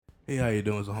Hey, how you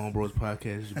doing? It's the Homebros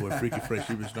Podcast. It's your boy Freaky Fresh,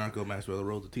 Rubens Darko, Maxwell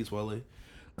Rose, T Swale.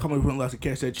 Come on, putting lots of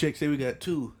cash that check. Say we got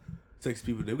two sexy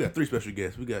people there. We got three special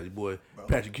guests. We got your boy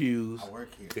Patrick Hughes. I work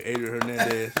here. We got Adrian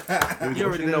Hernandez. You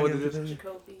already know what it is.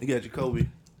 Jacoby. You got Jacoby. Can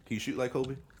you shoot like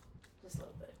Kobe? Just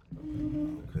a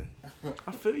little bit. Okay.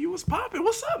 I feel you. What's popping?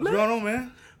 What's up, What's man? going on,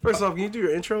 man? First off, can you do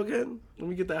your intro again? Let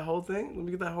me get that whole thing. Let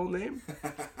me get that whole name.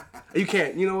 You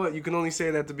can't. You know what? You can only say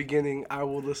it at the beginning. I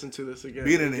will listen to this again.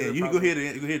 Being in the end. You can go ahead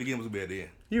and you go ahead again. What's be at the end.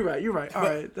 You're right. You're right. All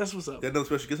right. That's what's up. Got another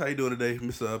special guest. How you doing today,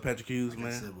 Mr. Patrick Hughes, Like I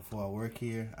man? said before, I work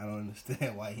here. I don't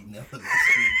understand why he never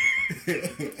lets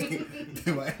me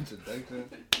do my introduction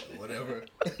or whatever.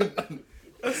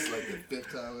 It's like the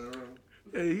fifth time in a row.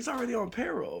 Hey, he's already on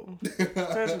payroll.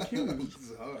 Patrick Hughes. This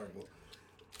is horrible.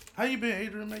 How you been,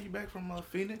 Adrian? Man, you back from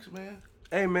Phoenix, man?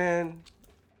 Hey, man.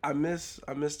 I miss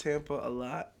Tampa a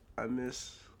lot. I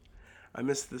miss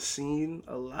the scene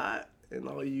a lot and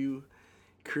all you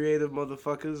creative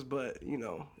motherfuckers, but you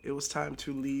know, it was time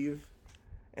to leave.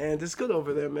 And it's good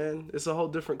over there, man. It's a whole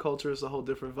different culture, it's a whole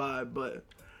different vibe, but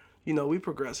you know, we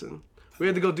progressing. We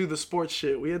had to go do the sports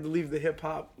shit. We had to leave the hip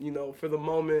hop, you know, for the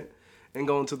moment and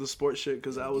go into the sports shit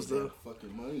because that was Get that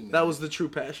fucking money, man. that was the true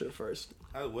passion first.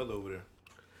 How's the weather over there?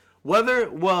 Weather,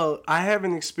 well, I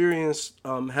haven't experienced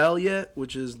hell yet,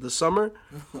 which is the summer.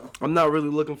 I'm not really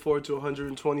looking forward to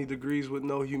 120 degrees with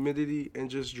no humidity and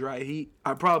just dry heat.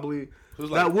 I probably, So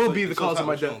it's that will so be the it's cause hot, of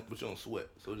my but you death. But you don't sweat.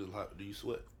 So it's just hot. Do you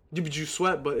sweat? But you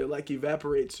sweat, but it like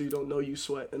evaporates so you don't know you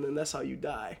sweat, and then that's how you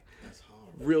die. That's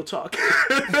horrible. Real talk.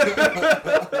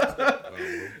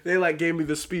 They like gave me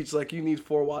the speech like you need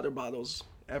 4 water bottles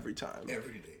every time.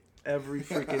 Every day. Every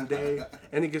freaking day.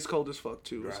 And it gets cold as fuck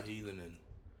too. Dry healing and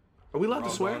Are we allowed to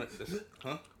raw swear? bonnets.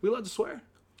 Huh? We allowed to swear?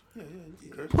 Yeah, you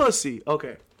can curse. Pussy.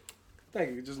 Okay.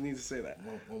 Thank you. Just need to say that.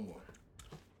 One more.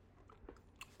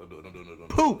 Don't do it. Don't do it. Don't do it.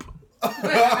 Poop.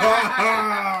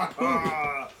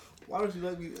 Why don't you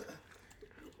let me?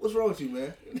 What's wrong with you,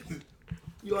 man?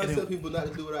 You always tell people not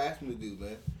to do what I ask them to do,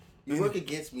 man. You work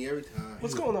against me every time.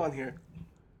 What's going on here?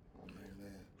 Oh,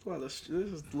 man. This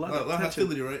is a lot A of lot of tension.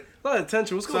 hostility, right? A lot of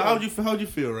tension. What's So going on? how'd you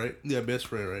feel, right? Yeah, best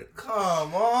friend, right?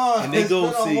 Come on. And they It's go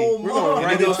been a see- whole We're going month.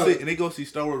 right into it. And they go see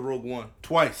Star Wars Rogue One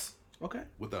twice Okay.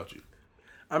 without you.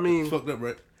 I mean, It's fucked up,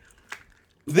 right?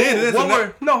 Then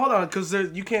hold on, because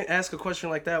you can't ask a question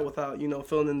like that without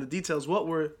filling in the details. What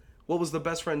was the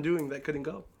best friend doing that couldn't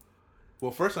go?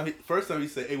 well, first time he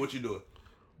said, "Hey, what you doing?"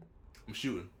 I'm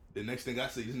shooting. The next thing I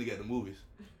see, this nigga at the movies.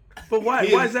 But why?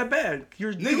 He Why is- is that bad?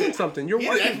 You're Nigga, doing something. You're He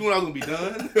didn't ask me working. when I was gonna be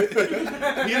done.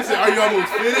 He didn't say, "Are you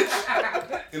almost finished?"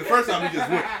 And the first time he just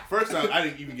went. First time I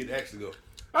didn't even get asked to go.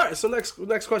 All right. So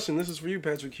next question. This is for you,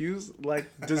 Patrick Hughes. Like,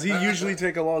 does he usually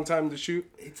take a long time to shoot?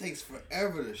 It takes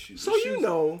forever to shoot. So The you shoots-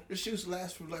 know. The shoots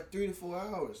last for like 3 to 4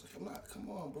 hours. Like, I'm not. Come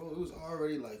on, bro. It was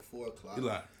already like 4 o'clock. You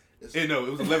lied. It's- Hey, no,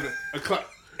 it was 11 o'clock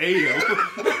a.m.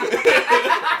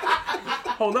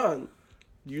 Hold on.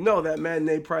 You know that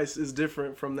matinee price is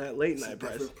different from that late It's a night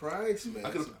price. different price, man.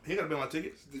 He gotta buy my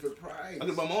tickets. It's a different price. I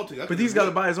could buy my own ticket. But he's got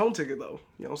to buy his own ticket though.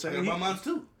 You know what I I'm gotta buy saying? mine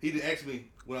too. He didn't ask me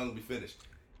when I was gonna be finished.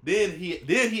 Then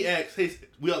he asked, "Hey,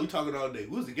 we talking all day.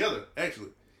 We was together actually.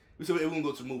 We said, hey, we're gonna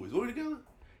go to the movies. Were we together?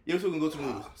 Yeah, we said we're gonna go to the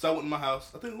movies. So I went to my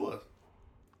house. I think it was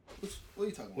What are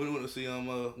you talking when about? we went to see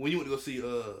when you went to go see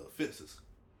Fences.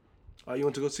 Oh, you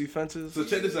went to go see Fences? So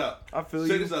check this out. I feel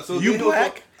Check you. this out. So You then he was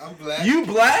black? I'm black. You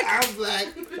black? I'm black.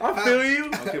 I feel you. I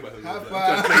don't care about who High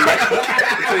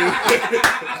you are.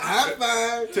 High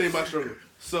five. Tell you my struggle.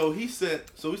 So we said,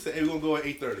 hey, we're gonna go at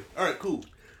 8:30. All right, cool.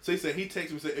 So he said he texted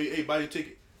me and said, hey, buy your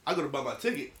ticket. I go to buy my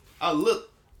ticket. I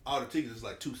look, all the tickets is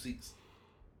like 2 seats.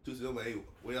 2 seats. I'm like, hey,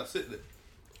 where y'all sitting at?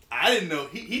 I didn't know.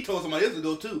 He told somebody else to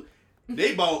go too.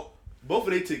 They bought both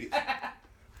of their tickets.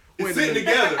 It's sitting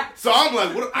together. So I'm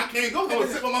like, what? I can't go. I'm gonna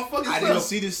sit by my fucking I self. didn't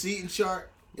see the seating chart.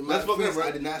 In my That's fucking defense, right.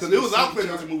 I did not see Because it was the our seating plan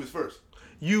to go chart. to movies first.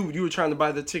 You were trying to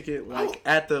buy the ticket like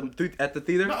at the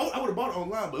theater? No, I would have bought it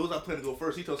online, but it was our plan to go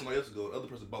first. He told somebody else to go. The other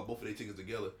person bought both of their tickets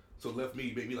together. So it left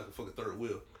me, made me like a fucking third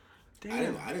wheel.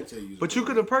 Damn. I didn't tell you. But you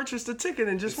could have purchased the ticket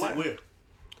and just Sit went. where?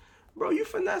 Bro, you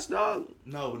finesse, dog.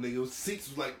 No, but nigga, it was seats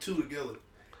was like 2 together.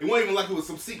 It wasn't even like it was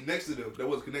some seat next to them that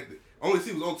wasn't connected. Only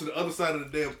seat was on to the other side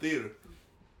of the damn theater.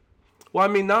 Well, I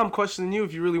mean, now I'm questioning you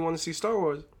if you really want to see Star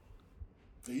Wars.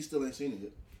 You still ain't seen it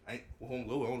yet. I ain't I want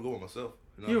to go by myself.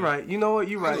 You know You're what I mean? right. You know what?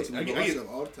 You're I go right. to I get- myself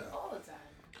all the time. All the time.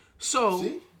 So,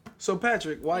 See?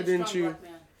 Patrick, why He's a didn't strong you? black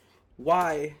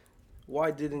man.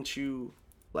 Why didn't you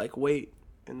like wait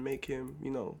and make him,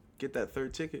 get that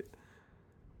third ticket?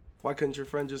 Why couldn't your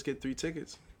friend just get 3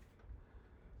 tickets?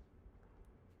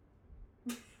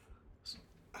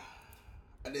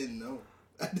 I didn't know.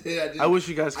 I did. I wish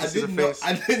you guys could see the face.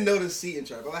 I didn't know the seating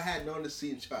chart. If I had known the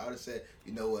seating chart, I would have said,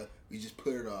 you know what? We just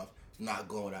put it off. Not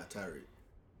going without Tyreek.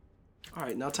 All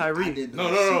right, now Tyree.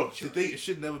 No. The thing, it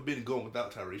should never been going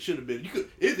without Tyreek. It should have been.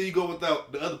 Either you go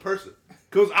without the other person.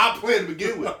 Because I planned to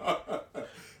begin with.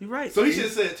 You're right. So he should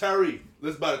have said, Tyreek,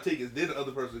 let's buy the tickets. Then the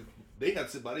other person, they had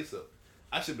to sit by themselves.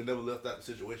 I should have never left out the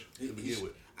situation to begin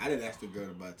with. I didn't ask the girl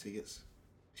to buy tickets.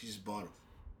 She just bought them.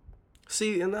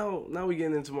 See, and now we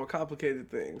getting into more complicated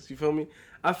things. You feel me?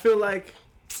 I feel like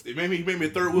He made me a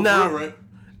third wheel Now- for real, right?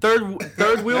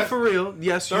 Third wheel for real.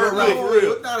 Yes, you're Third right. wheel for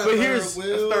real. Not a But third here's- wheel.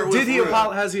 that's third wheel. Did he For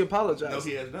real. has he apologized? No,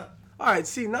 he has not. All right,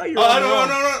 see, now you're Oh, wrong.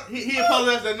 no. He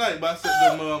apologized that night, but I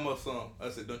said my song. I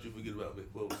said, don't you forget about me.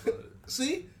 What was that?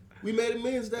 See? We made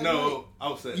amends that night. No, I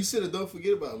was saying. You said it, don't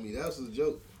forget about me. That was a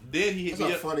joke. Then he hit That's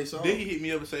me a up. funny song. Then he hit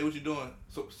me up and say, "What you doing?"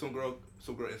 So some girl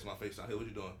answered my FaceTime. Hey, what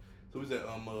you doing? So we said,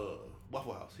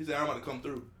 Waffle House. He said, I'm about to come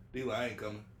through. He like, I ain't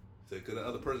coming. He said, cause the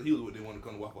other person he was with didn't want to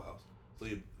come to Waffle House, so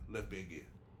he left me again.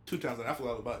 2 times, and I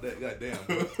forgot about that. God damn,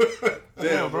 bro.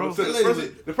 Damn, bro. So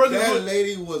the person that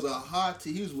lady was a hot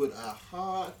tea. He was with a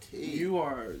hot tea. You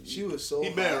are. She was so he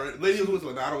hot. bad, right? Lady was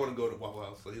like, nah, I don't want to go to Waffle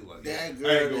House. So he was like, That I ain't girl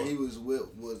that going. he was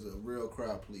with was a real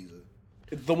crowd pleaser.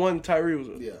 The one Tyree was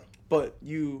with. Yeah. But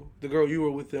the girl you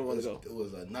were with didn't want to go. It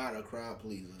was not a crowd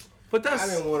pleaser. But I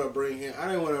didn't want to bring him. I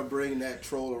didn't want to bring that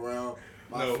troll around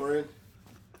my friend.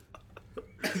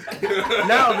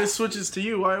 now this switches to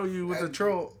you. Why are you with the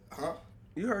troll? Huh?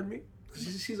 You heard me.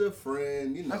 She's a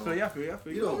friend, you know. I feel you.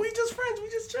 You know, We just friends. We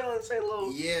just chilling. Say hello.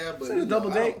 Yeah, but Say a double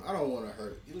date. I don't want to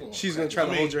hurt. You don't She's gonna try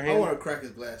to hold your I hand. want to crack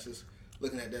his glasses,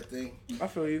 looking at that thing. I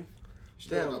feel you.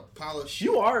 Damn. Damn. A pile of shit.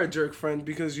 You are a jerk friend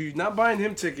because you're not buying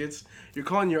him tickets. You're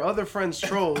calling your other friends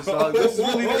trolls. Dog. This is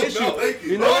really the issue. No, thank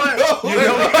you. You know what? You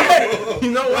know what?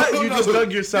 You know what? You just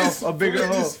dug yourself a bigger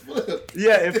hole.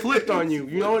 Yeah, it flipped on you.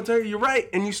 You know what, Terry? You're right,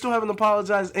 and you still haven't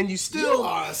apologized, and you You still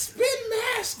are a spin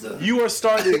master. you are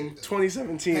starting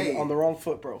 2017 Hey. on the wrong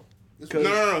foot, bro.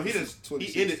 No. He This didn't.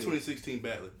 is He ended 2016. 2016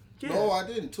 badly. Yeah. No, I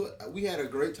didn't. We had a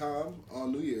great time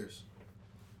on New Year's.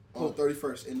 On the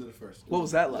 31st, end of the 1st. What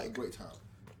was that It was like? a great time.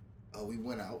 We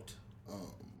went out.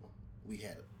 We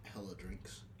had hella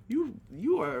drinks.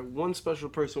 You are one special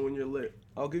person when you're lit.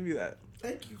 I'll give you that.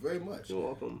 Thank you very much. You're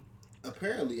welcome.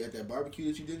 Apparently, at that barbecue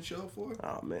that you didn't show up for,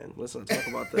 Oh man, let's not talk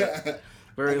about that.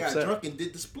 Very I got upset. drunk and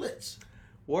did the splits.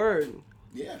 Word.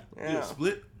 Yeah. Did Yeah. a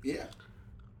split. Yeah.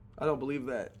 I don't believe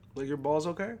that. Like your balls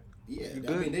okay? Yeah. You I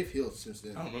good? mean, they've healed since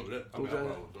then. I don't remember that. I Okay. don't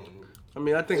remember. I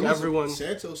mean, I think It was everyone.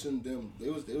 Santos and them.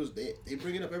 They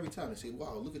bring it up every time. They say,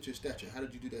 "Wow, look at your stature. How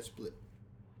did you do that split?"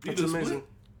 You That's did a split? amazing.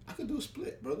 I could do a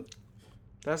split, brother.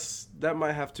 That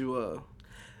might have to.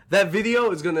 That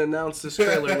video is gonna announce this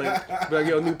trailer. Like,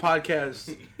 yo, new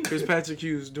podcast. Here's Patrick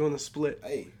Hughes doing a split.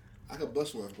 Hey, I could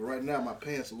bust one, but right now my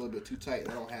pants are a little bit too tight.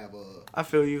 And I don't have I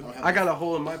feel you. I don't have I got a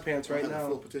hole in my pants right full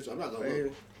now. potential. I'm not gonna Right here.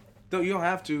 look. Don't you don't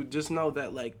have to. Just know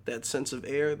that like that sense of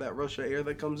air, that rush of air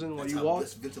that comes in while That's you how- walk.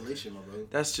 That's ventilation, my brother.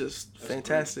 That's just That's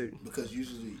fantastic. great. Because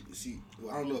usually, you see,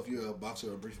 I don't know if you're a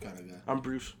boxer or a brief kind of guy. I'm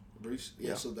Bruce. Briefs,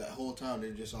 Yeah. So that whole time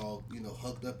they're just all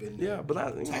hugged up and Yeah, but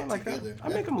I tight like that. together. I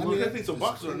make them I look. mean, I think so. It's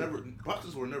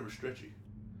Boxers were never stretchy.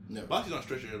 Never. Boxers not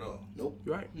stretchy at all. Nope.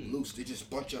 You're right. Loose. They just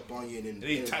bunch up on you and then And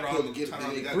they tight on them, tight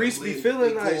on the guy. Grease be They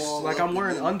feeling go nice. all Like up I'm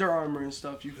wearing and then- Under Armour and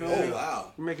stuff. You feel Oh me?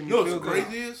 wow. You're making me You know feel what's good.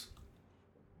 crazy is?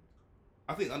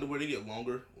 I think underwear they get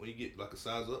longer when you get like a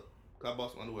size up. I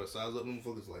bought some underwear size up. Them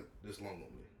motherfuckers like this long on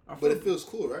me. I But feel it feels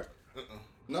cool, right?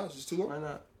 No, it's just too Why long.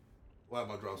 not? Why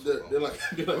am I drawing so They're, long? they're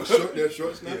like short. They're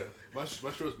shorts now. Yeah, my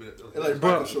shorts been. They're like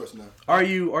Bro. biker shorts now. Are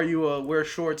you a wear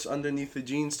shorts underneath the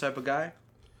jeans type of guy?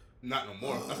 Not no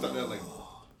more. I started that like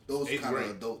Those 8th kind of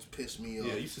grade. adults piss me off.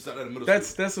 yeah. You used to start that in middle That's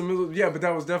school. that's a middle. Yeah, but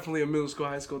that was definitely a middle school,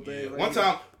 high school thing. Yeah. Like, One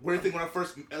time, when I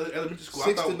first elementary school, 6th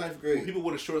I thought to 9th grade. when people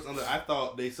wore the shorts under, I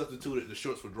thought they substituted the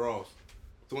shorts for drawers.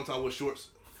 So one time I wore shorts.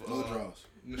 For, No draws.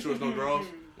 The shorts no drawers.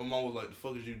 My mom was like, "The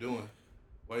fuck is you doing?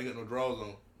 Why you got no drawers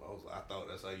on?" I thought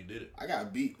that's how you did it. I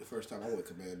got beat the first time I went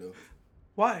commando.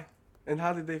 Why? And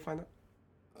how did they find out?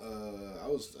 I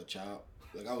was a child.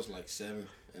 Like I was like 7,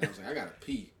 and I was like, I gotta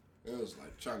pee. It was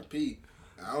like trying to pee.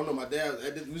 And I don't know. My dad.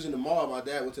 We was in the mall. My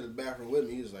dad went to the bathroom with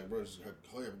me. He was like, "Bro, just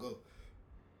hurry up, go."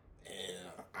 And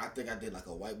I think I did like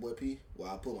a white boy pee, where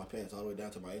I pulled my pants all the way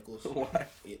down to my ankles. Why?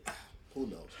 Yeah, who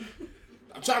knows?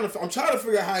 I'm trying to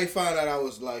figure out how he found out I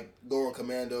was like going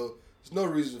commando. There's no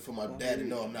reason for my dad to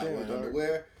know I'm not Damn, wearing dog.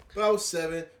 underwear. But I was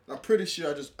 7. And I'm pretty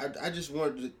sure I just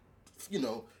wanted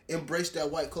to, embrace that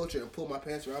white culture and pull my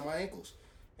pants around my ankles.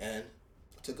 And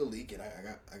I took a leak and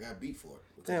I got beat for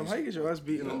it. Damn, how you get your ass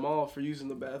beat in the know, mall for using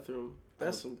the bathroom?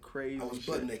 That's some crazy I was shit.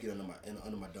 butt naked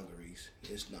under my dungarees.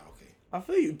 It's not okay. I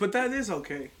feel you, but that is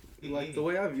okay. Like the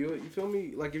way I view it, you feel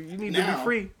me? Like if you need to Now. be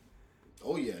free,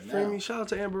 Oh yeah, free now me. Shout out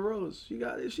to Amber Rose. You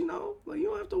got this, you know. Like you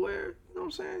don't have to wear. You know what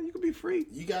I'm saying? You can be free.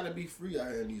 you gotta be free out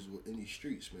here in these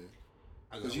streets, man.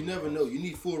 I got Because you one never withdrawal. know. You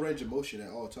need full range of motion at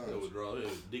all I got times. withdrawal. Yeah,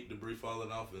 dick debris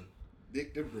falling off and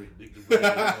Dick debris. dick debris. You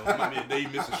know, might be a day you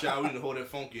miss a shower. You need to hold that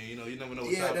funky. You know, you never know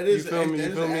what's Yeah, out. that is You feel me? that You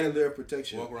is feel an me? added layer of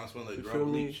protection. Walk around smelling like You dry feel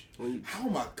me? bleach. When you, Oh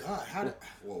my God! How did?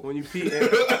 Whoa. when you pee, and,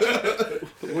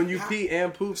 when you pee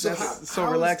and poop, So that's so how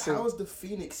is- relaxing. How is the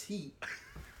Phoenix Heat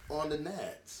on the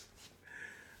Nats?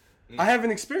 I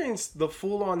haven't experienced the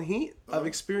full on heat. Uh-huh. I've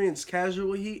experienced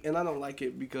casual heat, and I don't like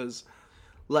it because,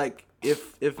 like,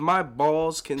 if my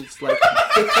balls can like,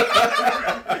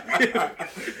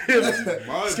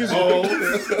 My balls.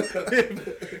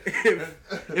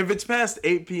 if it's past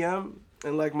 8 p.m.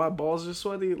 and like my balls are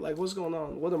sweaty, like what's going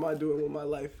on? What am I doing with my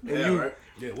life? And Yeah, right.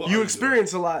 Yeah, what are you you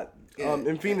experience a lot Yeah,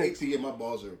 in Phoenix. At 8 p.m. my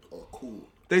balls are cool.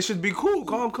 They should be cool,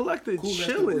 calm, collected, Cool after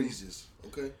chilling. breezes.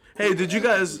 Okay. Hey, Cool did you after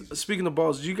guys? breezes. Speaking of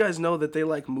balls, did you guys know that they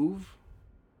like move?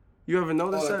 You ever Oh,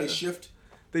 notice like that? they shift.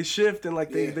 They shift and like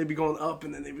Yeah. they be going up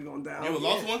and then they be going down. You ever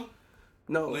lost one?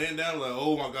 No. Laying down like,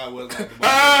 oh my God, where's my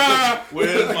ball?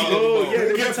 Where's my Oh, ball? yeah,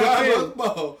 they be Can't tucked find in. my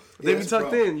ball. They be Yes, tucked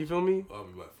bro. in. You feel me? I'll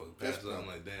be about to fucking That's pass out. I'm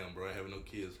bro. like, damn, bro, I have no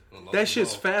kids. I lost That the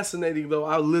shit's ball. fascinating though.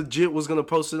 I legit was gonna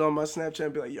post it on my Snapchat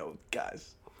and be like, "Yo,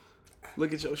 guys,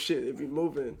 look at your shit. It be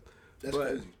moving." That's But-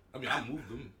 crazy. I mean, I moved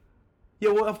them. Yeah,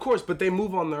 well, of course, but they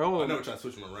move on their I own. never tried to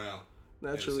switch them around.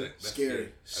 Naturally. That's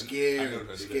Scary. I never tried to do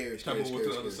that. Scary. Try to move Scary, to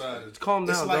the other scary, side. Calm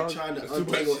down, It's like dog. trying to That's too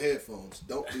untangle much. headphones.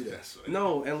 Don't do that. That's right.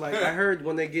 No, and like I heard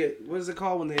when they get what is it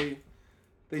called when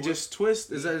they just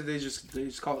twist? Is that they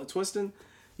just call it twisting?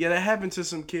 Yeah, that happened to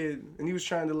some kid, and he was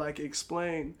trying to like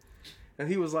explain, and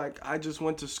he was like, "I just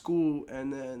went to school,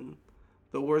 and then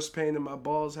the worst pain in my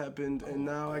balls happened, and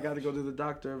now I got to go to the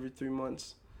doctor every 3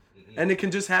 months." And it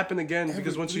can just happen again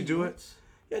because once you do it,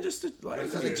 yeah, just to, like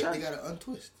Because to they check. gotta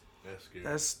untwist. That's scary.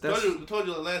 That's told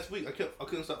you like, last week. I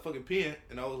couldn't stop fucking peeing,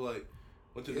 and I was like,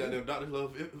 went to the Yeah. goddamn doctor.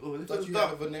 I thought you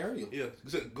had a venereal. Yeah, he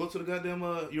said, go to the goddamn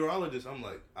urologist. I'm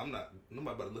like, I'm not.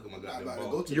 Nobody about to look at my I'm goddamn about to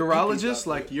balls. go to the urologist, doctor.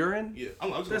 like urine. Yeah,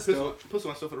 I'm just That's gonna dope. piss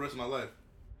myself for the rest of my life.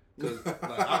 Cause like,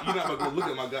 you're not gonna go look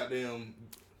at my goddamn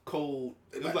cold.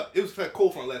 It was fat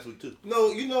cold front last week too.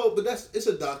 No, but it's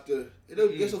a doctor.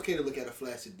 It's okay to look at a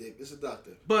flaccid dick. It's a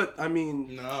doctor. But I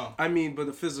mean, No, but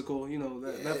the physical,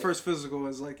 that Yeah. first physical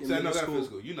is like in see, I know middle that school.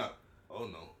 physical. You not. Oh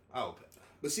no, I'll.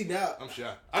 But see now, I'm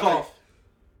shy. Cough.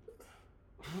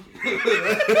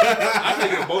 I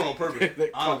take it a bone on purpose.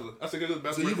 Honestly, I think it's the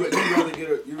best. so you friend. rather get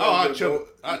a. Oh,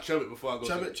 I chub it before I go.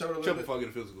 Chub to, it, chub it a little chub bit? before I get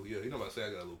a physical. Yeah, you know about to say I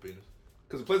got a little penis.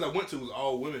 Because the place I went to was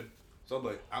all women, so I'm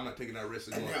like, I'm not taking that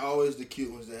risk. And they're always the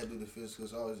cute ones that do the physical.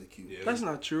 It's always the cute. Yeah. That's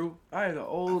not true. I had an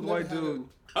old never white had dude.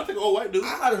 I think old white dude. I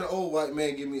had an old white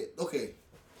man give me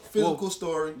physical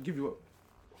story. Give you up.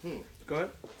 Go ahead.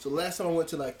 So last time I went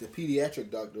to like the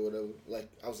pediatric doctor or whatever, like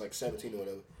I was like 17 or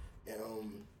whatever, and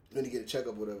went to get a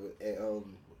checkup or whatever, and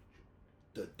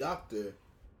the doctor,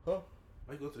 Why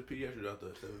you go to the pediatric doctor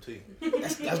at 17?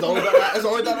 that's the only doctor. That's the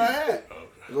only doctor I had.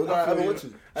 That's the only doctor I ever went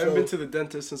to. I haven't been to the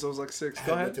dentist since I was like 6. I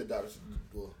Go haven't ahead. been to the doctor.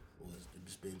 Well,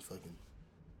 it's been fucking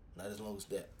not as long as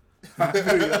that. I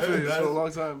feel you. It's been a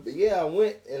long time. But yeah, I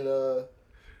went and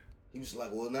he was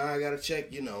like, "Well, now I gotta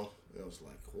check," And I was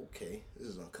like, "Okay, this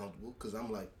is uncomfortable," because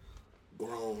I'm like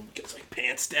grown. It's like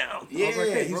pants down. Yeah, I was like,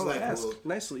 hey, he's bro, like, ask well-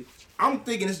 nicely. I'm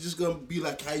thinking it's just gonna be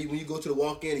like how when you go to the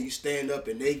walk-in and you stand up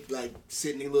and they like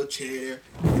sit in their little chair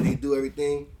and they do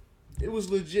everything. It was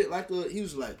legit like he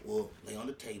was like, "Well, lay on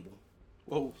the table."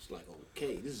 Whoa. It's like,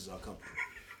 okay, this is uncomfortable.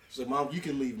 So, Mom, you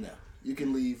can leave now. You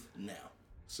can leave now.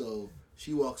 So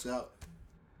she walks out.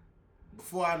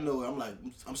 Before I know it,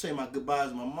 I'm saying my goodbyes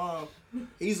to my mom.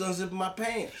 He's unzipping my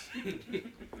pants.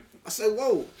 I said,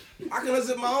 whoa, I can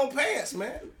unzip my own pants,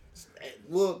 man.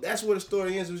 Well, that's where the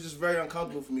story ends. It was just very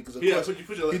uncomfortable for me because, of Yeah, course,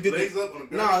 put your he did legs up on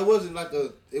the No,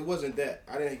 ground. it wasn't that.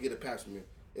 I didn't get a pass from him.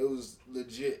 It was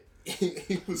legit.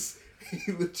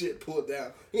 He legit pulled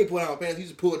down. He didn't pull down my pants. He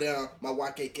just pulled down my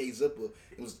YKK zipper.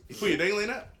 It was. You put your dangling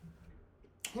out?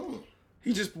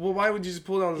 Why would you just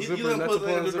pull down the You zipper? let him Not put to that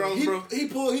pull in down the the zipper? drawers.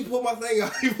 He pulled my thing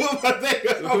out. He pulled my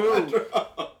thing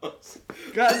out.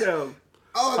 Who? Goddamn.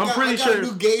 Oh, I'm pretty I got sure- a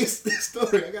new gayest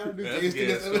story. I got a new That's gayest a thing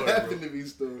gay that's ever story, happened bro. to me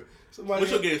story. Somebody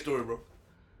What's your gay story, bro?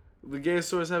 The gayest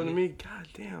stories happened to me? God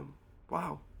damn.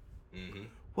 Wow. Mm-hmm.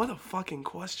 What a fucking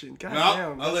question. God No,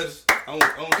 damn. unless I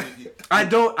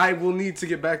want I will need to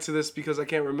get back to this because I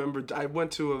can't remember. I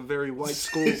went to a very white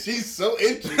school. She's so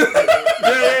interested.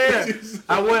 Yeah.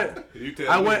 I went you tell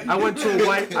I me.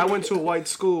 went to a white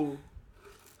school.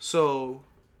 So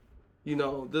You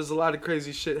know, there's a lot of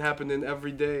crazy shit happening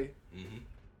every day. Mm-hmm.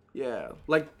 Yeah,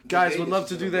 like guys would Vegas love is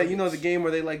to in do the that. You know, the Vegas. game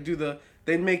where they like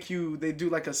they do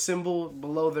like a symbol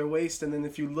below their waist, and then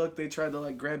if you look, they try to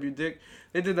like grab your dick.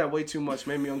 They did that way too much,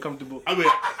 made me uncomfortable. I mean,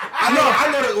 I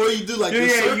know that where you do like the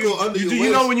circle under your waist.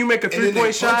 You know when you make a and then they 3-point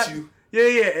punch shot? you.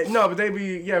 Yeah. No,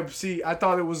 but see, I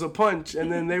thought it was a punch,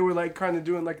 and then they were like kind of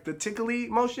doing like the tickly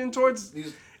motion towards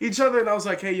each other, and I was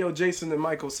like, hey, yo, Jason and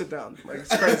Michael, sit down. Like,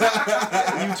 it's crazy.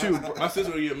 You too, bro. my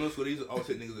sister in middle school, they used to always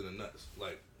hit niggas in the nuts.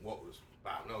 Like, what was,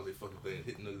 that was their fucking thing,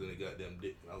 hitting niggas in the goddamn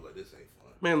dick. And I was like, this ain't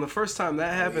fun. Man, the first time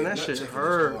that happened, that Nut shit checking is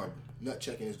hurt. horrible. Nut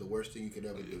checking is the worst thing you could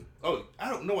ever do. Oh, I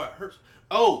don't know why it hurts.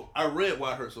 Oh, I read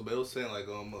why it hurts so bad. It was saying like,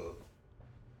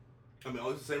 I mean,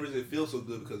 it's the same reason it feels so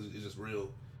good because it's just real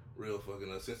fucking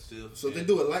sensitive. So if they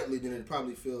do it lightly, then it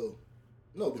probably feel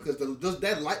no because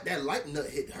that light nut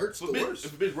hit hurts the worst.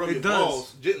 If a bitch rub It your does.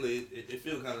 balls gently, it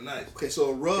feels kind of nice. Okay, so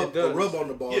a rub on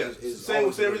the ball Yeah, is same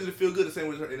always reason good. it feel good. The same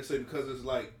reason, and it's because it's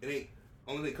like it ain't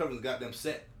only thing covering is goddamn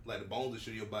set. Like the bones that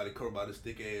shit in your body covered by this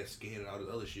thick ass skin and all this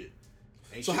other shit.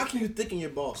 Ain't So shit. how can you thicken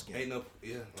your ball skin? Ain't no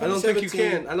yeah. I don't think you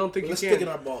 2017, can. I don't think you let's can. thicken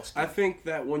our ball skin. I think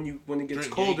that when it gets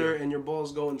Drink colder Jaeger. and your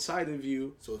balls go inside of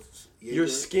you, So it's, your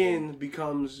skin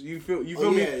becomes you feel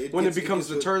Oh, me yeah, it when gets- it becomes it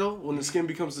the gets turtle when the skin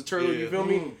becomes the turtle you Yeah. feel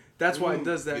me that's why it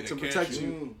does that Get to that protect cash,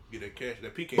 you. Get that cash,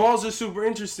 that pecan. Balls are super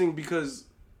interesting because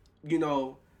you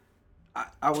know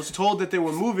I was told that they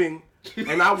were moving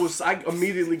and I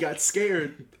immediately got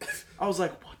scared. I was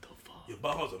like, what the fuck? Your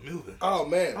balls are moving. Oh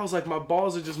man, I was like, my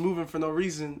balls are just moving for no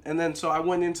reason. And then so I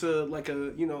went into like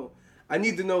I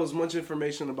need to know as much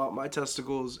information about my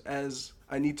testicles as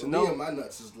I need to me know. and my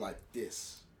nuts is like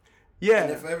this. Yeah.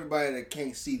 And for everybody that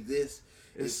can't see this,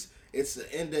 it's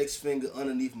the index finger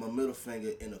underneath my middle finger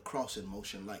in a crossing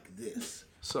motion like this.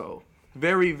 So,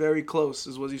 very, very close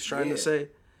is what he's trying Yeah. to say.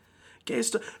 Gay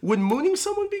stuff. Would mooning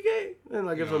someone be gay? And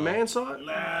like if a No. man saw it?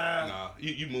 Nah,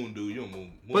 you moon dude, you don't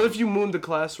moon. But if you mooned the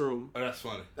classroom. oh, that's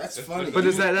funny. That's funny. But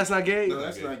that's not gay? No.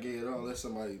 That's Okay. not gay at all. Unless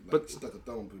somebody But- stuck a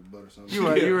thumb in people's butt or something. You're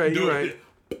right, do you're it.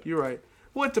 right. You're right.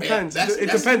 Well, it depends. that's- It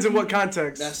depends in what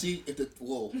context. Now see if the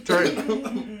whoa.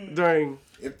 During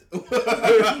If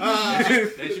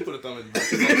Hey, she put a thumb in the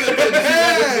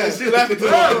she laughing too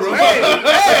hard, bro.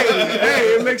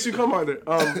 hey, it makes you come harder.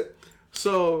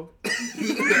 So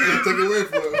take your word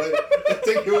for it, man.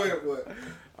 Take your word for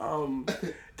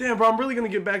it. damn, bro, I'm really gonna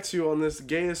get back to you on this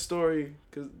gayest story,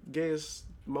 gayest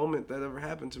moment that ever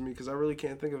happened to me, because I really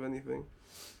can't think of anything,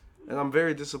 and I'm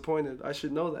very disappointed. I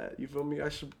should know that. You feel me? I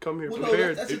should come here Well, no,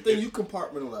 prepared. that's the thing. You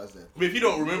compartmentalize that. I mean, if you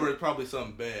don't remember, it's probably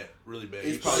something bad, really bad.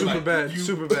 You It's probably super like, bad, You,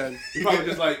 super bad. you probably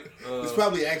just like. It's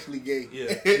probably actually gay.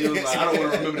 Yeah, he was like, I don't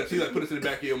want to remember that. She like put it to the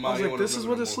back of your I mind. was You like, don't this is wanna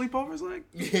what a remember sleepover's like?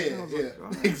 Yeah, was yeah, like, all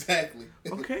right. exactly.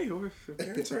 Okay, or if the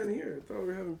parents aren't here. I thought we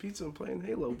were having pizza and playing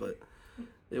Halo, but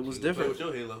it was no more. Play different. with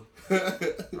your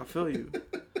Halo. I feel you.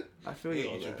 I feel you Hey,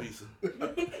 on eat your that. pizza.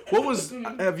 What was,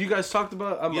 have you guys talked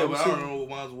about? Yeah, I'm but I assuming- don't remember what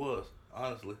mine was.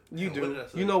 Honestly, You What did do. I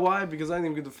say? You know why? Because I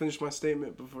didn't even get to finish my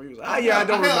statement before he was like, yeah, I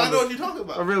don't Hell, remember. I know what you're talking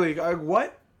about. Oh, really?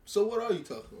 What? So what are you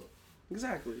talking about?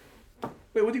 Exactly.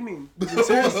 Wait, what do you mean? You being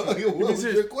serious? What You being was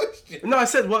serious? your question? No, I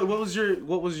said what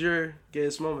was your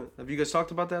gayest moment? Have you guys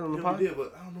talked about that on the Yeah, pod? we did,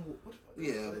 but I don't know what.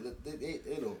 Yeah, but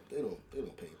they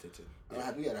don't pay attention.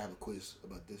 We gotta have a quiz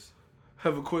about this.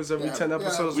 Have a quiz every Yeah, 10 yeah,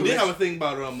 episodes. We of did this? have a thing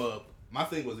about my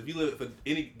thing was if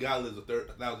any guy lives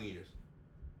 1,000 years,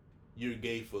 you're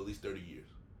gay for at least 30 years.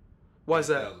 Why is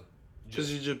that? 1,000.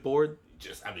 Because you're just bored?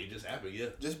 Just happened, yeah.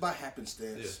 Just by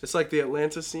happenstance. Yeah. It's like the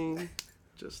Atlanta scene.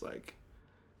 Just like,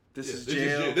 this Yeah, is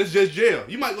jail. This is just jail.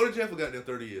 You might go to jail for goddamn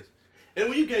 30 years. And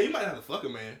when you gay, you might have to fuck a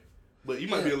man, but you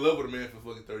might be in love with a man for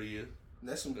fucking 30 years.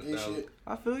 That's some gay 1,000. shit.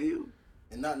 I feel you.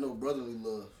 And not no brotherly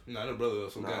love. Nah, no brother,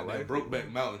 some Nah, goddamn like-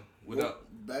 Brokeback Mountain without.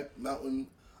 Back Mountain,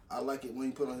 I like it when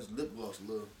he put on his lip gloss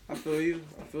love. I feel you.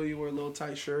 I feel you. Wear a little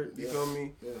tight shirt. You Yeah. feel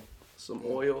me? Yeah. Some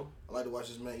Yeah. oil. I like to watch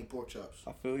this man eat pork chops.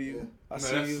 I feel you. Yeah. I Man,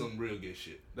 see that's you. some real gay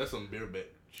shit. That's some bareback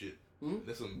shit.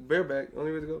 That's some. Bareback.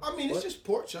 Only way to go. I mean, What? it's just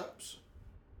pork chops.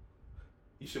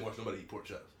 You shouldn't watch nobody eat pork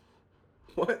chops.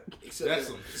 What? Except That's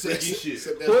that- some except- freaky shit.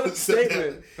 except What a except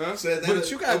statement. Huh? except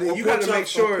But you got a you pork got to chop- make a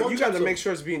sure pork you got to chops make are-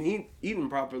 sure it's being eaten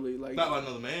properly. Like Not like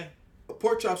another man.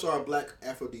 Pork chops are a black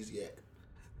aphrodisiac.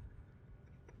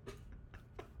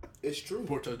 It's true.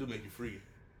 Pork chops do make you freaky.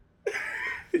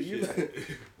 you,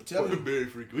 I'm telling We're you. very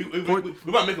freaky.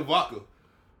 We might make a vodka.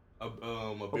 A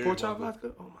a berry pork chop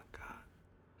vodka. Oh my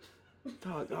god,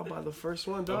 dog! I'll buy the first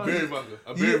one, A dog. berry vodka.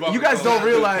 A You, berry vodka. you guys don't Pork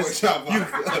realize chop you,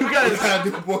 vodka. you guys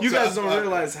Do pork you guys chops don't vodka.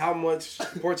 realize how much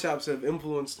pork chops have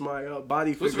influenced my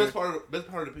body What's the figure. best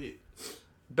part of the pig?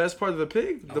 Best part of the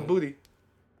pig, the booty.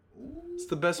 It's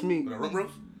the best meat. The rump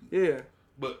roast? Yeah.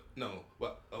 But no.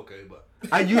 Well, okay, but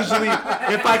I usually,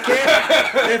 if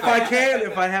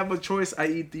I have a choice, I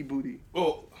eat the booty.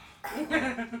 well,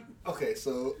 Okay,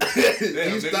 so damn, can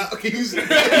you nigga. stop? Can you stop?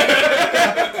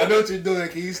 I know what you're doing.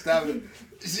 Can you stop it?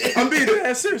 I'm being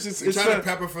dead serious. You're It's trying to the,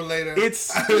 pepper for later.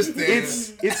 it's I understand.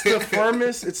 it's the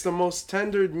firmest, it's the most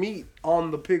tender meat on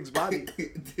the pig's body.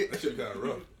 that shit kind of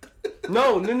rough.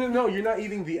 No, you're not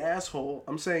eating the asshole.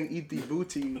 I'm saying eat the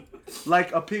booty.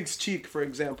 Like a pig's cheek, for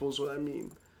example, is what I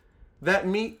mean. That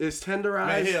meat is tenderized.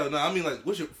 Man, hell no. I mean, like,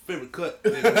 what's your favorite cut?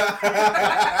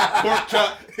 Nigga? Pork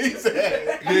chop. He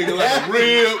said, Nigga, like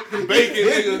rib, bacon,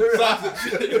 nigga,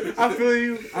 sausage. I feel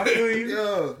you.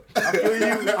 yo. I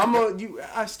feel you.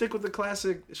 I stick with the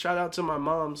classic. Shout out to my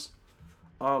mom's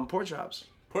pork chops.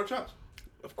 Pork chops.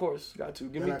 Of course, got to.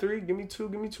 Give me 3. Give me 2.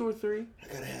 Give me 2 or 3.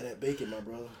 I gotta have that bacon, my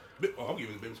brother. Oh, I'm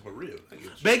giving the baby some rib.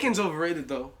 Bacon's overrated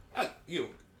though. You know,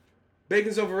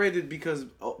 Bacon's overrated because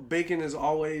bacon is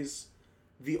always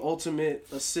the ultimate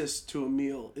assist to a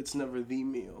meal. It's never the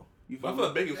meal. You but I feel feel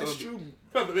like me? bacon's That's gonna true. be.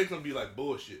 I feel like bacon's gonna be like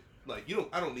bullshit. Like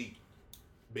I don't need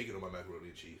bacon on my macaroni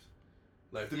and cheese.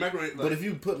 Like the macaroni. Like, But if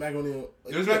you put macaroni on,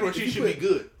 this macaroni and cheese should be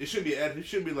good. It shouldn't be added. It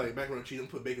shouldn't be like macaroni and cheese and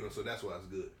put bacon on, so that's why it's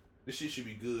good. This shit should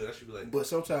be good. I should be like. But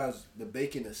sometimes the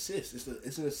bacon assists.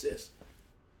 It's an assist.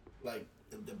 Like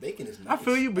the bacon is nice. I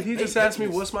feel you, but he Like, just asked me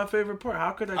bacon is- what's my favorite part.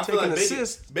 How could I I take feel an like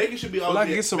assist? bacon should be Well, I always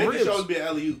can get some bacon ribs. should always be an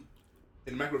alley-oop,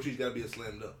 and the macaroni and cheese gotta be a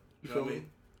slam dunk. You know what I mean?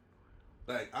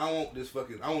 Like I want this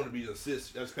fucking. I want to be an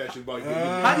assist. That's passion ball.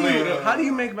 How do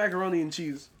you make macaroni and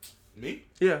cheese? Me?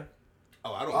 Yeah.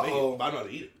 Oh, I don't make it, but I know how to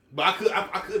eat it. But I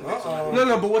could make some.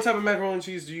 No, but what type of macaroni and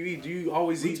cheese do you eat? Do you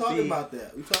always We eat talking the... about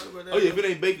that. We talking about that. Oh yeah, if it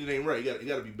ain't baked, it ain't right. It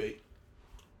gotta be baked.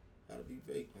 Gotta be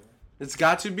baked, man. It's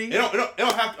got to be? It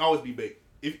don't have to always be baked.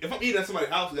 If I'm eating at somebody's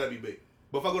house, it gotta be baked.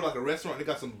 But if I go to like a restaurant, they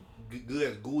got some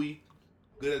good ass gooey,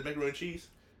 good ass macaroni and cheese.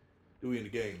 Then we in the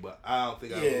game. But I don't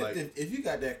think I would Yeah, like. if you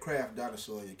got that Kraft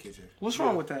dinosaur in your kitchen, What's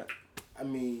wrong with that? I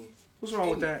mean, What's wrong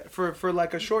with that? For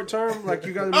like a short term, like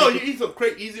you gotta Oh, make you eat some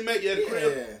crate easy make? Yeah, the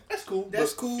crib. Yeah. That's cool.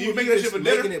 that's But cool. You making that shit for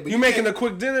dinner? making it, but you making can't- a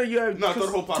quick dinner? You have, No, throw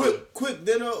the whole pot in. quick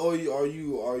dinner, or are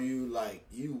you like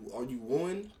you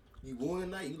won? You won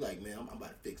tonight. You like, man, I'm about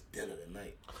to fix dinner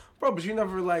tonight. Bro, but you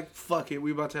never like, fuck it,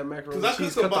 we about to have macaroni Because and I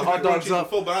cheese. could Cut the hot dogs up.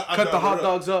 Before, I Cut the dried hot it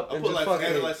dogs up I and put just like fuck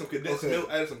added it. like some condensed Okay. milk,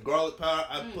 added some garlic powder.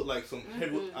 I put like some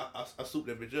heavy. I souped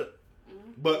that bitch up.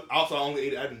 But also, I only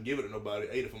ate it. I didn't give it to nobody.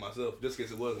 I ate it for myself, just in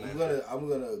case it wasn't. I'm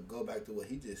gonna go back to what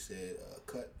he just said.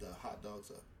 Cut the hot dogs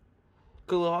up.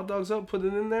 Cut the hot dogs up, put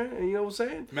it in there, and you know what I'm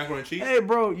saying? Macaroni and cheese. Hey,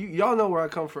 bro, y'all know where I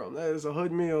come from. That is a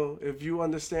hood meal. If you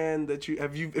understand that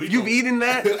if you've from- eaten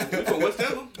that, We from West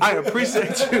Tampa? I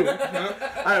appreciate you.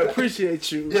 I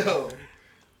appreciate you. Yo,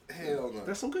 hell no.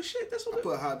 That's some good shit. That's some I good.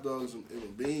 put hot dogs in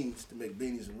beans to make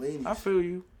beanies and weenies. I feel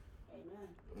you.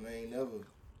 And I ain't ever.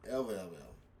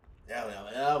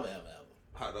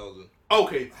 Hot dogs.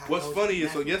 Okay, Hot what's dogs funny is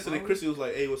and so yesterday macaroni? Chrissy was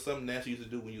like, "Hey, what's something nasty you used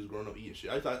to do when you was growing up eating shit?"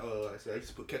 I thought, I said I used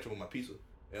to put ketchup on my pizza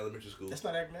in elementary school. That's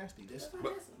not that nasty. That's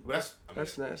But that's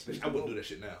That's nasty. I wouldn't do that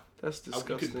shit now. That's You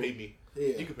couldn't disgusting. pay me.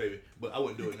 Yeah. You could pay me, but I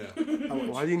wouldn't do it now.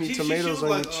 Why do you need She tomatoes was on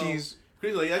like, your cheese?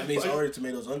 Chrissy's like, yeah, I mean, it's already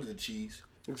tomatoes under the cheese.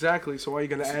 Exactly. So why are you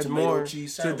gonna It's a add tomato more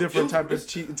cheese to sandwich. different type of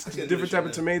cheese? can't do Different that type of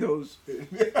shit tomatoes.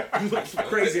 You like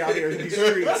crazy out here in these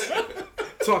streets,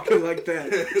 talking like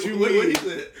that. What you what mean? he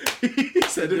said? He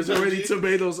said there's already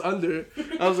tomatoes under.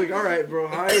 I was like, all right, bro.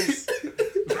 Heinz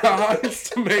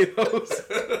tomatoes.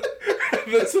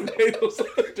 The tomatoes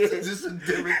under. Just a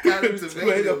different kind of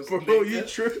tomatoes. Bro, you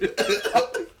tripping.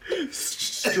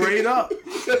 Straight up.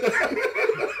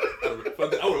 I would have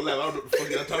laughed. I don't know what the fuck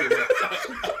y'all talking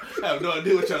about. I have no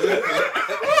idea what y'all laughing at.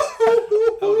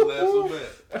 I would have laughed so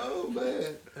bad. Oh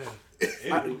man.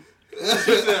 Anyway, she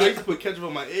said I used to put ketchup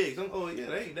on my eggs. I'm, oh yeah,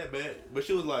 that ain't that bad. But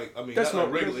she was like, I mean, That's not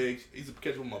like not- regular eggs. I used to put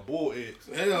ketchup on my boiled eggs.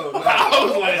 Hell no. I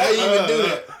was like, How you even do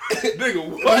that? nigga,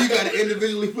 Oh, what? you gotta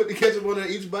individually put the ketchup on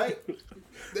each bite?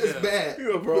 That's bad.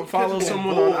 You bro, follow Ketchup on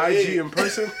someone boiled on IG egg. in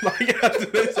person. Like after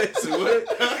they say some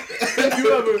shit.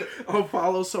 You ever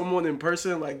follow someone in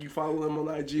person? Like you follow them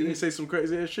on IG, they say some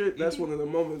crazy ass shit. That's one of the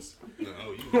moments. No,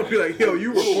 I'll be like, yo,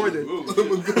 you recorded. Whoa. I'm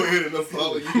gonna go ahead and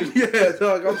follow you. Yeah,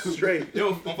 dog, I'm straight. Yo,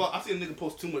 I seen a nigga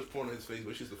post too much porn on his face,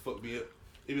 but she used to fuck me up.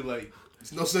 It'd be like,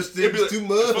 There's no such thing it'd be as like, too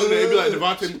much. It'd be like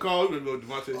Devontae McCall. It'd be like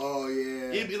Devontae. Oh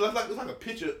yeah. It'd be like it's like a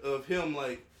picture of him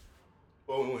like,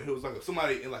 oh, when he was like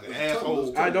somebody in like an Let's talk- asshole.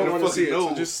 let's I don't with a want to see it, fucking so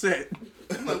nose. just sit.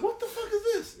 I'm like, what the fuck is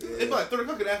this? Yeah. It's like 3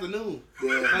 o'clock in the afternoon. Yeah.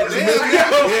 Like, damn, Yeah,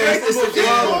 that's it's a a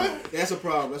problem. That's a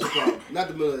problem. That's a problem. Not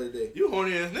the middle of the day. You a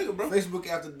horny ass nigga, bro. Facebook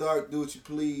after dark, do what you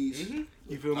please. Mm-hmm.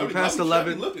 You feel I me? be- Past I be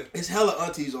 11. looking. It's hella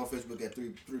aunties on Facebook at 3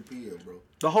 p.m., bro.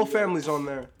 The whole family's on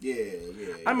there. Yeah.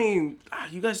 I mean,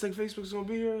 you guys think Facebook's gonna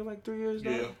be here in like 3 years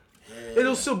now? Yeah.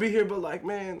 It'll still be here, but like,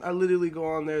 man, I literally go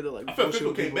on there to like. I felt bullshit Facebook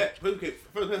with came people. back.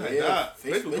 Facebook had Yeah, died.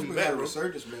 Facebook Facebook coming had back, a bro.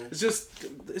 resurgence, man. It's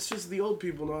just the old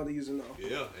people know how to use it now.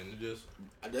 Yeah, and it just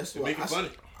That's it why make it funny.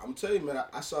 I'm telling you, man.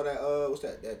 I saw that. What's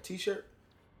that? That T-shirt.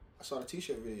 I saw the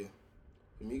T-shirt video.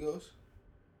 Amigos.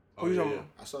 Oh, you yeah, talking yeah. about?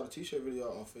 I saw the T-shirt video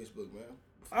on Facebook, man.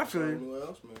 I feel you. Anywhere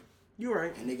else, man. You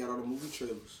right. And they got all the movie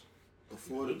trailers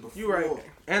before You right.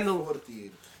 And before the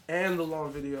theaters. And the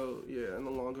long video, and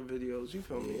the longer videos. You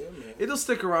feel me? Yeah, man. It'll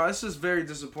stick around. It's just very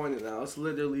disappointing now. It's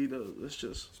literally it's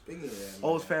just Speaking of that, man,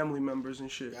 old family members and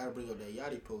shit. you gotta bring up that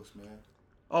Yachty post, man.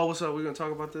 Oh, what's up? We gonna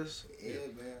talk about this? Yeah,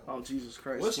 man. Oh, Jesus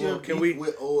Christ! What's Well, your beef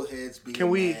with old heads being can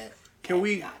we- mad Can at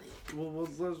we? Yachty? Well,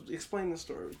 let's explain the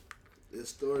story. The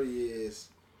story is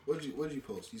what'd you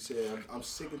post? You said I'm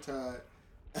sick and tired.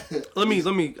 Let me.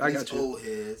 I These got you. old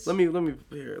heads. Let me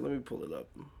pull it up.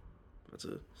 That's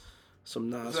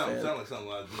some Nas Sound fan. like something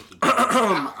like YouTube.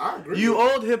 I agree. You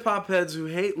old hip hop heads who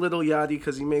hate Lil Yachty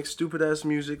because he makes stupid ass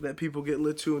music that people get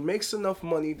lit to and makes enough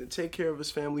money to take care of his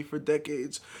family for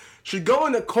decades should go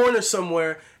in a corner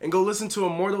somewhere and go listen to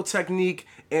Immortal Technique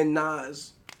and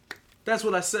Nas. That's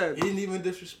what I He said, didn't even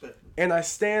disrespect me. and I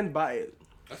stand by it.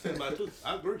 I stand by it too.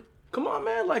 I agree. Come on,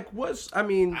 man. Like, I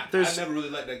mean, I there's. never really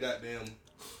liked that goddamn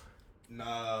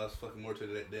Nas fucking more to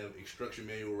that damn instruction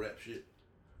manual rap shit.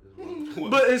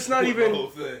 But it's not My even. whole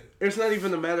thing. It's not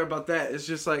even a matter about that. It's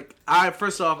just like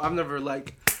first off, I've never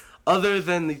like, other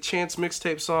than the Chance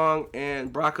mixtape song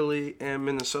and Broccoli and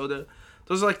Minnesota,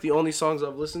 those are like the only songs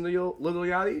I've listened to Lil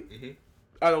Yachty. Mm-hmm.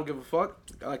 I don't give a fuck.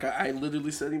 Like I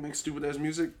literally said he makes stupid ass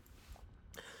music,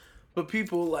 but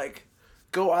people like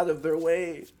go out of their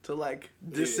way to like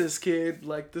diss this kid.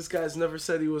 Like this guy's never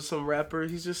said he was some rapper.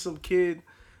 He's just some kid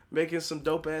making some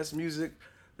dope ass music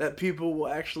that people will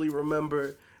actually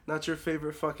remember. Not your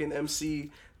favorite fucking MC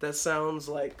that sounds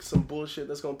like some bullshit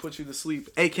that's gonna put you to sleep.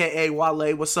 AKA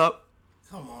Wale, what's up?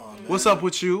 Come on, man. What's up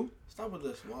with you? Stop with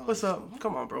this. Wale. What's up?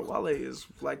 Come on, bro. Wale is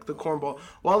like the cornball.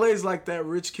 Wale is like that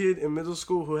rich kid in middle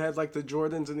school who had like the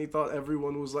Jordans and he thought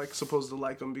everyone was like supposed to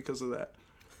like him because of that.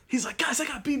 He's like, guys, I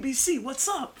got BBC. What's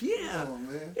up? Yeah. Come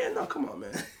on, man. Yeah, no, come on,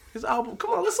 man. His album.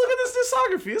 Come on, let's look at this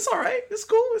discography. It's all right. It's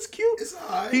cool. It's cute. It's all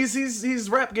right. He's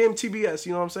rap game TBS.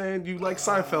 You know what I'm saying? You like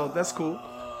Seinfeld? That's cool.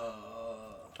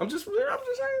 I'm just saying.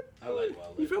 I like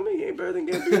Wale. You feel me? He ain't better than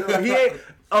Gambino. He ain't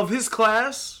of his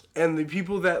class and the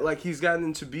people that like he's gotten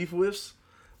into beef with,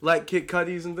 like Kid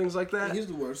Cudi's and things like that. He's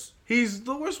the worst. He's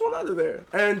the worst one out of there.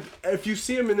 And if you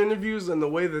see him in interviews and the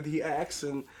way that he acts,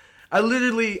 and I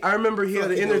remember he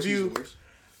had an interview.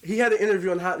 He had an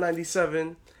interview on Hot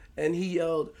 97, and he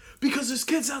yelled, "Because there's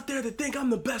kids out there that think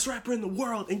I'm the best rapper in the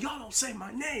world, and y'all don't say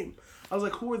my name." I was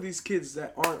like, who are these kids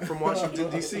that aren't from Washington,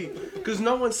 D.C.? Because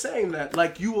no one's saying that.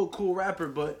 Like, you a cool rapper,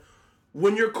 but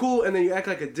when you're cool and then you act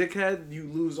like a dickhead, you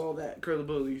lose all that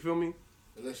credibility. You feel me?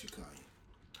 Unless you Kanye.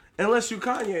 Unless you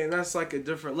Kanye, and that's like a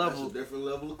different level. That's a different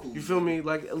level of cool. You feel me?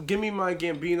 Like, give me my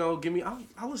Gambino.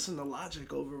 I listen to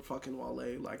Logic over fucking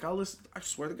Wale. Like, I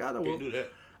swear to God, I will. Can't do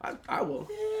that. I will.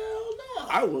 Hell no.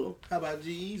 I will. How about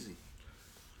G-Eazy?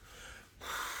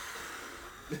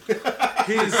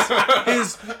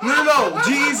 No.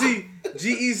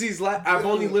 G-Eazy's I've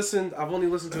only listened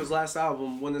to his last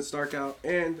album, When It's Dark Out,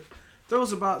 and there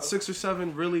was about 6 or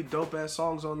 7 really dope ass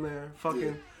songs on there.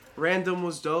 Fucking Random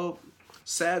was dope.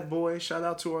 Sad Boy, shout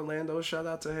out to Orlando, shout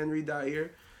out to Henry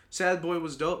Dyer. Sad Boy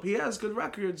was dope. He has good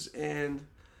records, and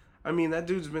I mean that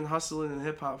dude's been hustling in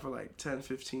hip hop for like 10,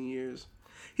 15 years.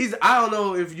 I don't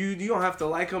know if you don't have to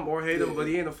like him or hate him, but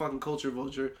he ain't a fucking culture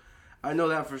vulture. I know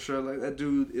that for sure. Like, that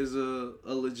dude is a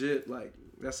legit, like,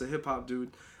 that's a hip-hop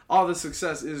dude. All the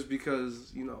success is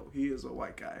because, you know, he is a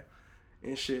white guy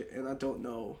and shit. And I don't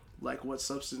know, like, what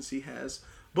substance he has.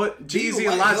 But Jeezy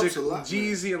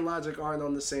and Logic aren't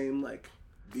on the same, like...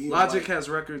 Logic has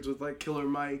records with, like, Killer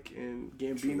Mike and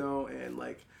Gambino. And,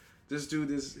 like, this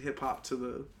dude is hip-hop to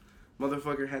the...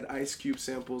 Motherfucker had Ice Cube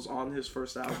samples on his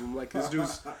first album. Like, this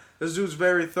dude's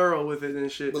very thorough with it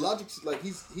and shit. But Logic's, like,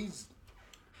 he's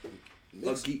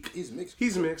mixed. A geek. He's mixed.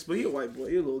 He's mixed, but he a white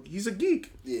boy. He's a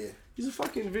geek. Yeah. He's a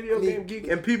fucking video game geek.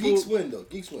 And people... Geeks win, though.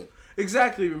 Geeks win.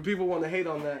 Exactly. When people want to hate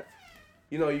on that.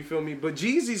 You know, you feel me? But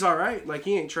Jeezy's alright. Like,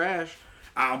 he ain't trash.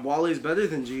 Wale's better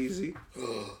than Jeezy.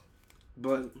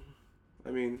 But,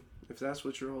 I mean, if that's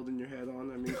what you're holding your head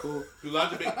on, I mean, cool. Do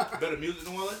Logic make better music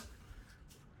than Wale?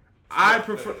 I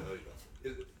prefer...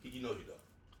 You know he don't.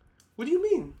 What do you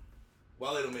mean?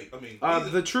 Wale don't make. I mean,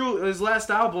 his last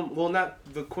album. Well, not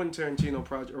the Quentin Tarantino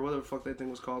project or whatever the fuck that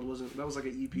thing was called. Wasn't that was like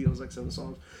an EP? That was like 7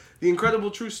 songs. The Incredible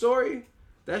True Story.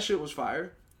 That shit was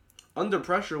fire. Under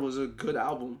Pressure was a good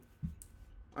album.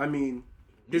 I mean,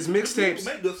 his mixtapes. He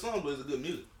make good songs, but it's a good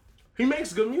music. He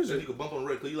makes good So music. you can bump on the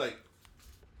record. You like.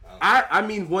 I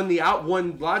mean, when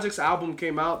Logic's album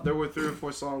came out, there were 3 or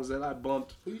 4 songs that I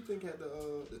bumped. Who do you think had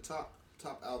the top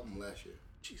album last year?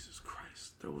 Jesus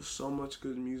Christ, there was so much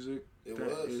good music. It that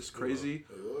was. is crazy.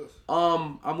 It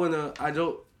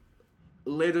was.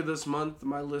 Later this month,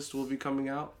 my list will be coming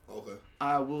out. Okay.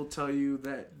 I will tell you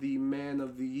that the man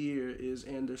of the year is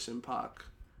Anderson .Paak.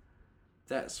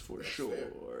 That's sure.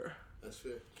 Fair. That's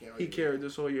fair. He carried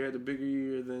this whole year, had a bigger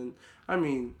year than. I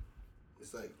mean,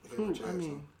 it's like him or Chance.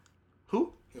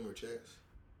 Who? Him or Chance.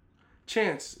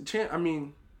 Chance. I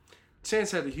mean, Chance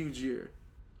had a huge year.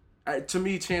 To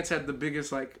me, Chance had the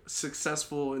biggest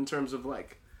successful in terms of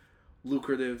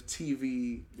lucrative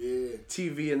TV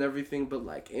and everything. But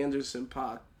Anderson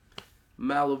 .Paak,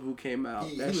 Malibu came out.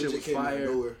 That shit was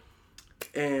fire.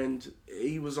 And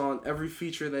he was on every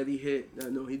feature that he hit. I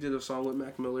know he did a song with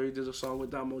Mac Miller. He did a song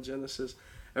with Damo Genesis.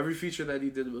 Every feature that he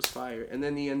did was fire. And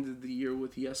then he ended the year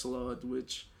with Yes Lord,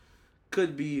 which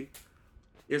could be,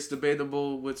 it's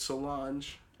debatable with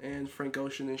Solange and Frank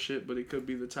Ocean and shit, but it could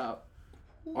be the top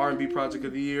R&B project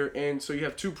of the year. And so you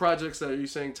have 2 projects that are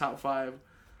saying top 5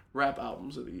 rap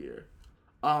albums of the year.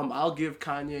 I'll give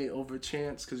Kanye over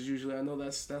Chance because usually I know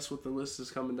that's what the list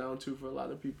is coming down to for a lot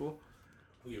of people.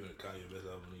 I'm giving it Kanye best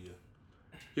album of the year.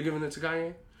 You're giving it to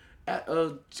Kanye?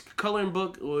 Coloring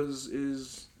Book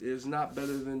is not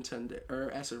better than 10 Day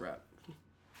or Acid Rap.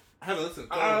 I haven't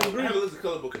listened to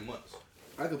Coloring Book in months.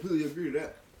 I completely agree with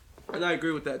that. And I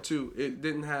agree with that too. It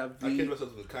didn't have the. I catch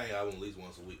myself to the Kanye album at least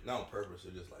once a week. Not on purpose.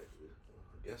 It's just I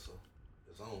guess so.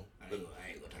 It's on. I ain't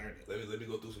gonna turn it. Let me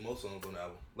go through some more songs on the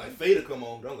album. Fade come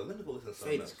on. I'm let me go listen to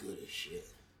something else. Fade's good as shit.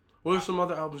 What are some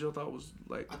other albums you thought was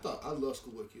I love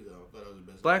Schoolboy Q though. I thought it was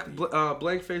the best.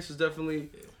 Blank Face is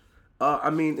definitely. Yeah. I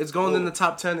mean, it's going in the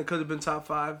top 10. It could have been top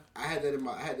 5. I had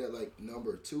that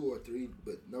number 2 or 3,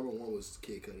 but number 1 was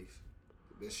Kid Cudi's.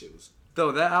 That shit was.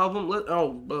 Though that album,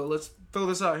 let's throw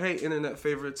this out. Hey, internet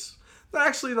favorites.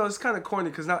 Actually, no, it's kind of corny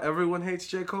because not everyone hates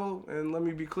J. Cole. And let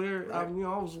me be clear, right. I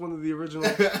was one of the original.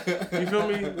 You feel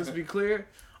me? Let's be clear.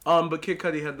 But Kid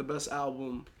Cudi had the best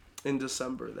album in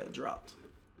December that dropped.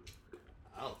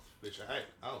 I don't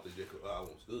think J. Cole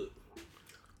album's good.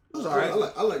 It was alright.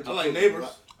 I like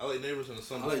Neighbors. I like Neighbors in the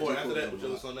song before. After that,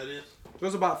 whichever song that is. There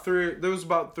was about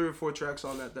 3 or 4 tracks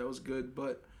on that was good,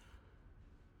 but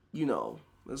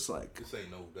it's like this ain't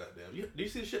no goddamn. Do you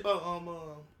see the shit about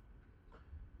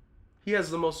He has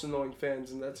the most annoying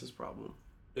fans, and that's his problem.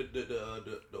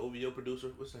 The OVO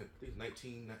producer, what's that? I think it's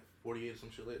 1948 or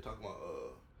some shit like that, talking about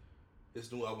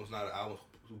his new album's not an album.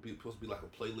 It's supposed to be like a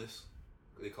playlist.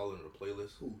 They call it a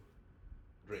playlist. Who?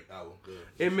 Drake album.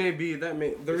 It may be that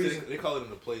may the reason they call it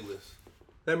in a playlist.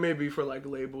 That may be for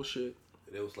label shit.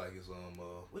 It was like his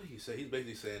what did he say? He's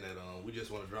basically saying that we just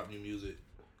want to drop new music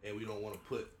and we don't want to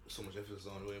put so much emphasis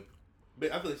on it.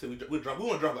 But I feel like we want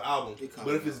to drop an album,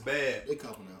 but if it's bad, we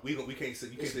can't say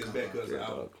it's bad because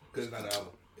it's not an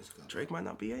album. Drake might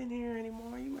not be in here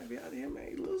anymore. You might be out here,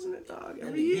 man. Losing it, dog.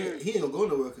 Every year. He ain't gonna go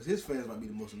nowhere because his fans might be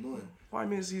the most annoying. Well, I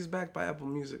mean, he's backed by Apple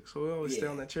Music, so we always stay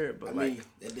on that chair. But that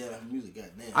damn Apple Music,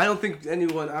 goddamn. I don't think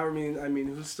anyone. I mean,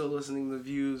 who's still listening to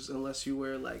Views unless you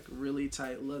wear really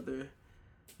tight leather,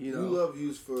 You love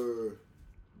Views for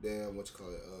damn what's it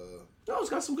called? No, it's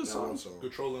got some good songs.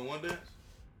 Controlling One Dance,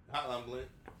 Hotline Bling.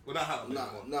 Well, not Hotline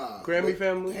Bling. Nah. Grammy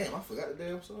Family. Damn, I forgot the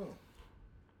damn song.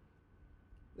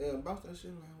 Damn, about that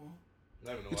shit.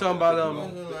 You talking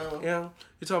about yeah?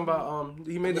 You talking about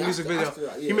he made the music video.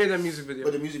 He made that music video,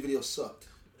 but the music video sucked,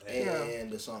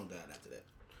 and the song died after that.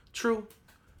 True.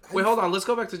 Wait, hold on. Let's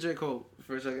go back to J. Cole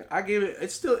for a second. I gave it.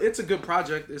 It's a good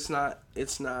project. It's not. I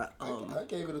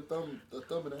gave it a thumb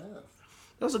and a half.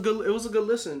 It was a good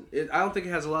listen. I don't think it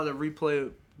has a lot of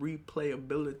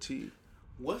replayability.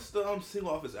 What's the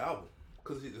single off his album?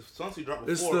 Because the songs he dropped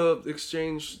before. It's the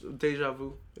Exchange Deja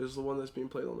Vu is the one that's being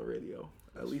played on the radio.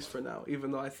 At least for now,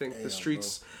 even though I think the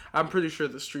Streets, bro. I'm pretty sure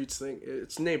the Streets thing,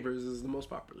 it's Neighbors is the most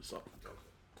popular song.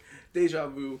 Deja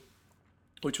Vu,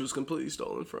 which was completely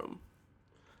stolen from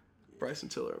Bryson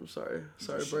Tiller. I'm sorry,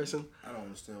 Bryson. I don't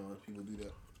understand why people do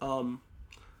that.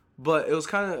 But it was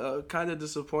kind of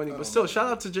disappointing. But still, shout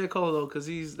out to J. Cole though, because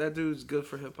that dude's good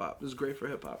for hip hop. He's great for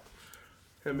hip hop.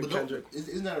 Him and Kendrick.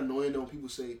 Isn't that annoying though when people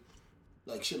say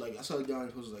shit like I saw the guy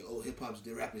post hip hop's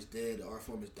dead, rap is dead, the art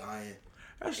form is dying.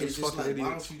 That's it's just fucking idiots.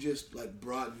 Why don't you just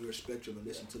broaden your spectrum and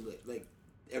listen to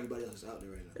everybody else is out there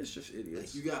right now. It's just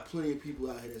idiots. Like, you got plenty of people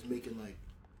out here that's making like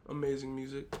amazing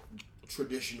music,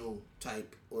 traditional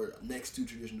type or next to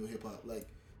traditional hip hop, like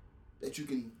that you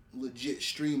can legit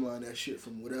streamline that shit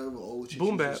from whatever old shit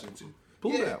boom you bap, listen to.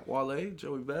 boom Yeah. bap, Wale,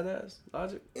 Joey Badass,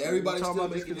 Logic. Everybody's Talking still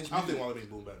about making this- this I don't think music. Wale makes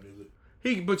boom bap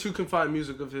music. But you can find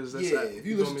music of his. That's Yeah, that. if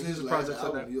you feel listen me? to his The last projects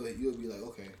like album, that. you'll be like,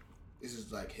 okay, this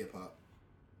is like hip hop.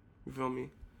 You feel me?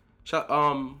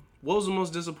 What was the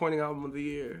most disappointing album of the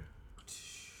year?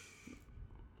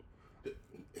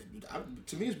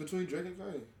 To me, it's between Drake and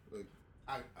Kanye.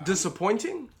 Like,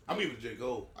 Disappointing? I'm even J.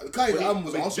 Cole. Kanye's But album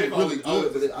was but also J. Cole really was always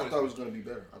good, but I disappointing. thought it was gonna be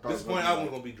better. I thought This it was point gonna album be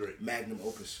was gonna be Drake. magnum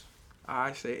opus.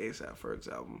 I say ASAP Ferg's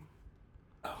album,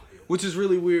 Oh, yeah. which is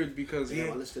really weird because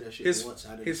Damn, I listened to that shit his once.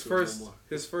 I didn't his listen to it no first more.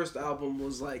 his first album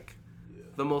was like Yeah.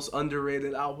 the most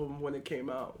underrated album when it came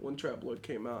out, when Trap Lord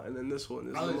came out, and then this one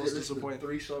is I the only most listened to disappointing.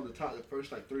 the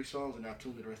first like 3 songs, and I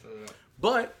tuned the rest of it out.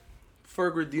 But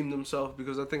Ferg redeemed himself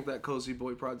because I think that Cozy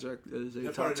Boy project is a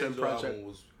That top part 10 of Niggas project. album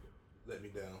was let me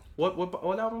down. What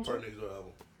album? Part of Niggas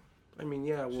album. I mean,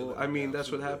 yeah, Shit well, let I me mean, down, that's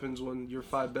shit what let- happens when your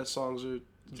 5 best songs are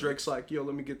Drake's like, yo,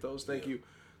 let me get those, thank Yeah. you.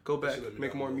 Go That back, shit let me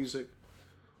make down more most. music.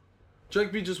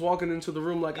 Drake be just walking into the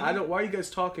room like, Mm-hmm. I don't. Why are you guys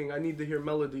talking? I need to hear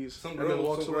melodies, Some and girl, then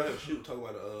walks some girl away. had a shoot talking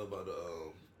about the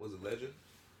was it Legend?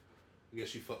 I guess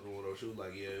she fucked with her. She was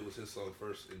like, yeah, it was his song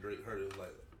first, and Drake heard it. Was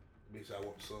like, bitch, I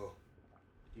want the song.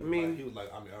 I mean- he was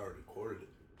like, I already recorded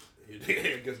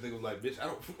it. I guess nigga was like, bitch, I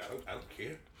don't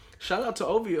care. Shout out to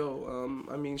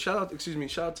OVO. Shout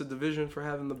out to Division for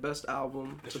having the best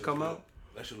album That to shit come was out. good.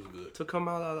 That shit was good. To come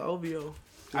out of OVO.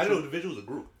 I know Division was a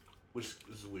group, which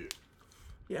is weird.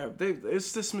 Yeah,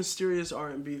 it's this mysterious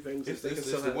R&B thing. It's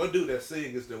the one dude that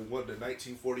sing is the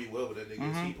 1940 well, that nigga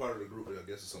Mm-hmm. is he part of the group, and I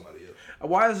guess it's somebody else.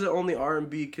 Why is it only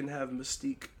R&B can have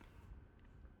mystique?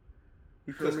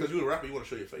 You feel Because me? you a rapper, you want to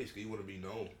show your face, because you want to be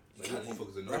known. Like, you want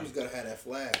motherfuckers to know. Rappers gotta have that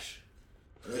flash.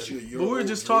 Unless you're But we were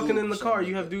just talking in the car.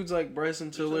 You have dudes like Bryson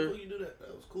You Tiller. you do that?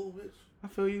 That was cool, bitch. I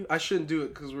feel you. I shouldn't do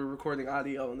it because we're recording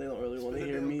audio and they don't really want to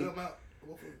hear me. Come out.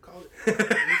 Call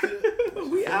it.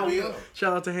 We out. We out.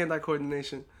 Shout out to hand-eye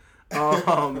coordination.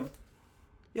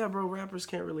 Yeah, bro. Rappers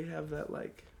can't really have that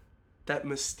that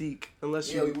mystique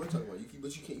unless Yeah, we you. were talking about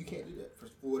but you can't do that for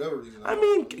whatever reason. I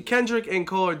mean, Kendrick and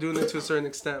Cole are doing it to a certain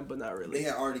extent, but not they really.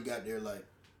 had already got their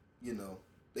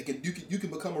you can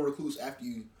become a recluse after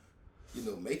you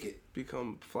make it.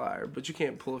 Become flyer, but you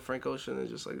can't pull a Frank Ocean and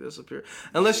just disappear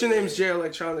unless your name's Jay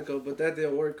Electronico. But that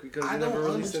didn't work because I you don't never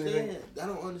released understand. anything. I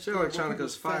don't understand. Jay what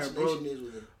Electronica's people's fire, bro. fascination is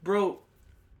with it. Bro,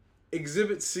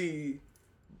 Exhibit C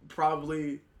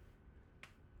probably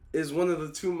is one of the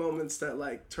 2 moments that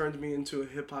turned me into a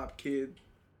hip hop kid.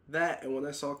 That and when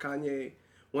I saw Kanye,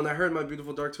 when I heard My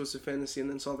Beautiful Dark Twisted Fantasy and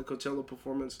then saw the Coachella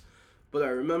performance. But I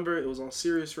remember it was on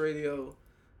Sirius Radio.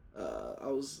 I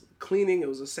was cleaning. It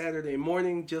was a Saturday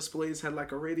morning. Just Blaze had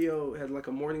a radio, had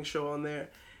a morning show on there,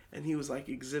 and he was like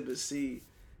Exhibit C,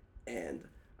 and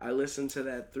I listened to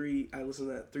that 3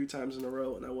 times in a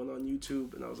row, and I went on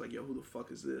YouTube and I was like, yo, who the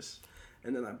fuck is this?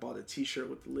 And then I bought a T-shirt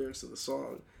with the lyrics of the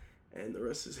song, and the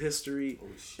rest is history.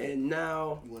 Holy shit. And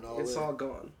now You went all it's in. all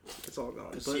gone. It's all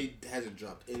gone. But But he hasn't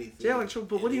dropped anything. yeah,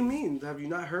 but what do you mean? Have you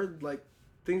not heard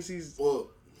things he's Well,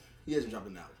 he hasn't dropped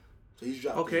an album. So he's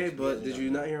dropped. okay? things, he But hasn't did dropped you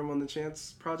an not hear him on the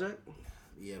Chance project? album.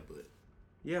 Yeah, but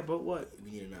Yeah, but what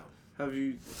we need an album. have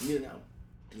you? We need an album.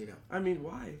 We need an album. I mean,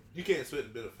 why? You can't split a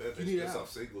bit of fan You need base based out.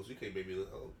 off singles. You can't maybe.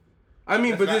 I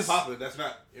mean, That's but not this. popular. That's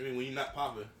not. I mean, when you're not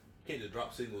popular, you can't just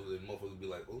drop singles and motherfuckers be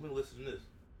like, "Well, let me listen to this."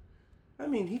 I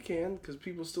mean, he can because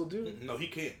people still do. No, he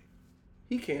can't.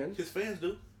 He can. His fans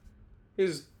do.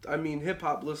 Hip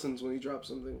hop listens when he drops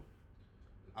something.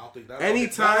 I don't think that.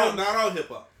 Anytime- not all hip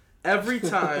hop.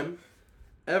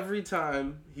 Every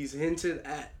time he's hinted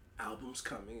at albums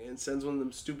coming and sends one of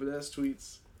them stupid ass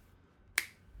tweets.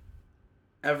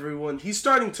 He's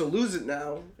starting to lose it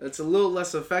now. It's a little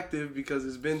less effective because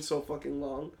it's been so fucking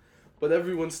long, but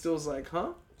everyone still's like, huh?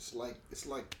 It's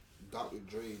like Dr.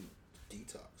 Dre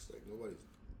detox. Like nobody's.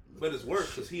 But it's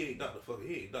worse because he ain't Dr.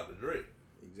 Dre.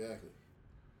 Exactly.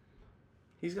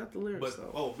 He's got the lyrics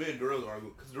But though. me and Darrell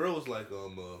argued because Darrell was like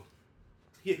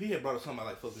he had brought up something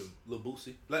about fucking Lil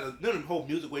Boosie, none of the whole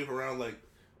music wave around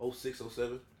 06,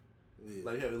 07.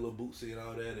 Yeah. He had a Lil Boosie and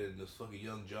all that, and this fucking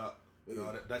Young Jock and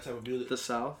all that type of music. The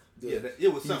South. Yeah,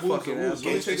 it was You something. fucking Who was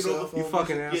asshole. taking over? You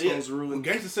fucking assholes ruined When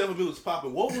Gangsta 7 music was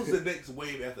popping, what was the next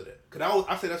wave after that? Cause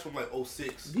I say that's from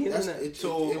 06. the That's internet. it.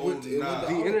 So, It went to nah. The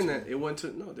auto-tune. internet. It went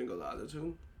to no, it didn't go to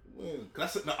auto-tune. When?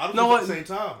 Cause I don't No, know what? at the same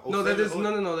time. No, that 07,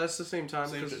 is no. That's the same time.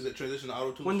 Same 'cause transition to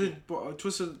auto tune. when did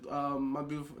Twisted My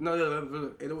Beautiful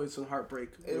 808s and Heartbreak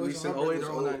It was released in 08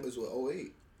 or 09? It's what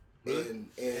 08. Really?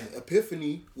 And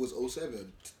Epiphany was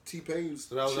 07. T-Pain's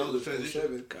So that was shit the transition?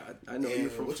 07. God, I know And you're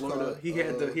from what's Florida. called, He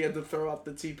had to throw out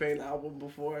the T-Pain album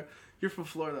before. You're from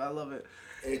Florida. I love it.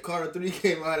 And Carter 3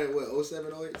 came out at what,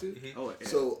 07, 08 too? Oh, yeah.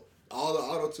 So all the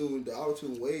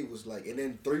auto-tune wave was like, and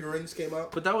then 3 Rings came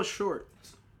out. But that was short.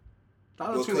 The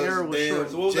auto-tune Because era was damn, short.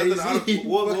 So what was after the Jay-Z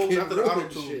what was fucking after the ruined auto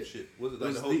tune shit. shit? Was it It like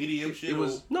was the whole EDM shit? It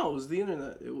was the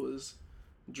internet. It was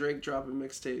Drake dropping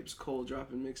mixtapes, Cole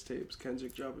dropping mixtapes,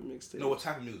 Kendrick dropping mixtapes. No, what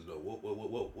type of music though? What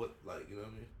like, you know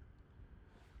what I mean?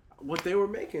 What they were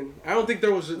making. I don't think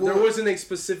there wasn't a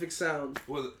specific sound.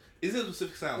 Was it? Is it a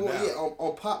specific sound Well, now? yeah,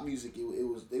 on pop music, it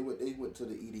was they went to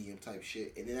the EDM type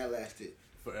shit, and then that lasted.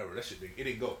 Forever. That shit it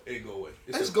didn't go away.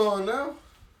 It's gone now.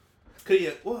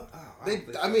 Yeah, well,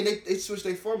 They switched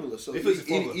their formula, so If it's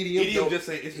formula. EDM just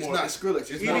say it's not Skrillex.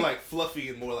 It's more like fluffy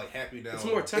and more like happy now. It's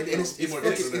more and techno.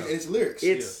 it's lyrics.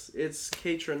 It's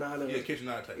K-Tronada. Yeah, Kitchen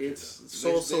Nine type. It's shit,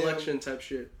 soul There's selection type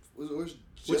shit. Which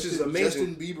Which is amazing.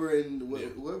 Justin Bieber and Yeah.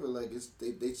 whoever, like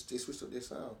they switched up their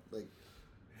sound, like.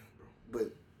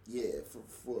 But yeah,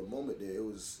 for a moment there, it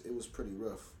was pretty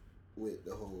rough with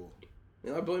the whole.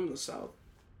 And I blame the South.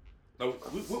 No,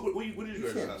 what did you You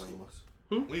graduate can't high blame school? us.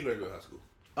 When you graduated high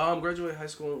school? Graduated high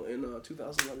school in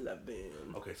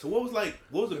 2011. Okay, so what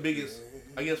was the biggest?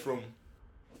 I guess from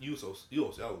you also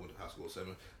went to high school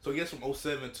 07. So I guess from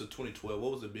 07 to 2012,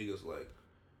 what was the biggest like?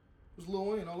 It was Lil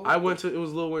Wayne all over. It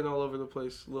was Lil Wayne all over the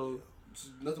place. It's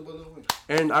nothing but Lil Wayne.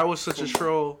 And I was such a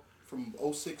troll. From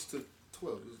 06 to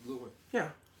 12, it was Lil Wayne. Yeah.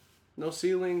 No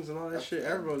ceilings and all that shit.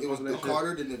 Everyone was It was on the that shit.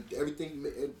 Carter, then everything,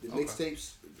 the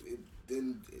mixtapes.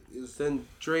 Then it was. Then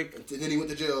Drake. Then he went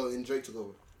to jail, and Drake took over.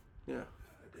 Yeah.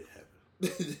 That did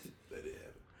happen. That did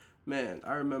happen. Man,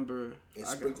 I remember. And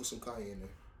sprinkle some Kanye in there.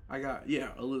 I got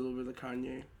a little bit of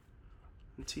Kanye.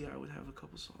 And T.I. would have a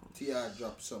couple songs. T.I.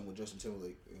 dropped something with Justin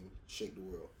Timberlake and Shake the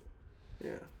World.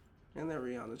 Yeah. And that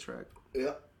Rihanna track.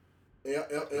 Yeah.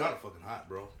 Rihanna fucking hot,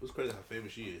 bro. It's crazy how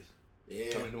famous she is.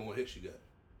 Yeah. Tell me no one hit she got.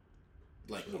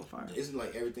 Like, She's on fire. isn't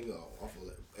like everything off of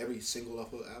every single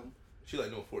off of the album? She like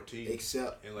number 14.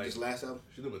 Except and like this last album?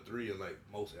 She's number 3 in like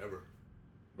most ever.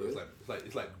 But Really?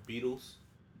 it's like Beatles.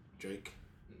 Drake.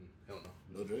 I don't know.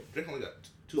 No Drake? Drake only got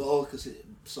 2. Oh, because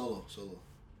solo.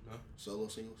 Huh? Solo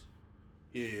singles?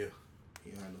 Yeah.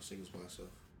 He don't have no singles by himself.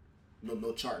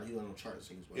 No chart. He don't have no chart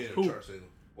singles by Yeah, himself. the chart single.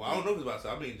 Well, I don't know if it's about to.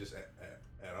 I mean, just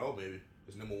at all, maybe.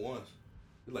 It's number 1s.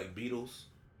 It's like Beatles,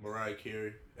 Mariah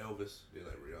Carey, Elvis, then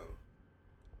like Rihanna.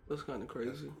 That's kind of That's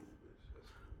crazy. cool, bitch.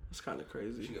 That's kind of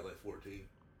crazy. She got like 14.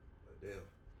 Like, damn.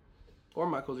 Or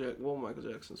Michael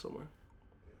Jackson somewhere.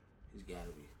 He's gotta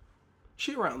be.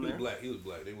 She around He was there. black. He was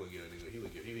black. They wouldn't get a nigga.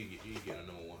 He ain't getting a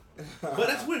number 1. But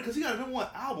that's weird because he got a number 1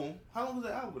 album. How long was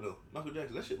that album though? Michael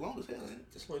Jackson. That shit long as hell, ain't it?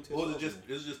 It's only 10 Or was songs.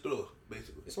 it's just Thriller,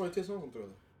 basically. It's only 10 songs on Thriller.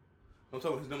 I'm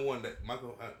talking about his number 1 that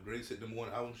Michael Grace said number 1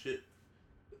 album shit.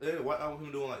 Yeah, what album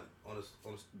him doing like on his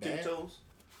tippy Bad? toes?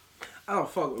 I don't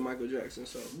fuck with Michael Jackson,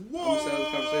 so I'm just having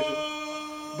this conversation.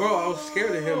 Bro, I was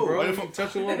scared of him, bro. Why He the fuck-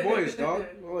 touching little boys, dog.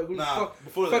 I'm like, who the Nah, fuck?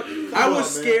 before Fuck. that. I Come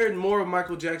was on, man. scared more of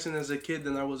Michael Jackson as a kid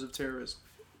than I was of terrorists.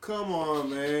 Come on,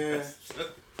 man.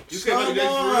 You scared Michael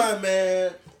Jackson for real?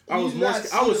 man. I was more.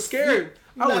 I was scared.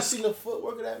 I was, seen the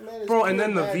footwork of that man. It's bro. And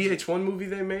then the pure magic. VH1 movie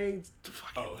they made.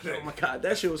 Oh, Oh my god,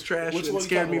 that shit was trash. Which and one it you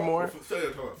scared me talking more.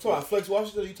 about? So Flex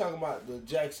Washington, you talking about the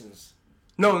Jacksons?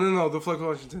 No, the Flex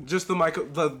Washington, just the Michael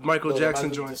No, Jackson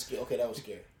Michael- joint. Okay, that was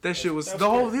scary. That shit was That was the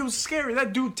whole. scary. It was scary.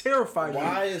 That dude terrified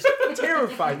Why me. is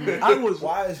Terrified me. I was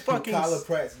why is fucking. Kyla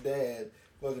Pratt's dad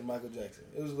fucking Michael Jackson?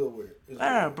 It was a little weird. It was a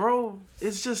little weird. Bro,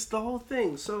 it's just the whole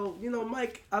thing. So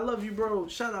Mike, I love you, bro.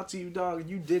 Shout out to you, dog.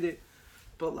 You did it,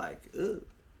 but like,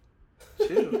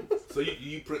 chill. So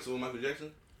you Prince over Michael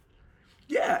Jackson?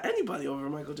 Yeah, anybody over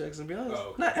Michael Jackson, to be honest. Oh,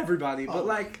 okay. Not everybody, but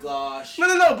like. Gosh.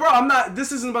 No, bro. I'm not.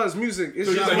 This isn't about his music. It's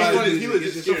So just you like, about he was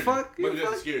just the scared. you. fuck. Michael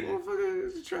Jackson scared you.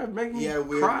 Motherfucker, you trying to make me He had a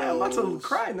weird cry. I'm about to nose.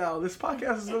 cry now. This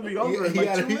podcast is gonna be over in He like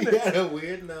had 2 he minutes. had a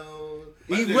weird nose.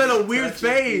 He Michael went a Jackson weird touching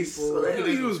face. people. Michael He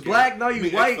Jackson was scared. black. Now I you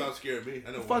mean, white. X-Files scared me.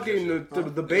 I know Fucking that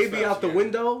shit. the baby X-Files out the scared me.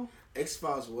 window.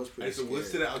 X-Files was pretty Hey, so scary. we'll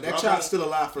sit out- And drop that child's off- still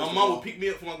alive first My of mom all. would pick me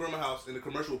up from my grandma's house and the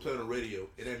commercial would play on the radio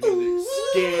and that music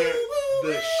scared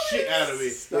the shit out of me.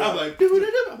 Stop. I was like,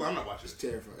 I'm not watching It's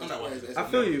this. terrifying. I'm not watching That's- this. I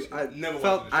feel you. Never I watching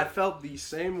felt. this I shit. felt the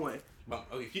same way.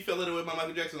 Okay, if you felt that way about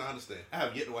Michael Jackson, I understand. I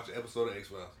have yet to watch an episode of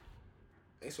X-Files.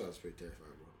 X-Files is pretty terrifying,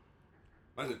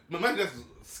 bro. Michael Jackson's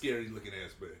a scary looking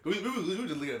ass man. We were just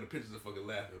looking at the pictures and fucking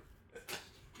laughing.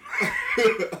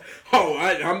 Oh,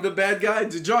 I'm the bad guy.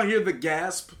 Did y'all hear the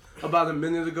gasp about a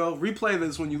minute ago? Replay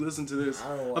this when you listen to this I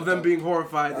don't wanna of them talk- being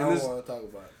horrified. I And don't this, want to talk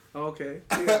about it. Okay.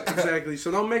 Yeah, exactly.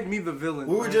 So don't make me the villain.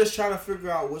 We were right? just trying to figure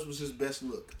out what was his best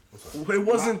look. It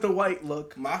wasn't the white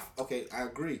look. Okay, I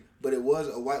agree, but it was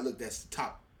a white look that's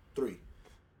top 3.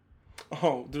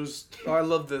 Oh, I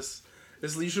love this.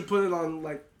 You should put it on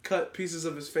like cut pieces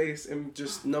of his face and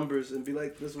just numbers and be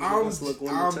like, this was the best look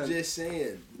 1 to 10. I'm just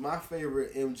saying, my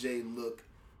favorite MJ look,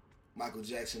 Michael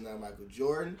Jackson, not Michael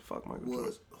Jordan. Fuck Michael was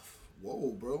Jordan.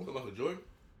 whoa, bro. Michael Jordan.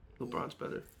 LeBron's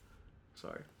better.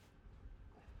 Sorry.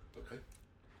 Okay.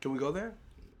 Can we go there?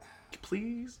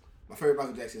 Please. My favorite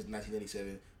Michael Jackson is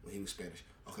 1987 when he was Spanish.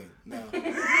 Okay, now.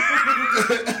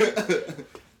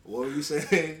 What were you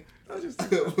saying? I just.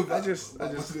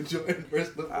 Michael Jordan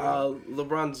versus LeBron.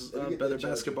 LeBron's Let me a get better that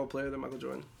joke. basketball player than Michael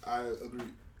Jordan. I agree.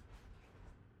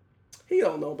 He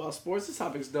don't know about sports. This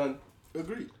topic's done.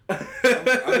 Agreed.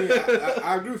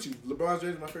 I agree with you. LeBron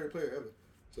James is my favorite player ever.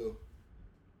 So,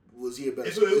 was he a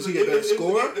better scorer?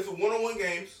 It's a one-on-one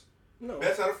games. No.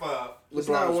 Best out of 5. It's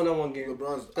not a one-on-one game.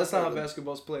 That's not how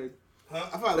basketball. basketball's played. Huh?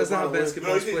 I thought That's not how LeBron basketball-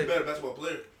 No, Basketball's he's a played. better basketball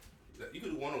player. You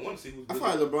could do one-on-one to see who's I good.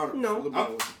 thought LeBron. No.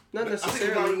 LeBron. Not I think LeBron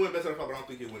necessarily. will win best out of 5, but I don't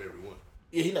think he'll win every one.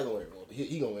 Yeah, he's not gonna win everyone.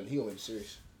 He gonna win. He gonna win the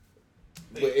series.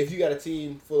 But if you got a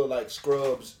team full of like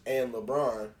scrubs and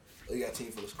LeBron, or you got a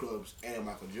team full of scrubs and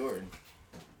Michael Jordan,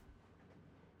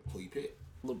 who you pick?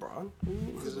 LeBron?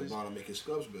 Because LeBron will make his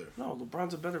scrubs better. No,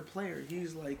 LeBron's a better player.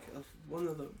 He's like one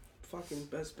of the fucking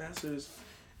best passers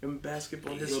in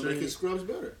basketball He'll history. make his scrubs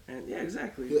better. And yeah,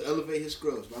 exactly. He'll elevate his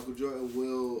scrubs. Michael Jordan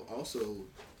will also.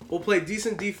 Will play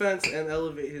decent defense and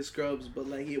elevate his scrubs, but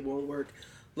like it won't work.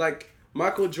 Like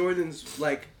Michael Jordan's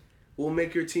like will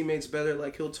make your teammates better.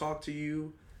 Like he'll talk to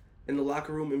you in the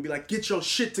locker room and be like, "Get your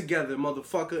shit together,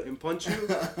 motherfucker," and punch you.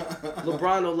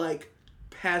 LeBron will like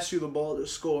pass you the ball to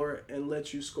score and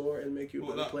let you score and make you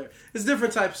a better player. It's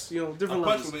different types, different levels.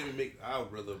 Punch will make me make.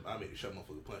 I make a shot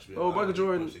motherfucker punch me. Oh, Michael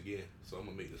Jordan punch again. So I'm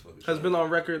gonna make this fucking. Has shot. been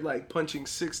on record like punching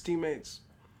 6 teammates.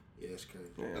 Yeah, that's crazy.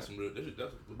 Yeah. That's some real.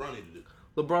 That's LeBron need to do.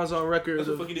 LeBron's on record. That's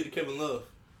what the fuck he did to Kevin Love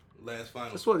last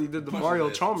final. That's what he did to Punch Mario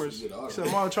his ass. Chalmers. He did all He said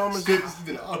that. Mario Chalmers, He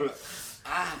did all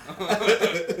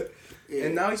that. Yeah.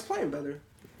 and now he's playing better.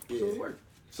 So Yeah. it worked.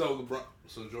 So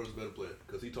Jordan's a better player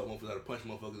because he taught motherfuckers how to punch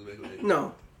motherfuckers. And make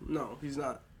No, he's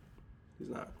not. He's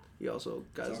not. He also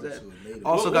got his Talking dad. to a native.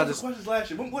 Also what got was this. the questions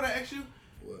last year? What I asked you?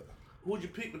 What? Who would you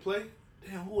pick to play?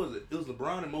 Damn, who was it? It was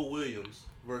LeBron and Mo Williams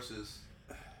versus.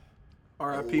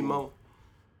 R.I.P. Ooh. Mo.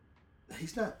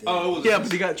 He's not there. Oh, it was. Yeah,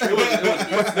 but he got traded. That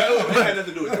had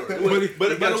nothing to do with Jordan.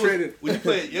 But he got traded. Would you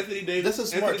play Anthony Davis?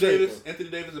 That's a smart trade, though. Anthony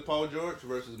Davis and Paul George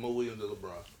versus Mo Williams and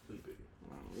LeBron. Who you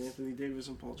picking? Anthony Davis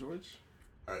and Paul George.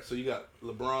 All right, so you got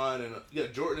LeBron and you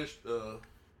got Jordan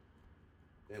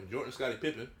and Jordan Scottie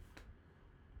Pippen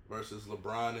versus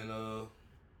LeBron and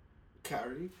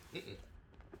Kyrie.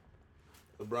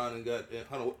 LeBron and got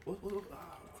hold on, what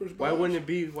Chris Why Bosh. wouldn't it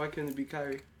be? Why couldn't it be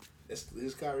Kyrie? It's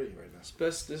Kyrie right now.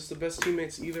 This is the best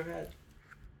teammates either had.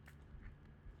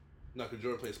 no, because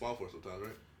Jordan played small forward sometimes,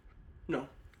 right? No.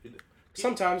 He did.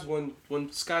 Sometimes when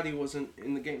Scotty wasn't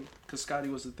in the game, because Scotty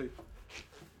was the 3.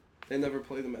 They never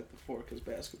played him at the 4 because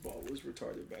basketball was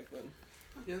retarded back then.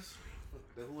 I guess.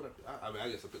 Who would I mean, I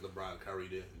guess I picked LeBron and Kyrie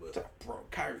then, but. Bro,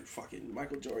 Kyrie, fucking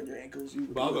Michael Jordan, your ankles. You.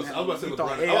 But I was about to say you LeBron.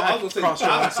 thought, hey, I I was could going cross your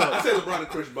ass to up. say LeBron and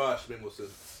Chris Bosh made more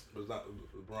sense. But it's not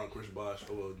LeBron, Chris Bosh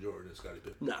over Jordan and Scottie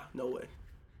Pippen. Nah, no way.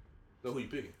 No, who you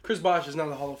picking? Chris Bosh is not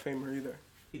a Hall of Famer either.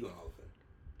 He going to Hall of Fame.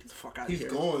 Get the fuck out of He's here.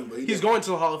 going, but He's going to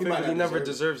the Hall of he Fame, might but he not never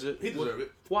deserve deserves it. He deserve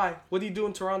it. Why? What did he do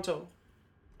in Toronto?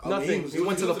 I mean, Nothing. He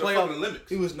went to the fucking playoff. Olympics.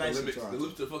 He was nice in Olympics. Toronto. They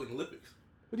went to the fucking Olympics.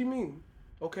 What do you mean?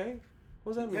 Okay.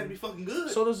 What does that He had to be mean? fucking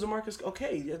good. So does DeMarcus.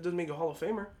 Okay, that doesn't make a Hall of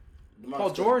Famer. DeMarcus Paul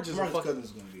George is a DeMarcus fuck- Cousins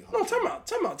is going to be a Hall No, of Famer.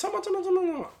 time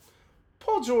out.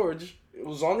 Paul George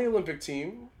was on the Olympic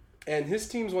team, and his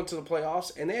teams went to the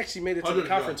playoffs, and they actually made it to the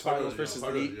conference finals versus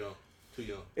the Heat. Too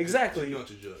young. Exactly. Too young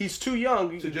to judge. He's too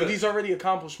young, To but judge. he's already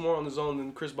accomplished more on his own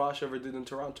than Chris Bosh ever did in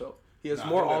Toronto. He has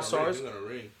more All Stars. He's gonna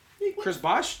ring. Chris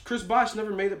Bosh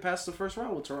never made it past the first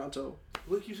round with Toronto.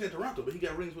 Look, you said Toronto, but he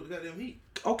got rings with the goddamn Heat.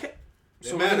 Okay.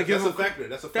 So So we're gonna give that's him a factor.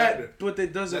 That's a factor. that, but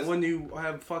that doesn't That's- when you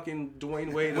have fucking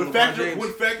Dwayne Wade and When LeBron factor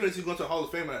James. is he going to Hall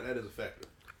of Fame? That is a factor.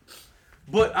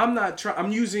 But I'm not trying.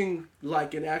 I'm using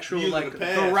like an actual You're using like the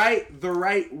past. the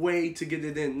right way to get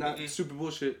it in, not super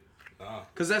bullshit. Nah.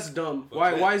 Cause that's dumb.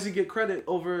 Okay. Why does he get credit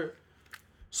over?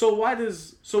 So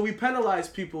we penalize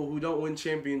people who don't win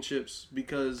championships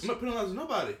because I'm not penalizing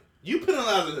nobody. You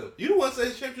penalizing him. You the one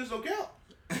saying championships don't count.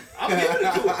 I'm giving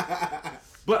it to him.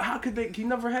 But how could they? He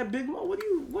never had Big Mo.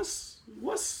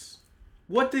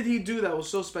 What did he do that was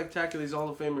so spectacular? He's a Hall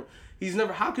of Famer. He's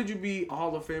never. How could you be a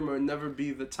Hall of Famer and never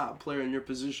be the top player in your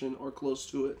position or close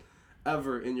to it,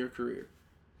 ever in your career?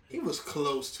 He was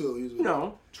close too. He was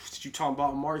No. You talking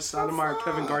about Amari Stoudemire,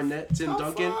 Kevin Garnett, Tim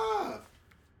Duncan?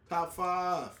 Top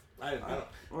 5. I I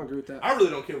agree with that. really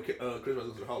don't care if Chris Bosh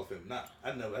goes to the Hall of Fame.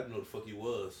 I didn't know the fuck he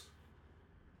was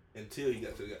until he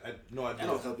got to the. I had no idea. That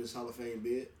don't help his Hall of Fame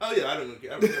bid. Oh yeah, I don't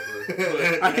care. I don't care for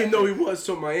it. I didn't know he was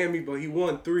to Miami, but he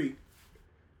won 3.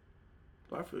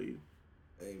 I feel you.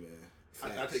 Hey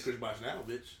man, I take Chris Bosh now,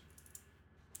 bitch.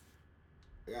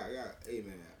 Yeah. Hey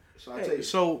man. So Hey,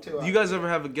 so do you guys ever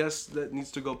have a guest that needs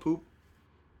to go poop?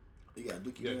 You got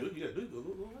Dookie. You got Duke.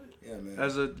 Go ahead. Yeah, man.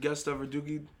 As a guest ever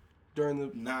dookie during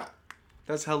the... Not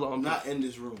That's in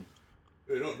this room.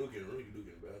 Hey, don't Duke in the room. You can Duke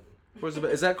in the bathroom. Where's the...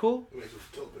 Is that cool? Let me make some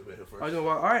toilet paper here first. I know.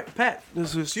 All right, Pat.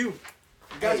 This is you.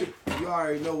 Got you. You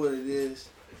already know what it is.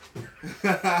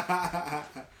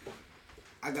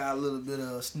 I got a little bit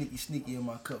of sneaky in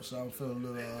my cup, so I'm feeling a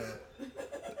little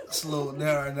slowed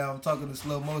down right now. I'm talking in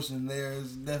slow motion. There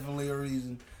is definitely a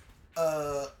reason.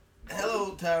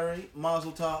 Hello, Tyree.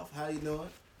 Mazel tov. How you doing?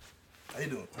 How you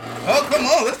doing? Oh, come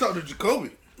on. Let's talk to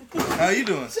Jacoby. How you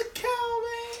doing? Jacoby.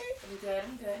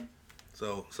 I'm good.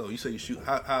 So you say you shoot.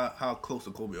 How close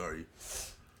to Kobe are you?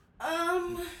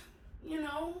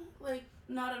 Like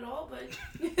not at all, but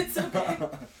it's okay.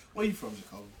 Where you from,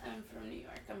 Jacoby? I'm from New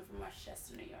York. I'm from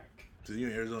Rochester, New York. So you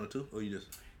in Arizona too, or you just?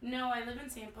 No, I live in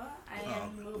Tampa. I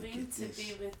am moving to this.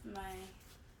 be with my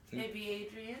baby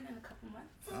Adrian in a couple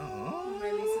months. Oh.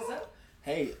 My lease is up.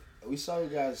 Hey, we saw you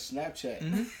guys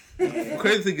Snapchat. The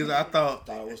crazy thing is, I thought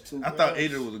Thought it was two. I thought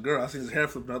Adrian was a girl. I seen his hair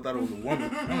flip, and I thought it was a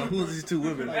woman. I'm like, who are these two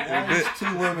women? Like, there's 2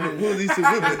 women Who are these two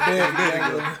women?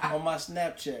 on my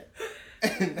Snapchat.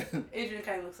 Adrian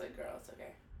kind of looks like a girl. It's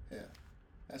okay. Yeah,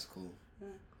 that's cool.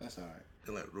 That's all right.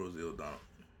 They're like Rosie O'Donnell.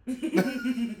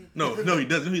 No, he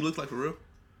doesn't. Who he looks like for real?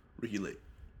 Ricky Lake.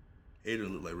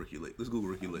 Adrian look like Ricky Lake. Let's Google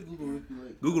Ricky Lake.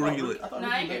 Google Ricky Lake. I thought No,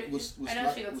 Ricky I Lake agree. was I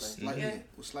know she looks like- yeah.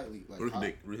 slightly like Ricky hot.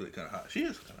 Lake kind of hot. She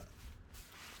is kind of hot.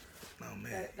 Oh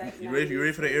man, That you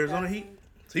ready for the Arizona heat?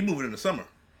 So he moving in the summer.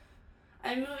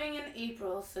 I'm moving in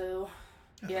April, so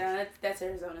yeah, that's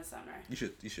Arizona summer. You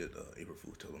should April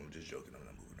Fool tell them I'm just joking. I'm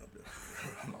not moving up there.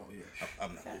 Oh yeah.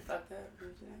 I'm not. Kind of fucked up. What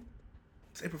you think?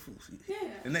 It's April Fool's. Yeah.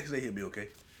 The next day he'll be okay.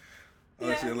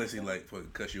 Unless he like fucking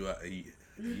cuss you out.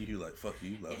 You like fuck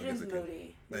you. Like, Adrian's I guess I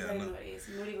moody. Yeah, He's I very know. moody. He's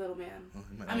a moody little man. Well,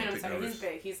 he might I mean, wanna I'm take sorry, notice. he's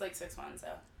big. He's like 6'1", so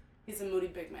he's a moody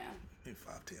big man. Maybe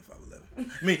 5'10",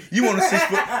 5'11". I mean, you want a 6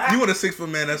 foot? You want a 6 foot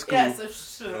man? That's cool. Yeah, so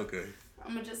sure. Okay.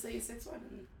 I'm gonna just say he's 6'1"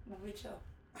 and we'll be chill.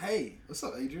 Hey, what's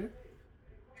up, Adrian?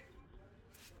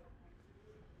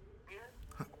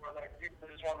 Or like, you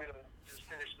just want me to just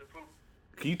finish the food?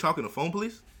 Can you talk on the phone,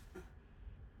 please?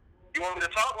 You want me to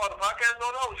talk while the podcast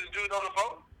going on? We'll just do it on the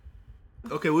phone?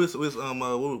 Okay. What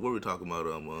were we talking about?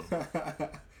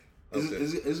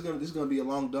 Is this gonna be a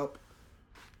long dump?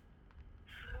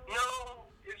 No,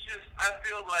 it's just, I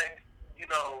feel like,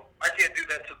 I can't do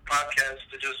that to the podcast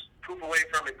to just poop away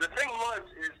from it. The thing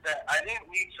is that I didn't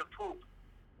need to poop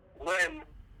when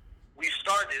we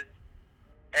started,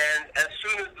 and as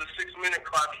soon as the 6-minute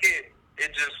clock hit,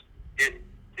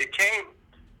 it came,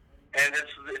 and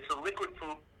it's a liquid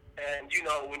poop, and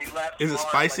when you laugh, Is it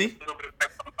spicy? Like, a little bit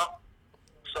up.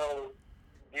 So,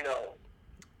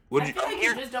 What I did feel you? like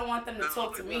you just don't want them to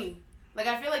talk to me. Like,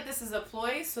 I feel like this is a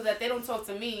ploy so that they don't talk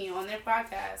to me on their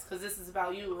podcast because this is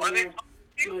about you. Are And they you're talking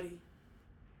to you? moody.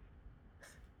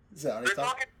 Are They're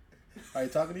talking? Are you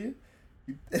talking to you?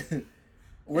 You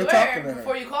We're were talking to her.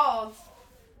 before you called.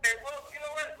 Hey, well, you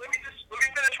know what? Let me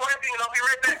finish wiping and I'll be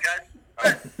right back, guys. All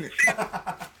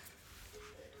right.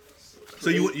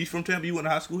 See you. So you from Tampa? You went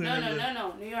to high school here? No, and no, everything?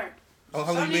 no, New York. Oh,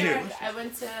 how long New you been York. here? I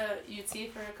went to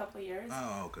UT for a couple years.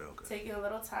 Oh, okay. Taking a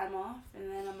little time off, and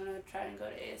then I'm gonna try and go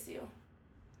to ASU.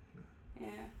 Yeah,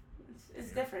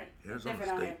 it's different. It's Arizona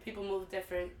different out State. here. People move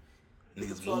different.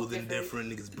 Niggas talk moving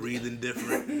different. Niggas breathing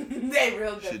different. They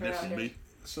real Shit different out different, here. me.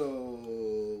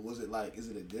 So, is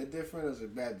it a good different or is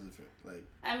it bad different? Like,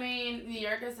 I mean, New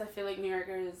Yorkers. I feel like New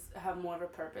Yorkers have more of a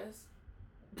purpose.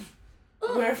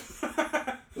 Where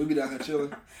we be down here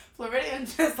chilling.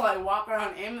 Floridians just like walk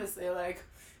around aimlessly, like,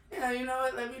 yeah, you know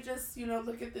what? Let me just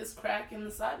look at this crack in the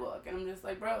sidewalk, and I'm just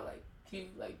like, bro, like, can you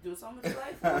do something with your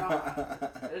life? Or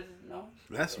not? No.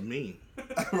 That's mean.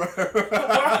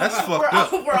 That's fucked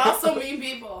up. We're also mean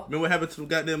people. Remember what happened to them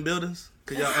goddamn buildings?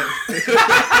 Cause y'all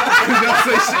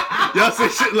y'all say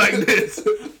shit like this.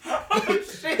 Oh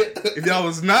shit. If y'all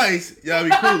was nice, y'all be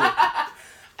cooler.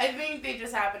 I think they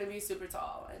just happen to be super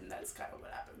tall, and that's kind of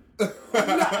what happened.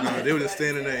 No, they were just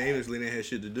standing there aimlessly and they had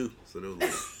shit to do. So they was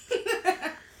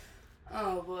like,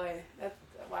 Oh boy, that's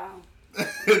wow.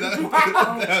 That's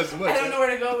much. I don't know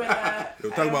where to go with that.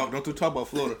 don't talk about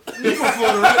Florida. You from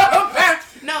Florida, right?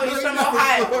 No, he's from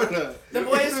Ohio. Florida. The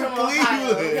boy is from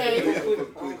Ohio, okay?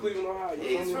 From Cleveland, Ohio.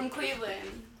 you He's know? from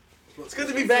Cleveland. It's good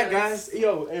to be back, guys.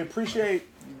 Yo, I appreciate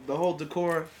the whole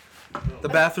decor. The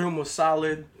bathroom was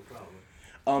solid.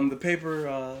 The paper,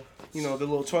 the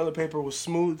little toilet paper was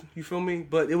smooth. You feel me?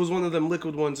 But it was one of them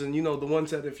liquid ones, and the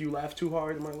ones that if you laugh too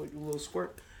hard, it might like a little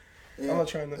squirt. Yeah, I'm not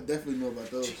trying to. I definitely know about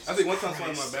those. I think one time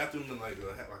somebody in my bathroom had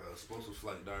like a explosive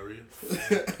like diarrhea.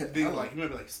 He was like, he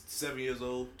maybe like 7 years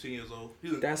old, 10 years old. He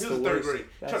was in That's third the worst. grade.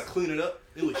 That's- Trying to clean it up.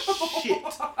 It was shit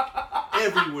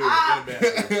everywhere in the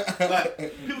bathroom. Like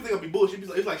people think I'll be bullshit.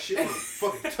 It's like shit on a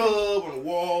fucking tub on the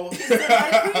wall.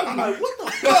 I'm like, what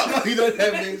the fuck? You know what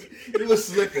that means? He was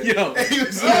slipping. Yo. He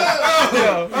was slipping.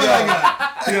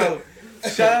 Yo,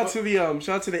 shout out to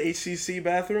the HCC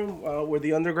bathroom where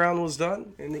the underground was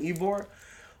done in the Ybor.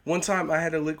 One time I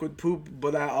had a liquid poop,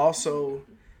 but I also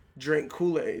drank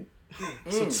Kool-Aid.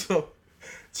 So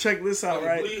check this out,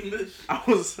 right? Bleeding this. I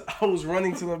was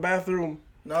running to the bathroom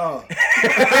No.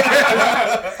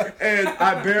 and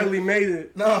I barely made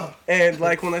it. No. And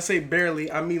like when I say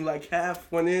barely, I mean like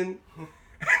half went in.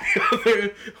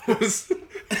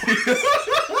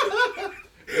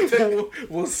 The other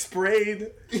was sprayed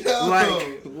Yo.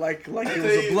 like it was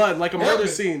a blood, like a murder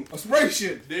scene. A spray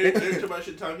shit. Every time I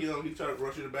shit time, he tried to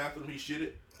rush to the bathroom, he shit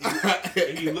it.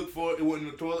 And he looked for it, it wasn't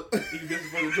in the toilet. He missed it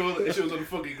from the toilet, and shit was on the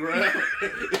fucking ground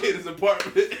in his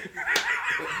apartment.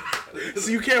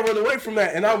 So you can't run away from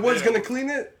that. And I was gonna clean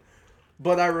it,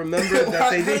 but I remembered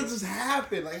that they How did does this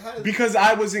happen? Like, how does because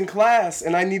I was in class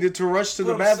and I needed to rush to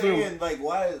the bathroom. Saying, like,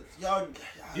 why y'all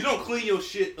You don't clean your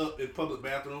shit up in public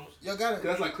bathrooms. y'all got 'Cause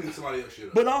that's like cleaning somebody else's shit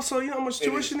up. But also, you know how much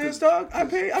tuition is, is, dog? I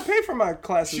pay for my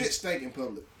classes. shit stank in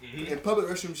public. In public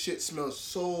restroom, shit smells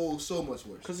so much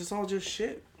worse. Cause it's all just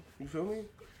shit. You feel me?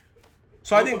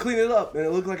 So I didn't clean it up, and it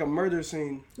looked like a murder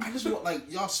scene. I just want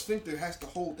like y'all sphincter has to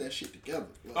hold that shit together.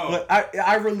 Like, Oh. But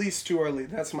I released too early.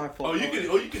 That's my fault. You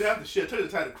could have the shit. I tell you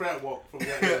the type of crab walk from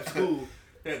that school.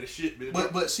 Had the shit, bitch.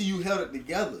 But see, you held it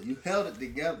together. You held it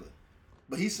together.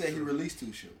 But he said he released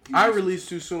too soon. I released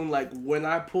too soon. Like when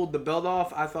I pulled the belt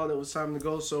off, I thought it was time to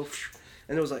go. So,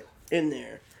 and it was like in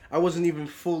there. I wasn't even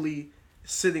fully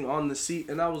sitting on the seat,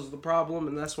 and that was the problem,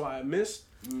 and that's why I missed.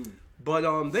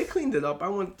 But they cleaned it up. I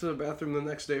went to the bathroom the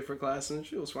next day for class, and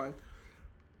she was fine.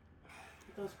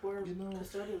 Those poor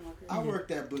custodian workers. I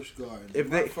worked at Busch Gardens. If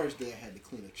My they- first day, I had to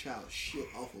clean a child's shit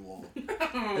off a wall.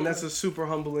 And that's a super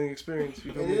humbling experience.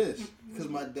 You feel It me? is because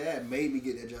my dad made me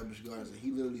get that job at Busch Gardens, and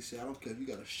he literally said, "I don't care if you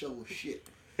got a shovel shit,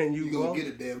 And you you gonna go. get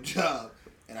a damn job."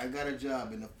 And I got a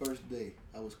job, and the first day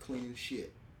I was cleaning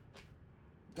shit.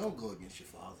 Don't go against your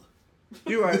father.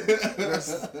 You're right.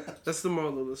 That's the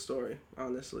moral of the story,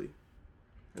 honestly.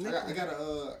 And I got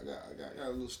a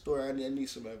little story. I need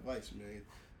some advice, man.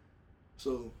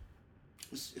 So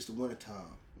it's the winter time.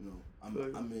 You know,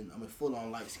 I'm in full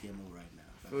on light skin mode right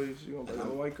now. So you gonna play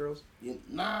with white girls? Yeah,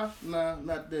 nah,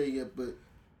 not there yet. But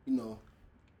you know,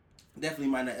 definitely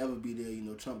might not ever be there. You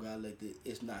know, Trump got elected.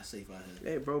 It's not safe out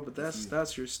here. Hey, bro, but that's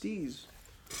your steez.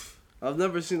 I've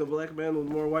never seen a black man with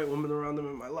more white women around him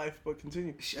in my life. But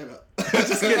continue. Shut up. I'm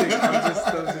just kidding.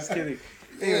 I'm just kidding.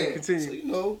 Anyway, continue. So you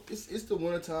know, it's the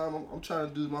winter time. I'm trying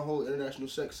to do my whole international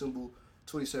sex symbol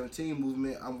 2017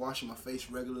 movement. I'm washing my face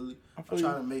regularly. I'm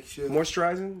trying to make sure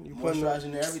Moisturizing? You putting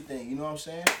moisturizing everything. You know what I'm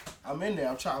saying? I'm in there.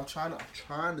 I'm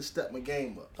trying to step my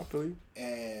game up. I feel you.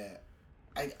 And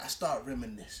I start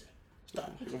reminiscing.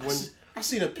 When, I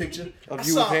seen a picture of I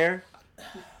you saw- with hair?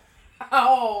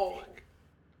 Oh.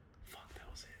 Fuck,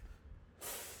 that was it.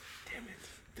 Damn it.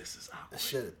 This is I awkward.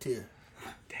 shed a tear.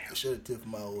 Damn. I shed a tear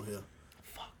from my old hair.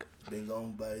 Fuck. Been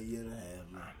gone by a year and a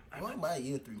half. Well, about a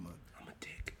year and 3 months. I'm a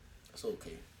dick. It's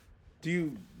okay. Do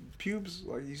you pubes?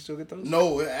 Like, you still get those?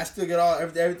 No, I still get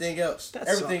everything else. That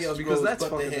Everything sucks, else because grows that's but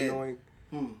the fucking head. annoying.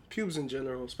 Hmm. Pubes in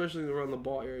general, especially around the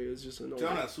ball area, is just annoying. See,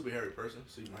 I'm not a super hairy person.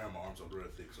 See, my hair on my arms are real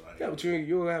thick, so I Yeah, but you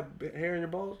don't have hair in your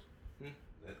balls?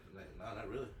 Nah, not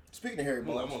really. Speaking of hairy I'm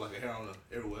balls, more like a hair on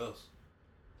everywhere else.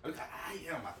 I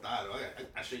hair on my thigh though.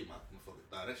 I shave my fucking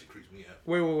thigh. That shit creeps me out.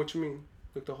 Wait, what you mean?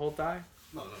 Like the whole thigh?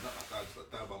 No, not my thigh. Just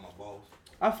the thigh by my balls.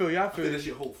 I feel you. I I feel think that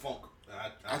you. shit whole funk.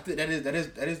 I think that is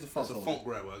the funk. That's a hole. funk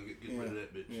grabber. I get rid of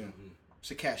that bitch. Yeah. Mm-hmm.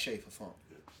 It's a cachet for funk.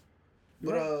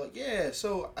 But yeah.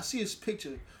 So I see this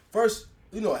picture. First,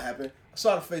 you know what happened? I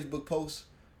saw the Facebook post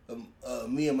of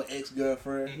me and my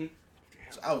ex-girlfriend. Mhm.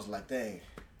 So I was like, dang.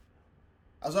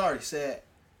 I was already sad.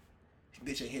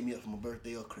 Bitch ain't hit me up for my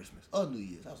birthday or Christmas or New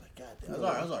Year's. I was like, God damn.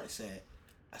 I was already sad.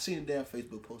 I seen the damn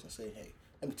Facebook post. I said, hey,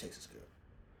 let me text this girl.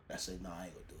 I said, nah, I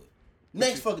ain't gonna do it.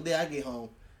 Next fucking day I get home,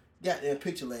 goddamn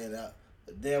picture laying out,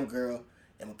 a damn girl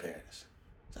and my parents.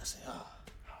 So I said,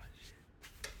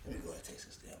 let me go and text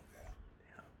this damn girl.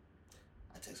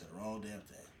 I texted the wrong damn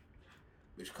thing.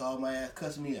 Bitch called my ass,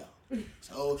 cussed me out.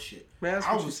 So, oh shit. Man, that's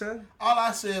what you said? All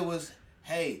I said was,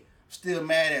 hey, I'm still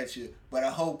mad at you, but I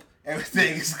hope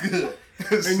everything is good.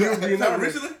 And you were being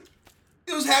honest. Recently?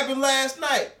 It was happened last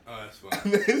night. Oh, that's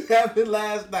fine. It happened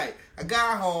last night. I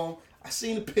got home. I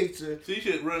seen the picture. So you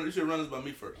should run this by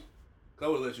me first. 'Cause I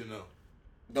would let you know.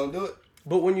 Don't do it.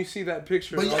 But when you see that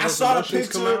picture, But all I those saw the emotions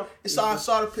come picture. out, I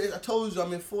saw the picture. I told you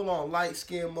I'm in full on light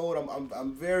skin mode.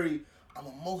 I'm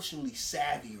emotionally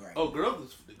savvy right now. Oh,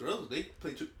 girls, they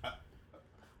play too. I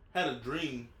had a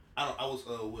dream. I was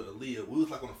with Aaliyah. We was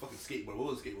like on a fucking skateboard. What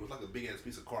was a skateboard? It was like a big ass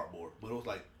piece of cardboard, but it was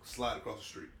like slide across the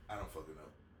street. I don't fucking know.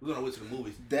 We was on our way to the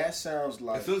movies. That sounds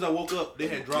like. As soon as I woke up, they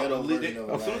had dropped Ghetto Aaliyah. version of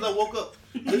As soon as I woke up,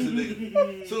 listen,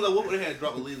 nigga. As soon as I woke up, they had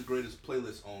dropped Aaliyah's greatest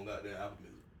playlist on goddamn Apple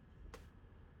Music.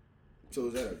 So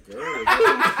is that a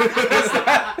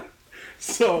girl?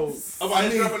 so Oh, I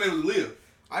didn't her name was Aaliyah.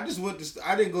 I just went to.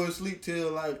 I didn't go to sleep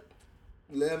till like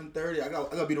 11:30. I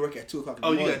gotta be to work at 2:00 in the Oh,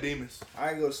 morning. you got demons.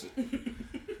 I ain't go to sleep.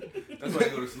 That's why you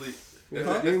go to sleep.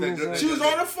 She was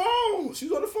on the phone. She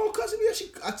was on the phone cussing me out.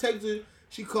 I texted her.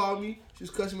 She called me. She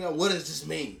was cussing me out. What does this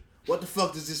mean? What the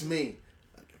fuck does this mean?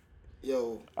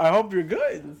 Yo, I hope you're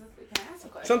good. Can I ask a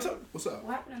question? Sometimes what's up?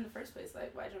 What happened in the first place?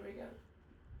 Like, why'd you break up?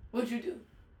 What'd you do?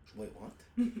 Wait,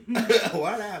 what?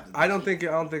 What happened? I don't think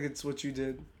it's what you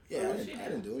did. Yeah, I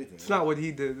didn't do anything. It's not what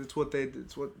he did. It's what they did.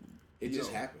 It's what It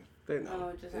just happened. they know. Oh,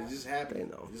 it just It happened. just happened. They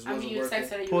know. It just I mean, wasn't you working. texted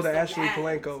her. You Pull were the so Ashley mad,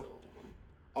 Palenko. so-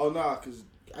 Oh no, cause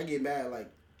I get mad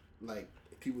like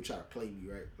if people try to play me,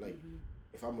 right? Like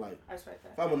if I'm like I respect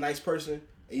if that. I'm a nice person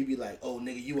and you be like, oh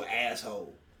nigga, you an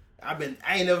asshole. I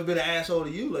ain't never been an asshole to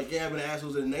you. Like yeah, I've been an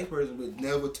asshole to the next person, but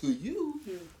never to you.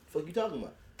 Fuck you talking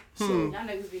about? So Y'all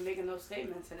niggas be making those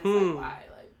statements, and it's like, why?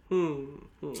 Like,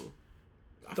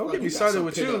 I Don't feel get like me you got started some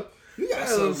with pent you. up- You got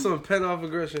Some some. pent off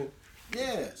aggression.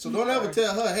 Yeah. So don't ever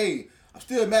tell her, hey, I'm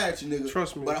still mad at you, nigga.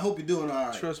 Trust me. But I hope you're doing all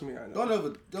right. Trust me, I know. Don't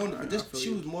ever. I Just feel she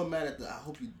you. was more mad at the. I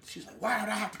hope you. She's like, why did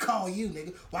I have to call you,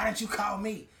 nigga? Why didn't you call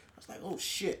me? I was like, oh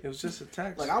shit. It was just a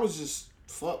text. Like I was just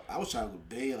fuck. I was trying to go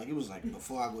to bed. Like it was like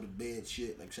before I go to bed,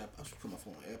 shit. Like I was put my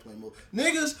phone on airplane mode.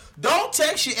 Niggas, don't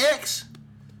text your ex,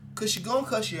 cause she gonna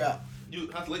cuss you out.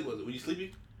 How late was it? Were you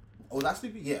sleepy? Oh, not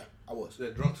sleepy? Yeah, I was. Was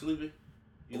that drunk sleepy?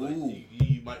 Ooh.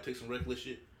 You might take some reckless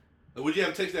shit. Or would you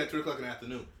have texted at 3 o'clock in the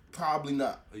afternoon? Probably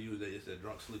not. Or you was just that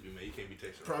drunk sleepy man? You can't be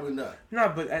texting. Probably not. Nah,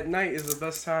 but at night is the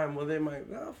best time when they might.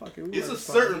 Oh fuck it. we It's might a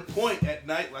respond. certain point at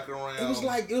night, like around It was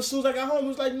like as soon as I got home, it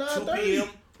was like 2 9:30. p.m.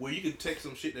 where you can text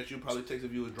some shit that you probably text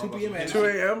if you was drunk. 2 off p.m. some at Hennessy. 2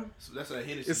 a.m. So that's a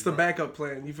Hennessy. It's the drunk. backup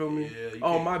plan. You feel me? Yeah, you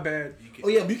Oh can't- my bad. You can't- Oh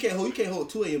yeah, but you can't hold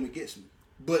 2 a.m. against me.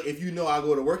 But if you know I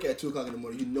go to work at 2 o'clock in the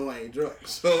morning, you know I ain't drunk.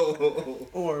 So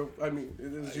Or I mean,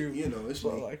 it is you. you know, it's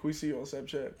But me. like we see you on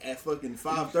Snapchat. At fucking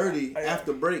 5:30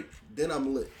 after break, then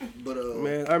I'm lit. But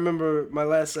Man, I remember my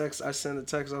last ex. I sent a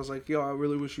text. I was like, "Yo, I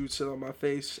really wish you'd sit on my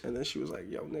face." And then she was like,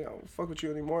 "Yo, nigga, I don't fuck with you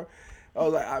anymore." I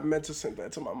was like, "I meant to send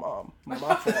that to my mom. My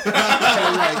fault."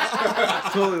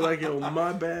 totally like, yo,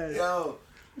 my bad. yo,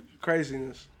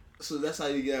 Craziness. so that's how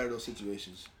you get out of those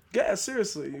situations. Yeah,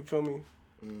 seriously, you feel me?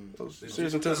 Those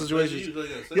serious intense You situations.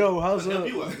 was like, Yo, how's help up?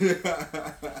 you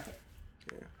out.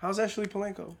 How's Ashley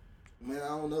Palenko? Man, I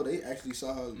don't know. They actually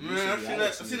saw her. Man, I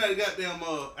seen that goddamn.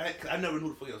 I never knew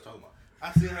the fuck I was talking about.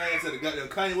 I seen her ass at the goddamn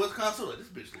Kanye West concert. Like, this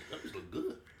bitch look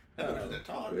good. That bitch was that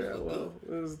tall. That bitch Yeah, look well, good.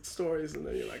 there's stories, and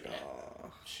then you're like, oh.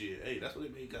 Shit, hey, that's what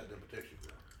they made goddamn protection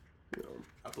for.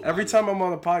 I put Every my- time I'm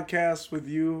on a podcast with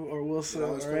you or Wilson It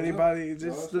always or comes anybody, up. It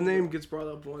just always the comes name up. gets brought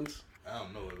up once. I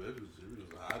don't know. It was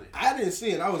a hottie. I didn't see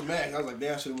it. I was mad. I was like,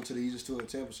 damn, I should have went to the Aegis tour in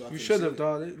Tampa. So I You couldn't should see have, it.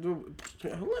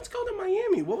 dog. Let's go to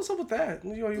Miami. What was up with that?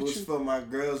 It was for my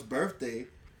girl's birthday.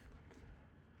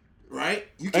 Right?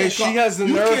 You And she has the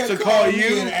nerve can't to call me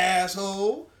you- an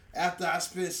asshole after I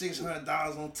spent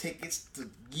 $600 on tickets to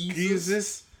Jesus.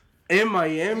 Jesus in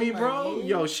Miami, In bro. Miami.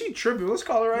 Yo, she tripping. Let's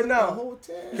call her right The now.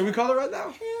 hotel. Can we call her right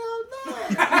now? Hell no.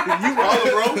 You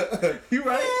right, bro. You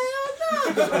right?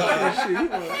 Hell no. Oh, shit, you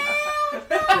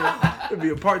right. It'd be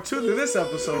a part 2 to this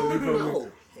episode. You feel me?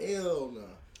 No. Hell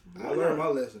no. I learned my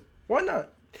lesson. Why not?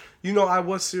 You know, I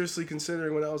was seriously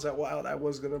considering when I was at Wild, I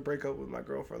was gonna break up with my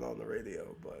girlfriend on the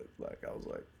radio, but like I was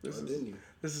like, this didn't you?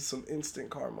 is some instant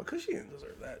karma, cause she didn't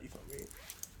deserve that. You feel me?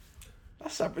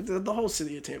 That's separate. The whole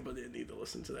city of Tampa didn't need to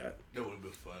listen to that. That would have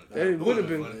been fun. It would have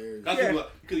been. hilarious. Yeah.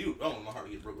 Because you, I don't want my heart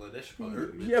to get broke like that. Shit probably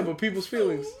hurt. bitch. Yeah, but people's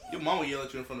feelings, Your mama yell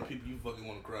at you in front of people, you fucking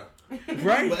want to cry.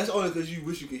 right? But that's only because you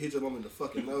wish you could hit your mom in the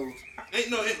fucking nose. Ain't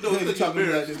no, You it's talking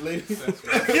about embarrassing. this lady. That's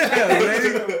right. Yeah,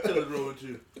 lady. Tell us wrong with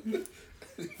you.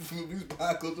 These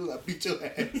blind go through, I beat your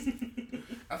ass.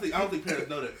 I don't think parents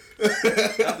know that. I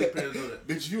don't think parents know that.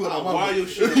 Bitch, you want I my don't know why mama. your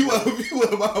shit You up,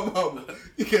 want my mama.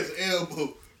 You catch an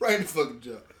elbow right in the fucking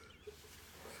jaw.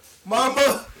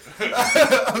 Mama,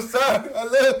 I'm sorry. I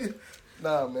love you.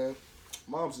 Nah, man.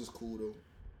 Mom's is cool though.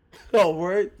 Oh,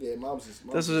 word. Yeah, mom's is.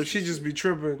 That's what she just be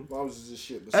tripping. Mom's is just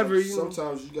shit. But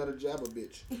sometimes you gotta jab a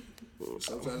bitch.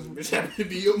 Sometimes a bitch happen to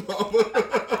be your mama.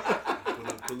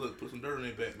 Put some dirt in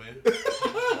their back, man.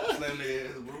 Slam their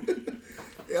ass, bro.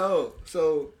 Yo,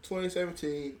 so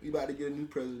 2017, we about to get a new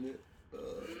president.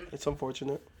 It's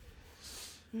unfortunate.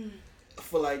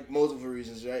 For like multiple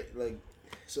reasons, right? Like,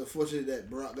 it's unfortunate that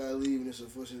Barack gotta leave, and it's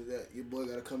unfortunate that your boy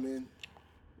gotta come in.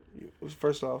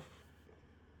 First off,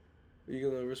 are you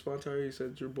gonna respond to her? You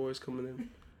said your boy's coming in.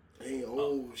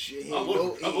 Shit. I'll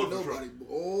vote for nobody. Trump.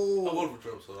 Oh. I voted for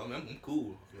Trump, so I mean, I'm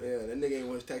cool. Yeah, that nigga ain't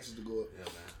want his taxes to go up. Yeah,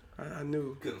 man. I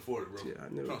knew. Couldn't afford it, bro. Yeah, I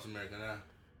knew. Trump's American now.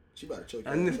 She about to choke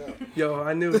I your knew. ass out. Yo,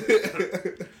 I knew.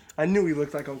 I knew he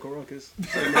looked like Uncle Ruckus.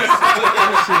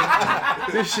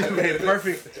 This shit made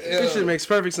perfect. This shit makes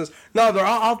perfect sense. No, they're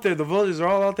all out there. The voters are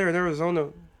all out there in Arizona.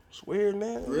 It's weird,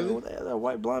 man. Really? They're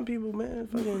white blonde people, man.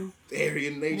 Fucking.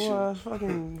 Aryan Nation. Boy,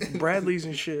 fucking Bradleys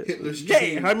and shit. Hitler's Yeah,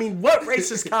 cheese. I mean, what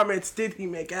racist comments did he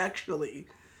make, actually?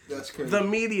 That's crazy. The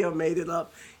media made it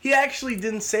up. He actually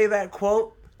didn't say that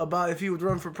quote about if he would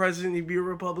run for president, he'd be a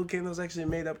Republican. It was actually a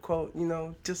made-up quote, you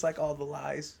know, just like all the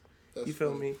lies. That's You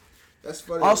feel funny. me? That's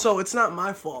funny. Also, it's not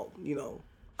my fault, you know.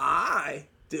 I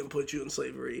didn't put you in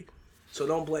slavery, so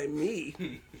don't blame me.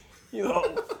 You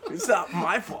know, it's not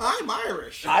my fault. I'm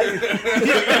Irish.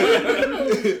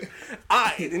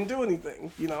 I didn't do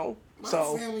anything, you know. My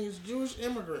So family is Jewish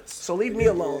immigrants. so leave me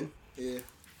alone. Yeah.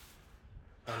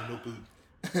 No food.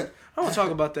 I want to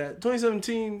talk about that.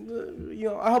 2017, you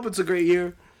know, I hope it's a great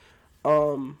year.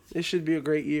 It should be a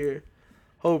great year.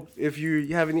 Hope if you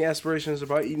have any aspirations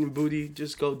about eating booty,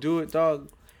 just go do it, dog.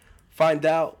 Find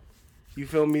out. You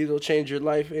feel me? It'll change your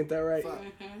life. Ain't that right?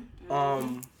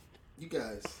 You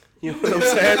guys. You know what I'm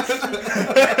saying?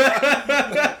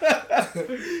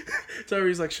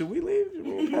 Terry's like, should we leave? Should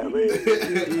we not leave?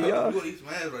 I'm Yeah. gonna eat some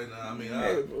ass right now. I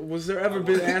mean, Was there ever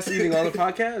been ass eating on a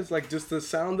podcast? Like just the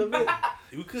sound of it?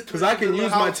 we could. Because I can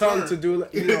use my tongue to do.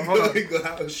 You know, hold on. Go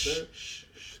out, sir.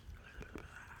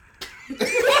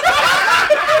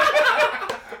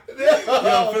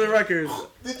 Yo, for the record.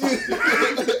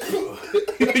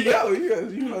 Yo,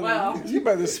 you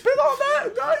better spit on that.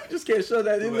 No, you just can't show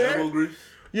that in there. Elbow grease.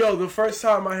 Yo, the first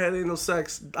time I had anal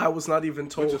sex, I was not even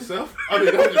told. Yourself? I mean,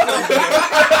 that was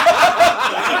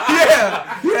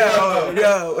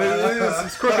yourself.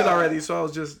 It's crooked already, so I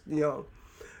was just, you know.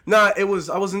 Nah, I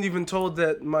wasn't even told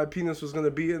that my penis was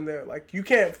gonna be in there. Like, you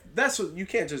can't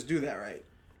just do that, right?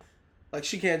 Like,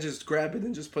 she can't just grab it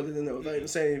and just put it in there without even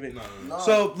saying anything. No.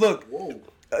 So, look, Whoa.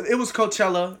 it was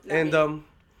Coachella, and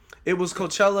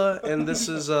this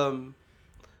is, who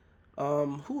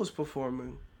was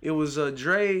performing? It was,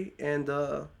 Dre and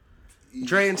Snoop.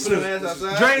 Dre and Snoop.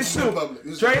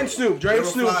 Dre and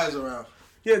Snoop. Flies around.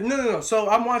 Yeah, no. So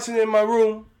I'm watching it in my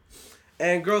room,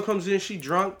 and girl comes in, she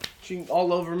drunk, she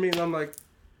all over me, and I'm like,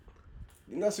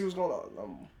 you know, see what's going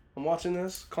on. I'm watching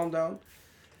this, calm down.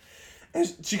 And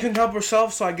she couldn't help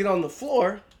herself, so I get on the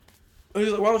floor. And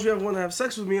she's like, why don't you ever want to have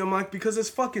sex with me? I'm like, because it's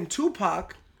fucking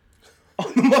Tupac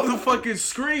on the motherfucking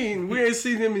screen. We ain't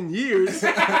seen him in years.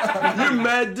 You're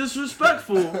mad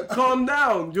disrespectful. Calm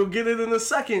down. You'll get it in a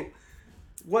second.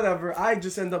 Whatever. I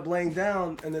just end up laying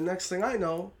down, and the next thing I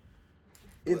know,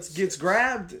 it gets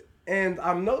grabbed, and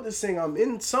I'm noticing I'm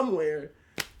in somewhere,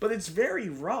 but it's very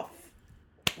rough.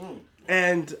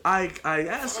 And I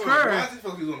asked her,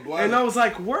 and I was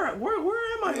like, where am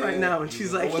I right now? And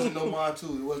she's like, it wasn't no mod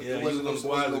too. It wasn't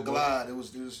no glide. It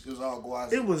was all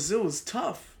guaz. It was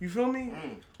tough. You feel me?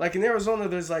 Like in Arizona,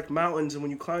 there's like mountains, and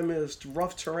when you climb it, it's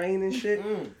rough terrain and shit.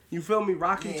 You feel me?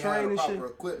 Rocky terrain and shit.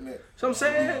 Equipment. So I'm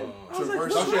saying, I was like,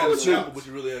 what's Don't you wrong have with a you? sample, but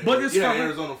you really had. But it's yeah, fucking-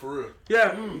 Arizona for real.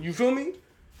 Yeah, you feel me?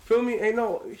 Feel me? Ain't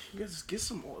no, just get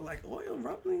some more like oil,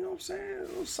 roughly. You know what I'm saying? A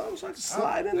little something so I can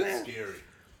slide in there. That's scary.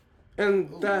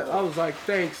 And that I was like,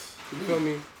 thanks. You feel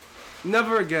me?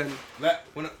 Never again.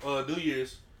 When New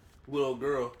Year's, little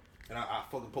girl, and I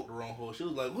fucking poked the wrong hole. She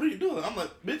was like, "What are you doing?" I'm like,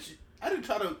 "Bitch, I didn't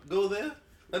try to go there.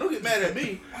 Like, don't get mad at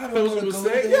me. It was a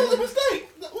mistake. Yeah, it was a mistake.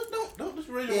 Don't just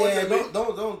raise your voice Yeah, at me."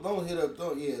 don't hit up.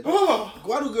 Oh.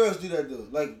 Why do girls do that though?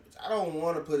 Like, I don't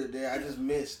want to put it there. I just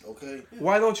missed. Okay,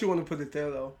 Why don't you want to put it there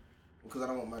though? because I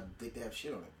don't want my dick to have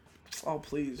shit on it. Oh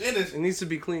please, It is- it needs to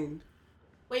be cleaned.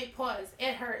 Wait, pause.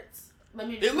 It hurts. Let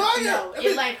me It just like- know. I mean-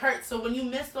 It like hurts. So when you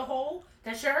miss the hole,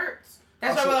 that shit hurts.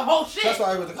 That's Oh, why so- the whole shit. That's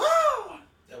why I was like, oh.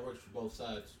 That works for both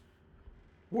sides.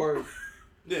 Word.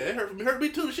 Yeah, it hurt me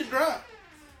too. The shit dry.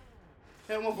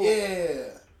 Hell, my fault. Yeah.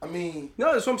 I mean,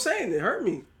 No, that's what I'm saying. It hurt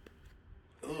me.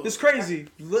 It's crazy.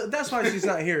 That's why she's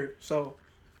not here. So,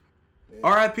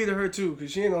 R.I.P. to her too,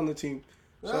 because she ain't on the team.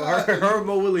 So her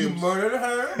Mo you Williams. murdered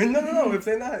her. No. If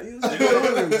they're not, it's like Mo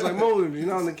Williams. Like Mo Williams. You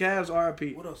know, on the Cavs,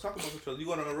 R.I.P. What else? Talk about this. You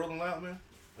going to Rolling Loud, man?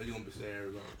 Or you gonna be staying in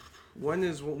Arizona? When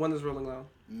is Rolling Loud?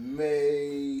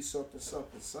 May something.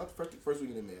 First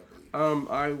week in May,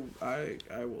 I believe.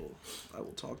 I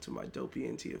will talk to my dope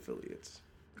ENT affiliates.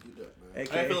 You done, man.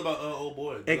 How you feel about old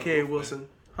boy? AKA Wilson.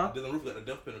 Huh? Dylan Roof got the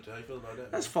death penalty. How you feel about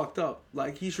that? That's fucked up.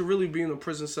 Like, he should really be in a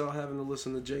prison cell having to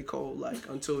listen to J. Cole, like,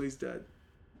 until he's dead.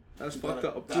 That's fucked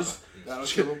up.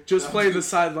 Just play the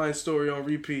sideline story on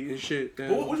repeat and shit.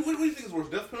 What do you think is worse,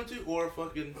 death penalty or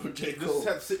fucking J. just Cole.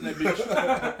 have to sit in that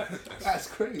bitch? That's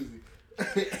crazy.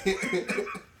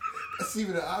 That's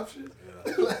even an option.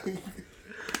 Yeah. Like,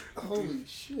 holy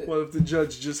shit. What if the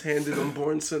judge just handed him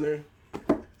Born Center?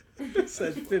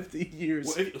 Said 50 years.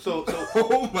 Well, so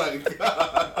Oh my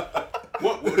god.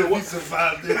 what We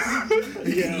survived this.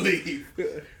 He Yeah. can leave.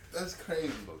 That's crazy.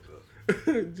 fucked up?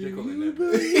 Do J. Cole you in there.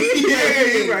 believe?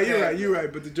 Yeah, You're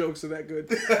right. But the jokes are that good.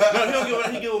 No,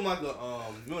 he give him like a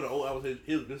remember the old album?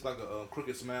 It's like a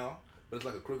crooked smile, but it's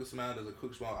like a crooked smile. There's a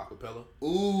crooked smile acapella.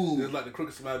 Ooh. There's like the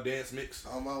crooked smile dance mix.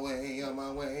 On my way, on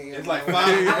my way. It's like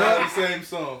 5 of the same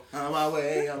song. On my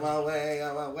way, on my way,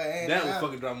 on my way. That was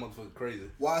fucking drive motherfucker crazy.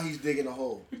 While he's digging a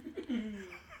hole.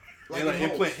 And like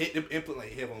implant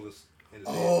like headphones in his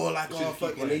head. Oh, like The shit on keep fucking.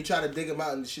 And playing. then you try to dig him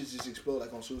out and the shit just explode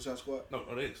like on Suicide Squad. No,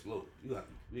 they explode.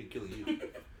 We ain't killing you.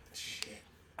 Shit.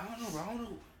 I don't know, bro. I don't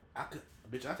know. I could,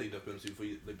 bitch. I take death penalty for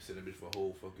you. Let me sit in that bitch for a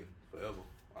whole fucking forever.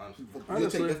 Honestly. You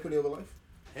Honestly. take death penalty over life?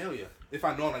 Hell yeah. If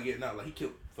I know I'm not getting out, like he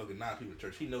killed fucking 9 people in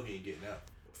church. He know he ain't getting out.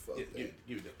 Fuck Give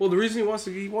it that. Well, the reason he wants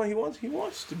to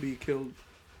be killed.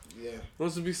 Yeah.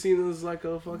 Wants to be seen as like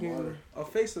a fucking Martyr. a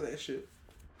face of that shit.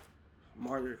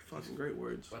 Martyr, fucking great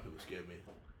words. White people scare me.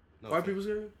 No White offense. people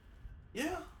scared?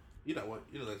 Yeah. You know what?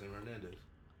 You know that's in Hernandez.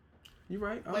 You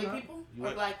right? I'm White not. people You or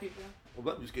right. black people? Well,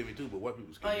 black people scare me too, but white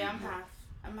people scare Oh me. yeah, I'm more. half.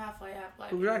 I'm half white, half black.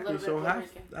 people, a Exactly. little So bit Puerto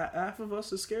Rican. half of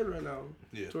us is scared right now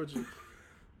Yeah. towards you.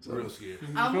 So, Real scared.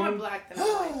 I'm feel more me? black than I'm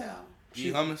white though. You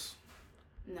eat hummus?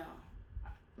 No,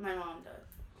 my mom does.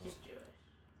 She's Jewish.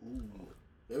 Ooh.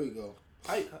 There we go.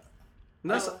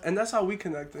 And that's how we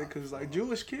connected, cause like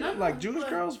Jewish kids, No, like Jewish but-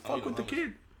 girls, Oh, fuck you with the know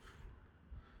kid.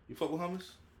 You fuck with hummus?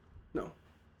 No.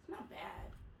 It's not bad.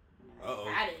 I Uh-oh.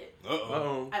 had it.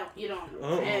 Uh-oh. I don't. You don't.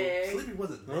 Uh-oh. Hey. Slavery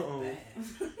wasn't that Uh-oh. bad.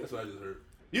 That's what I just heard.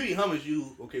 You eat hummus,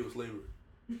 you okay with slavery?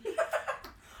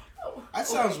 That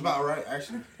sounds about right,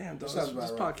 actually. Damn, dog. Sounds This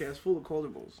about right. podcast full of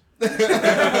quotables.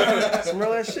 Some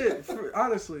real ass shit.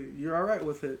 Honestly, you're all right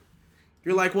with it.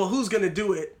 You're like, well, who's gonna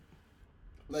do it?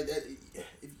 Like,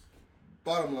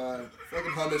 bottom line,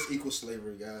 fucking hummus equals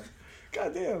slavery, guys.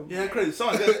 Goddamn. Yeah, crazy.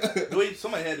 Somebody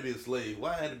had to be a slave.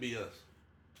 Why had to be us?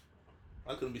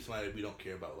 Why couldn't it be somebody that we don't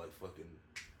care about, like fucking?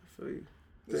 I feel you.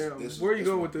 This- Damn. this- Where you this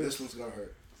going one- with this? This one's gonna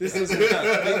hurt. This is I'm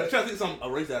trying to think some a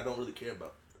race that I don't really care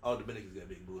about. All Dominicans got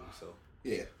big booties, so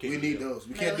Yeah, Can't we be need them. those.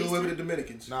 We can't do away with the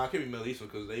Dominicans. nah, I can't be Middle Eastern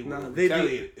because they nah. will They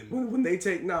retaliate. be when they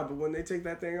take but when they take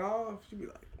that thing off, you be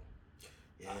like,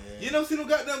 Yeah. You know, see them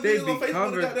goddamn They videos be on Facebook.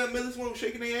 covered. The goddamn Middle Eastern woman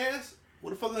shaking their ass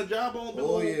with a fucking job on. Big Oh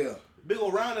old, yeah. big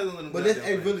old round ass on them. But goddamn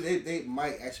they things. really, they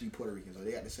might actually be Puerto Ricans. Though.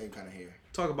 They got the same kind of hair.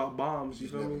 talk about bombs. You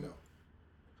You just feel never me? know.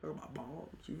 Talk about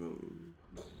bombs. You feel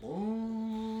me?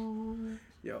 Oh.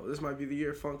 Yo, this might be the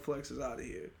year Funk Flex is out of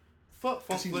here. Fuck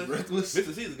Funk She's Flex. reckless.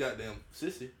 Mr. C's a goddamn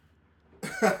sissy.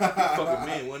 Fucking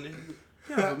man, wasn't he?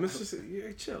 Yeah, but Mississippi,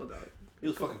 yeah, chill, dog. He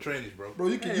was fucking trannies, bro. Bro,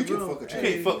 you can Hey, bro. fuck a You tranny.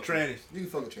 can't fuck trannies. You can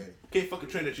fuck a tranny. Can't fuck a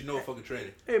tranny that you know a fucking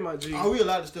tranny. Hey, my G. Are we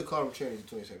allowed to still call them trannies in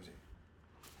 2017?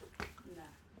 Nah,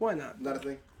 Why not? Not a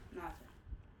thing. nothing.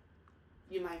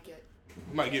 You might get.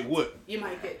 You might get what? You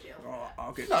might get jail. Oh,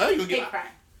 okay. No, you gonna Hate get. crime.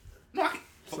 No, I can't.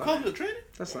 For calling me a tranny?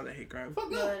 That's not a hate crime. Fuck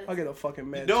no. But I'll get a fucking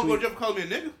mad Don't go tweet. jump calling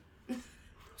me a nigga.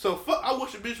 So fuck, I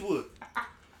wish a bitch would.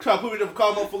 Try to put me up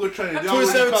call motherfucker a tranny. They don't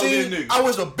wanna call me a 2017, nigga. I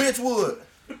wish a bitch would.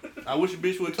 I wish a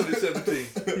bitch would 2017.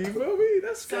 You feel me?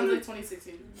 That's sounds like kind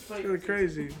 2016. of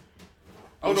crazy.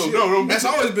 Oh no, Shit. no. That's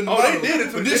always been the Oh, they motto, did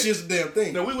it. But this year's the damn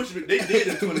thing. No, we wish they did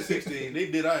in 2016. They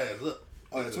did our ass up.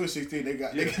 Oh, in 2016, they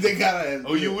got our ass.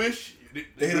 Oh, you wish?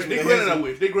 They hit us with the granted hands. our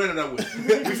wish. They granted our wish.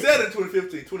 We said it in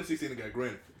 2015. 2016 they got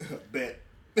granted. Bet.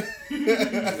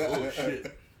 Oh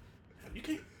shit. You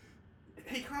can't.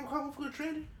 Hey, call motherfucker a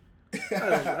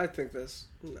tranny? I think that's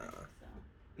nah.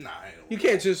 Nah, I ain't. You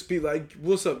can't just be like,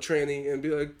 "What's up, tranny?" and be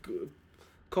like,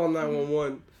 "Call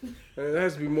 911." And there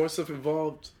has to be more stuff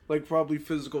involved, like probably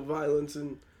physical violence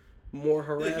and more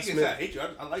Yeah, he can say I harassment. hate you.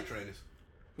 I like trannies.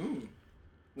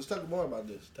 Let's talk more about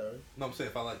this, Terry. No, I'm saying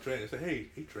if I like tranny, say, hey,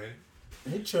 he tranny.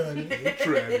 He trying. He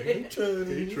tranny. He trying.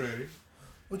 He tranny.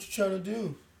 What you trying to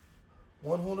do?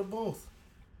 One hold or both?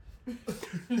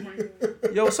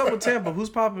 Yo, what's up with Tampa? Who's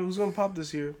popping? Who's gonna pop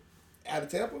this year? Out of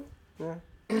Tampa? Yeah.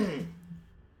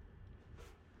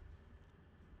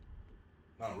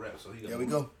 I don't rap, so he got There more.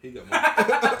 we go. He got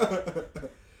more.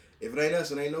 If it ain't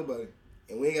us, it ain't nobody.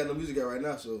 And we ain't got no music out right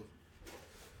now, so.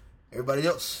 Everybody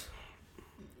else.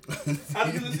 How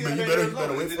did you see You that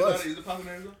better wait for us. Is it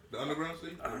popular in Arizona? The underground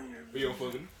scene? Or you don't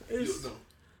fuck with it? It's- No.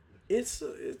 It's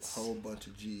Whole bunch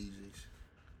of Jeezys.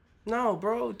 no,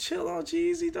 bro. Chill on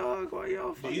Jeezy, dog. Why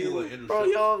y'all Jeezy like fucking, Andrew bro?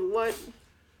 Schultz. Y'all what?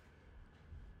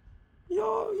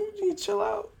 Y'all, you need to chill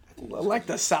out. Like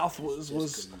the South was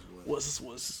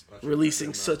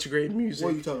releasing such great music.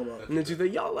 What are you talking about? And then you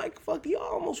think y'all y'all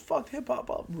almost fucked hip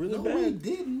hop up really No, bad. we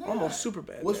did not. Almost super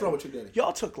bad. What's man. wrong with Trick Daddy?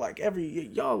 Y'all took like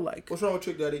y'all like. What's wrong with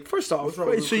Trick Daddy? First off, what's wrong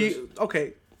with so Ludacris? you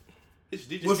okay? It's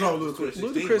DJ What's wrong Khaled, with Ludacris?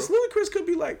 2016, bro. Ludacris could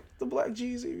be like the Black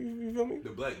Jeezy. You feel me? The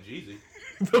Black Jeezy.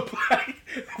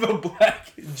 the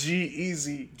black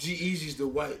G-Eazy. G-Eazy's the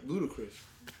white Ludacris.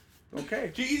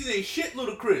 Okay. G-Eazy ain't shit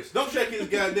Ludacris. Don't shake his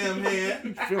goddamn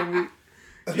hand. Feel me?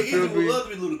 G-Eazy would love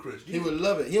to be Ludacris. He would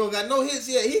love it. He don't got no hits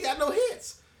yet. He got no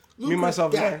hits. Me,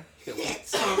 myself, and got I.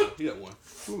 hits. He got one.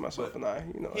 Me, myself, and I.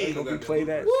 You know, He ain't that's gonna gonna be played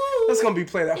at. Woo! That's gonna be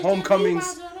played at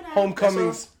homecomings.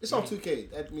 Homecomings. It's on 2K.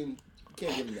 I mean, you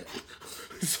can't give him that.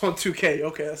 It's on 2K.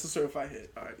 Okay, that's a certified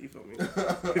hit. All right, you feel me?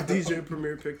 If DJ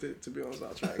Premier picked it to be on the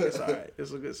soundtrack, it's all right.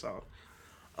 It's a good song.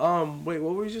 Wait,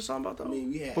 what were you just talking about though? I mean,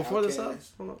 we had before this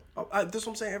Outkast. up. Hold on. This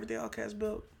what I'm saying. Everything Outkast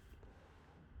built,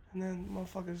 and then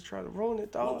motherfuckers try to ruin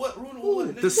it, dog. What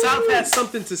ruined it? The South had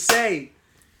something to say,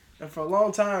 and for a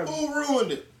long time. Who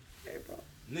ruined it? Hey, bro.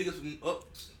 Niggas up.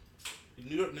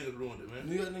 New York niggas ruined it, man.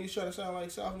 New York niggas trying to sound like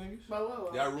South niggas? But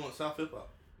whoa. Y'all ruined South hip hop.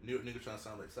 New York niggas trying to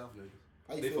sound like South niggas.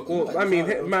 How you They feel? fuck- You Well, like I mean,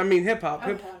 South, I mean, hip hop, Oh,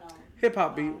 hell no. hip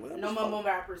hop beat. No more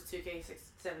rappers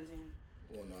 2K17.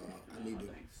 Well, no, I need to.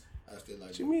 Thanks. I still like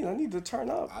What you mean? I need to turn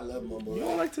up. I love Mumbo. You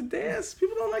don't like to dance.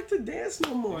 People don't like to dance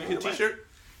no more. You get a t-shirt?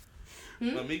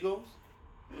 Amigos?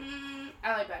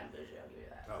 I like Bad and Bougie, I'll give you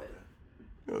that. Oh,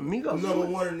 But okay. Amigos. Number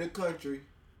one in the country.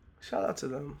 Shout out to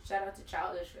them. shout out to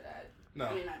Childish for that. No.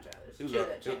 I mean, not Childish. It was, Chill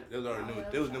already, that channel. it was already No, number.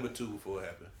 that It was was number Childish. 2 before it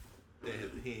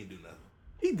happened. He ain't do nothing.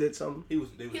 He did something. They was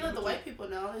He let number the two. white people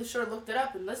know. They sure looked it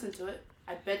up and listened to it.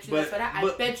 I bet you But- that's what happened. I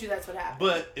but- bet you that's what happened.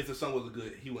 But if the song wasn't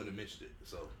good, he wouldn't have mentioned it.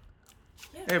 So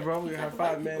Yeah, Hey, bro, we you got have the white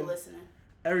 5 people men. listening.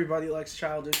 Everybody likes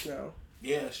Childish now.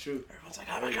 Yeah, it's true. Everyone's like,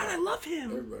 oh my god, I love him.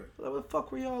 Everybody. What the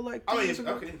fuck were y'all like? I 2 mean, years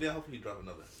ago? okay, then hopefully he drop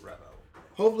another rap album.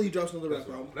 Hopefully he drops another That's rap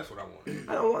what, album. that's what I want.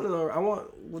 I don't want to know. I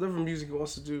want whatever music he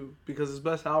wants to do because his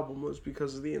best album was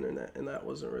because of the internet, and that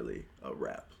wasn't really a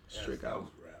rap strict That album.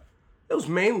 was rap. It was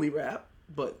mainly rap,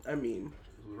 but I mean,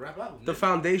 It was a rap album. the nigga.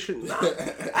 foundation. Nah,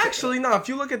 actually, no. If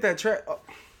you look at that track,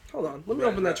 hold on, let me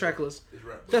Rap, open that rap. track list. It's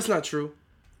rap. That's not true.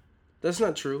 That's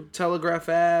not true. Telegraph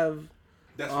Ave.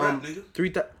 That's rap,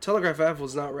 nigga. Telegraph Ave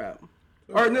was not rap.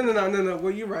 Or no.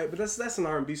 Well, you're right, but that's an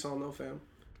R&B song, though, fam.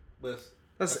 But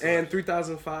That's That's and right.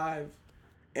 3005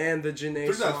 and the Janae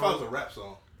 3005 was song. a rap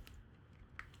song.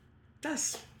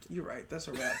 You're right. That's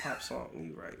a rap pop song.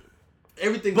 You're right.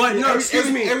 Everything, But no,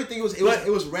 excuse me. Everything was But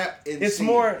it was rap. And It's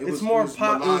singing. more. It It's was- more it was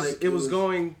pop. melodic, It was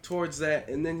going towards that,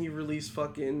 and then he released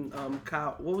fucking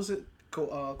Kyle. What was it?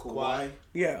 Kawhi.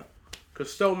 Yeah,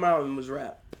 because Stone Mountain was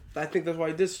rap. I think that's why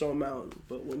he did Stone Mountain.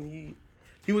 But when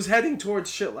he was heading towards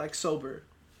shit like Sober,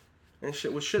 and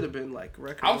shit what should have been like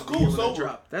record. I was of the cool year when it sober.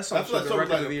 dropped. That song I feel should like have been sober was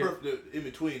record like of the a year. perfect in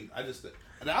between.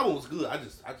 And the album was good.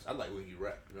 I like when he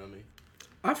rapped. You know what I mean?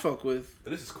 I fuck with. But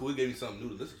this is cool. He gave me something new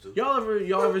to listen to.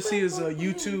 Y'all ever see his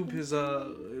YouTube?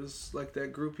 His like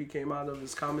that group he came out of,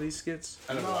 his comedy skits.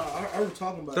 I No, never watched it. I was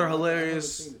talking about. They're it. I haven't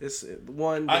hilarious. seen it. It's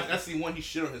one. I see one. He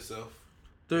shit on himself.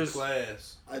 There's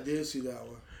Class. I did see that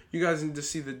one. you guys need to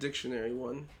see the dictionary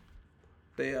one.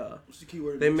 They What's the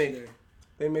keyword? They in make- dictionary?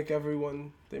 they make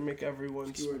everyone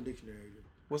What's the keyword in dictionary?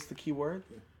 What's the key word?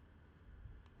 Yeah.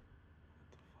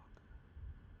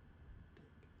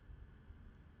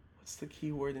 What's the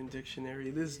key word in dictionary?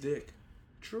 It is dick.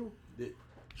 True. Dick.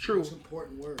 True. It's an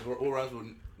important word. Or rhymes with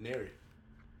Nary.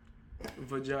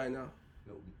 Vagina.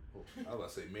 No, I was about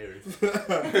to say Mary.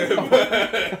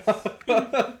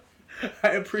 I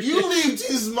appreciate. You leave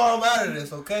Jesus' mom out of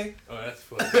this, okay? Oh, that's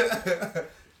funny.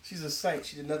 She's a saint.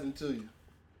 She did nothing to you.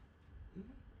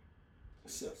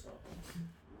 Except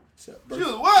She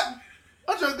was what?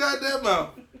 Watch your goddamn mouth.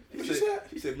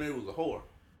 She said Mary was a whore.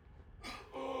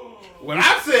 When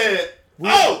I said, we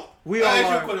I'll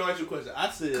all ask you a question. I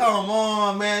said, Come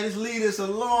on, man. Just leave this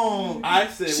alone. I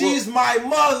said, She's my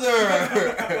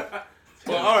mother.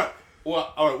 Well,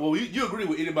 all right. Well, you agree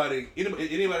with anybody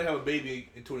have a baby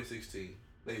in 2016?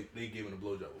 They giving a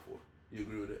blowjob before. You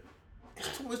agree with that?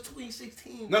 It's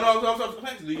 2016. No, I'm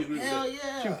asking. Do you agree Hell with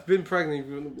that? yeah. You've been pregnant,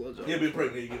 you've been a blowjob. Yeah, been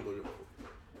pregnant. You give a blowjob before.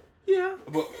 Yeah.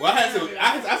 But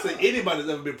I said anybody that's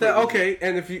ever been pregnant. Okay,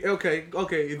 and if you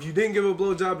if you didn't give a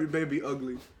blowjob, your baby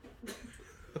ugly.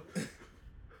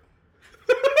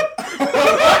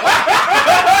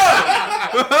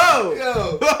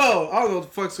 Whoa! I don't know what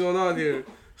the fuck's going on here.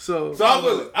 So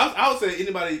I would say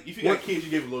anybody. If you got kids,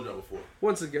 you gave a blowjob before.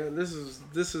 Once again, this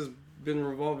has been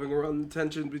revolving around the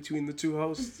tension between the two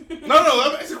hosts.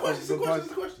 No. It's a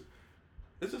question.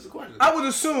 It's just a question. I would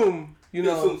assume, you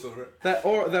know, assume so, right? that I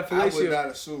would fellatio. not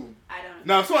assume. I don't.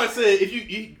 Now, so I said if you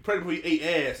eat pregnant before you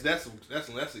ate ass, that's a little Not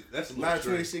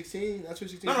strange. 2016. Not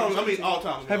 2016. No, I mean all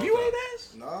time. Have you ate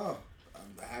ass? No,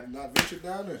 I have not ventured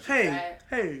down there.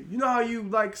 Hey, you know how you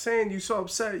like saying you so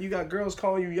upset, you got girls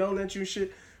calling you, yelling at you and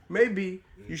shit? Maybe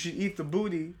you should eat the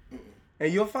booty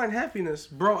and you'll find happiness.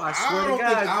 Bro, I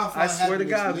swear to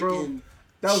God, bro.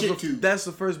 That's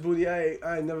the first booty I ate.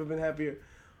 I ain't never been happier.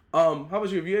 How about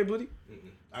you? Have you ate booty?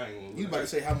 I ain't gonna. You about to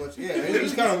say how much? Yeah,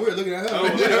 it's kind of weird looking at her.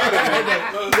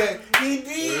 He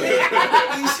did.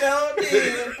 He sure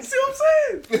did. See what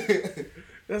I'm saying?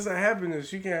 That's a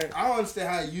happiness. You can't. I don't understand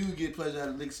how you get pleasure out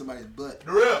of licking somebody's butt.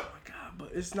 The real. Oh my God, but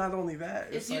it's not only that.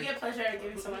 If you get pleasure out of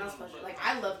giving someone else pleasure, like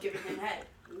I love giving him head.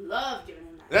 Love giving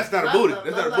him head. That's not a booty.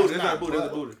 That's not a booty. That's not a booty. That's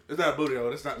a booty. It's not a booty hole.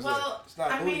 That's not. Well, It's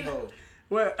not a I booty mean, hole.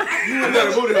 What? It's not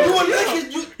a booty hole. You want to lick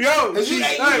it? Yo, You she,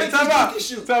 ate- you hey, licked time his out. cookie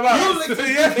shoe. Time out. You licked his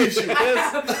cookie shoe.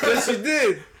 Yes, she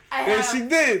did. Yes, she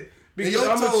did. And your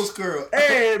toes curl.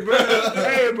 Hey,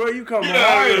 bro, you come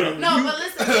hard. no, but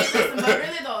listen, but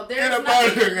really though, Get up out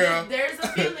of here, girl. there's a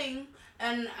feeling,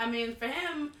 and I mean for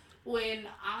him, when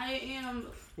I am,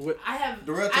 What? I have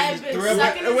Darrell been sucking his dick.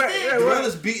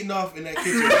 Darrella's beating off in that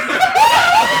kitchen.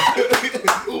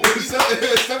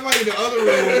 Somebody in the other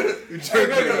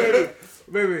room.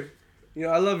 Baby, you know,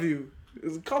 I love you.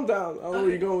 Calm down. I don't know where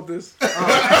you're going with this.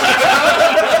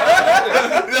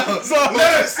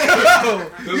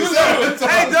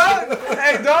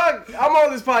 Hey, dog. I'm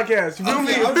on this podcast. You feel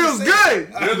me? It feels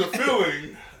good. There's a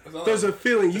feeling. There's a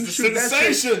feeling. You It's a shoot that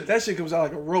shit. sensation. That shit comes out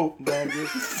like a rope, dog.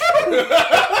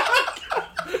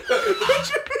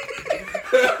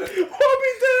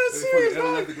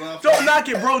 Don't knock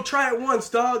it, bro. Try it once,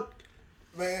 dog.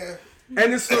 Man.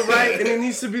 And it's the right, and it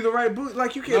needs to be the right boot.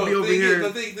 Like you can't be over here.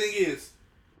 The thing is,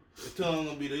 the tongue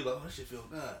gonna be there. Like, oh, that shit feel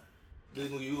good.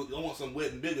 Then you want something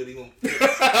wet and bigger. They gonna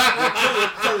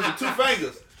turn to 2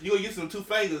 fingers. You gonna get some 2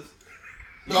 fingers.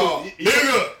 No, You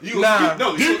gonna Nah.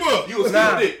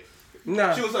 skip it.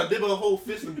 Nah. She gonna start dipping her whole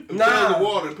fist in Nah. the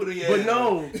water and put it in your But ass.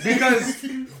 no, because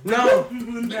no.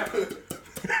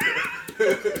 You're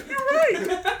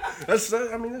right. That's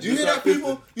I mean. That's You hear that,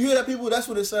 people? You hear that, people? That's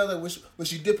what it sounds like when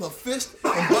she dip her fist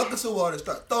in buckets of water and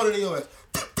start throwing it in your ass.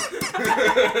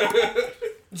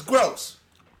 It's gross.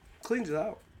 Cleans it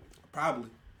out. Probably.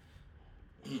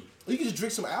 You can just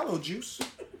drink some aloe juice.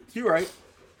 You're right.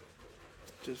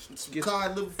 Just get.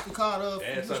 Ass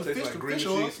Ass tastes like green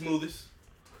cheese smoothies.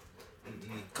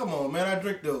 Come on, man. I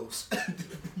drink those.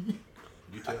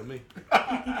 You tell me.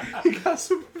 You got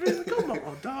some. Come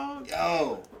on, dog.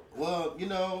 Yo. Well,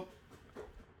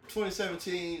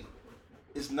 2017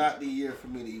 is not the year for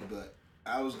me to eat butt.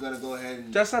 I was going to go ahead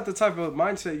and... That's not the type of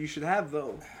mindset you should have,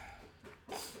 though.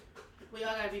 We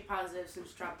all gotta be positive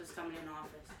since Trump is coming in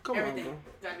office. Come on, Everything bro.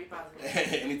 gotta be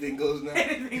positive. Anything goes now.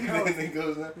 Anything goes. Anything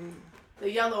goes now.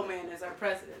 The yellow man is our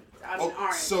president. I'm Oh, an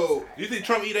orange. so- You think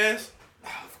Trump eat ass?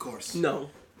 Of course. No.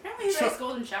 Apparently he likes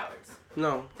golden showers.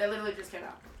 No. That literally just came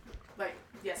out. Like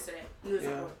yesterday. News Yeah.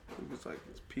 report. It was like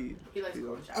it's peed. He likes Peed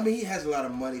golden on. showers. I mean, he has a lot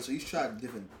of money, so he's tried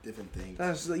different things.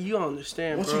 That's you don't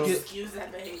understand, Once bro. you get- Excuse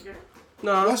that behavior.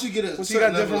 No. Once you get a Once you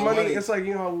certain got different level of money, it's like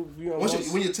how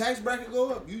most, when your tax bracket go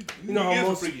up, you know how He is some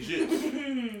most freaky shit.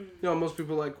 you know most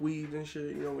people like weed and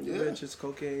shit. You know when you're Yeah. rich, it's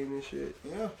cocaine and shit.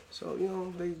 yeah, So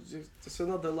they just it's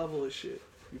another level of shit.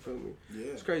 You feel me?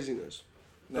 yeah. It's craziness.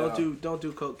 Now, Don't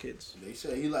do coke, kids. They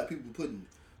say he like people putting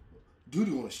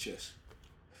doo-doo on his chest.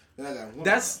 Then I got one.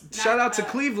 That's Not, shout out to uh,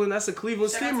 Cleveland. That's a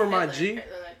Cleveland Shout out steamer, to my Hitler, G. Hitler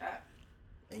like that.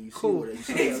 and you see Cool. where you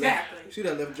see that left, Exactly. see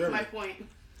that left Germany. My point.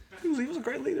 He was a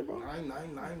great leader, bro.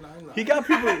 99999. He got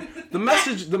people.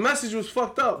 The message was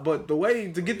fucked up, but the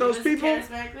way to get those He was a people,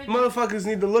 charismatic leader. motherfuckers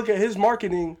need to look at his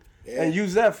marketing Yeah. and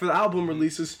use that for the album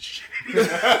releases.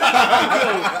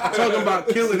 Talking about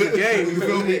killing the game, you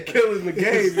feel me? Killing the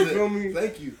game, you feel me?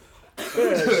 Thank you. Yeah,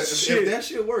 If shit. that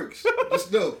shit works,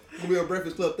 just know we'll be on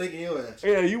Breakfast Club thanking your ass.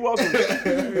 Yeah, you welcome.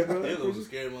 Hitler was a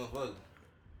scary motherfucker.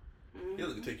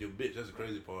 Hitler can take your bitch. That's the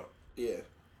crazy part. Yeah.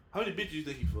 How many bitches you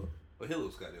think he fucked? Well, Hitler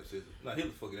was goddamn sister. Nah,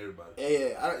 Hitler fucking everybody.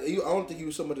 Yeah. I don't think he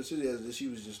was so much a city as that she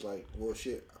was just like, well,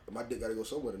 shit, my dick gotta go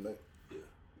somewhere tonight.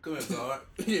 Come here, dog.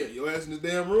 Yeah, your ass in this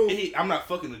damn room. I'm not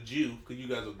fucking a Jew because you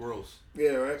guys are gross.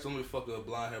 Yeah, right. So let me fuck a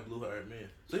blonde hair, blue haired man.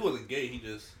 So he wasn't gay. He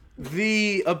just.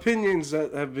 The opinions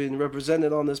that have been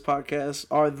represented on this podcast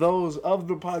are those of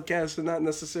the podcast and not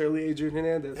necessarily Adrian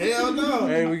Hernandez. Hell no.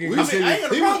 And we can I continue. ain't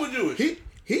got a problem with Jewish.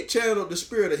 He channeled the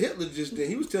spirit of Hitler just then.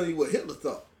 He was telling you what Hitler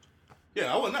thought. Yeah,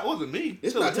 that wasn't me.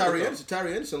 It's Tell not Hitler Tyree thought. Anderson.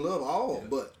 Tyree Anderson love all,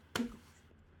 but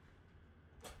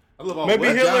I love all Maybe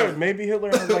black Hitler. guys. Maybe Hitler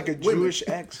had like a Wait a minute. Jewish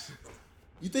ex,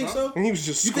 you think so? and he was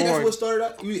just You think that's scorned. what started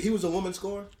out? He was a woman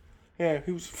scorer? Yeah,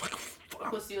 he was fucking.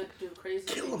 Pussy would do crazy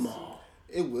Kill things. them all.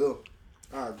 It will.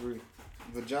 I agree.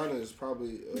 Vagina is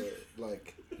probably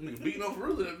like. Nigga beating off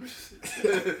real.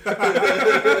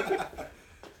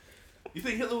 You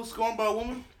think Hitler was scorned by a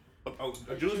woman?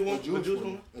 A Jewish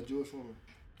woman? A Jewish woman.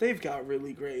 They've got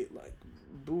really great like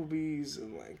boobies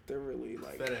and like they're really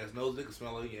like Fat ass nose, they can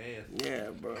smell like your ass. yeah,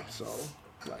 bro. So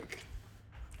like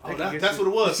Oh, that's what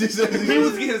it was. He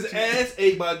was getting his ass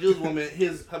ate by a Jewish woman.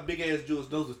 Her big ass Jewish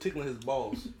nose was tickling his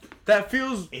balls, that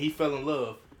feels. and he fell in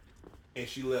love, and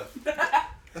she left. That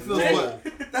feels what?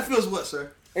 That feels what,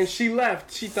 sir? And she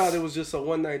left. She thought it was just a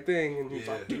one night thing, and he's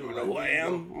Yeah, like, "Do you he was know who I like,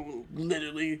 am?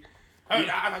 Literally,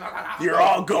 you're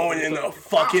all going in the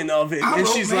fucking oven." And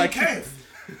she's like, I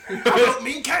don't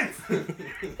mean cave.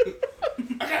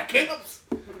 I got kick-ups.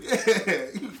 Yeah.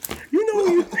 "You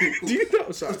know, do you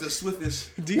know?" Sorry, That's the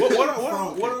swiftest. do you, What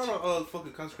are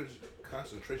fucking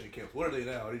concentration camps? What are they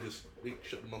now? They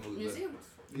shut the motherfuckers down. Museums.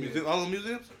 Museum, all the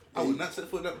museums? I would not set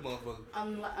foot in that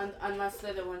motherfucker. Unless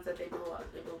they're the ones that they blew up.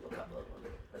 They blew up a couple of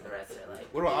them. But the rest are like.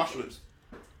 What about Auschwitz?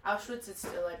 Auschwitz is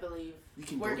still, I believe, You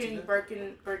can go working to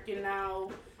that?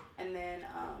 Birkenau, and then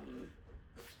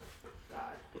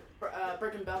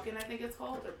Birkenbelken, I think it's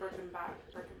called, or Birkenback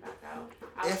out.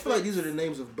 I feel like these are the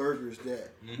names of burgers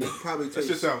that probably That taste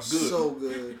shit sounds good. so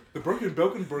good. The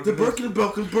Birkenbelken burger. The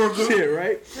Birkenbelken burger. shit,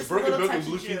 right? The Just a little Birkenbelken touchy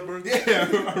blue cheese Jew. burger.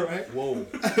 Yeah, all right. Whoa.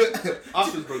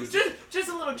 Auschwitz burger. Just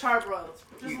a little charbroiled.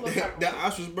 Just a little That charbroiled.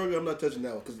 Auschwitz burger, I'm not touching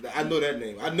that one because I know that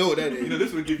name. I know that name. You know,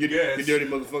 this would give you gas. You dirty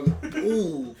motherfucker.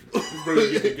 Ooh, This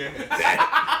burger give you gas.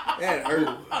 that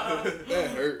hurt. That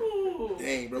hurt. Ooh.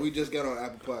 Dang, bro, we just got on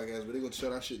Apple Podcasts, but they gonna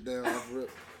shut our shit down off rip.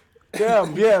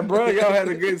 Yeah, bro. Y'all had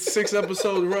a good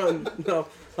 6-episode run. No,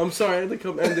 I'm sorry, I had to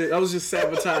come end it. I was just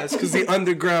sabotaged because the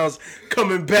underground's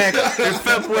coming back in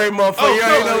February, motherfucker. You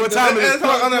already know what time it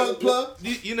is. Plug.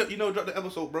 You know, drop the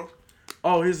episode, bro.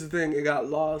 Oh, here's the thing. It got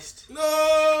lost.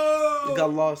 No. It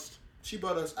got lost. She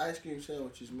brought us ice cream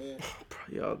sandwiches, man.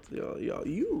 Bro, y'all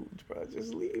huge, bro.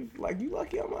 Just leave. Like, you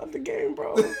lucky I'm out the game,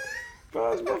 bro.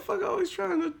 Bro, this motherfucker always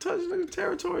trying to touch nigga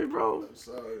territory, bro.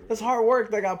 Sorry. That's hard work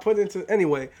that got put into.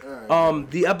 Anyway, Alright.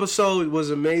 the episode was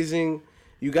amazing.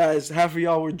 You guys, half of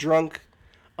y'all were drunk.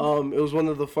 It was one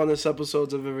of the funnest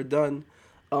episodes I've ever done.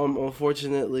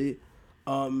 Unfortunately,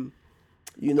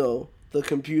 you know, the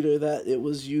computer that it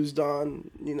was used on,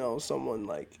 you know, someone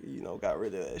like, you know, got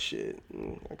rid of that shit.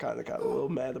 I kind of got a little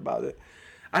mad about it.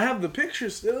 I have the picture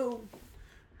still.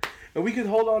 And we could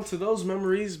hold on to those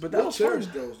memories, but that We'll was fun. cherish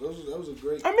those. That was a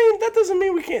great. I mean, that doesn't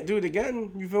mean we can't do it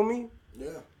again. You feel me? Yeah,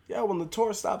 Yeah, when the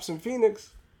tour stops in Phoenix.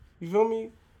 You feel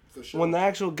me? for sure. When the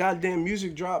actual goddamn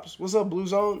music drops. What's up, Blue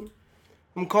Zone?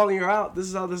 I'm calling you out. This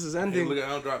is how this is Hey, ending. look at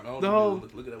how drop. The whole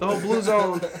Look at that. the whole Blue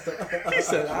Zone. He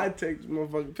said I'd take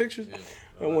motherfucking pictures.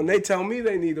 And when they tell me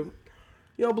they need them,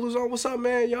 yo, Blue Zone, what's up,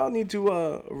 man? Y'all need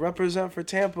to represent for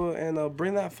Tampa and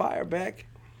bring that fire back.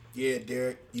 Yeah,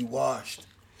 Derek, you washed.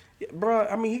 Yeah, bro,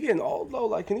 I mean, he getting old though.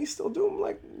 Like, can he still do them?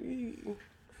 Like, he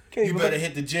can't You even better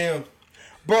hit the gym.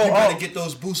 bro. You better get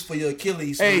those boosts for your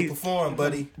Achilles so Hey. you perform,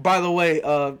 buddy. By the way,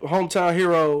 Hometown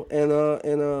Hero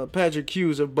and Patrick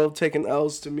Hughes have both taken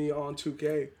L's to me on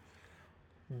 2K.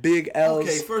 Big L's.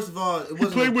 Okay, first of all, it He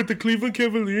wasn't. played with the Cleveland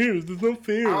Cavaliers. There's no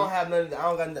fear. I don't have nothing. I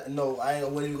don't got nothing. No, I ain't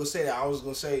wasn't even gonna say that. I was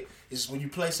gonna say is when you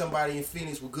play somebody in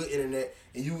Phoenix with good internet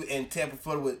and you in Tampa,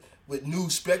 Florida with new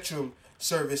Spectrum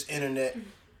service internet,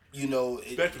 you know,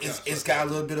 it's got a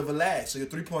little bit of a lag. So your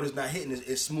 3-pointer's not hitting.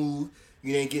 It's smooth.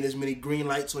 You ain't getting as many green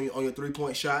lights on your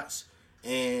 3-point shots.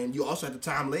 And you also have to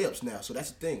time layups now. So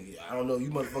that's the thing. I don't know. You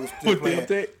motherfuckers still With the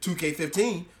playing update?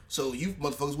 2K15. So you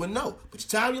motherfuckers wouldn't know. But you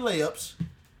time your layups.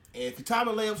 And if you time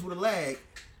the layups with a lag,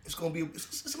 it's gonna be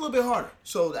it's a little bit harder.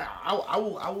 So I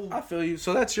will. I feel you.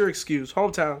 So that's your excuse.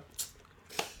 Hometown. It's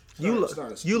not an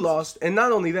excuse. You lost. And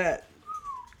not only that,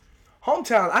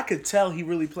 Hometown, I could tell he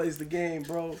really plays the game,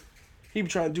 bro. He be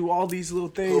trying to do all these little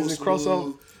things and cross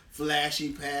over.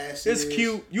 flashy passes. It's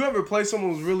cute. You ever play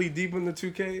someone who's really deep into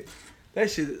 2K? That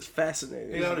shit is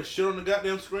fascinating. They got all this shit on the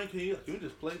goddamn screen. Can you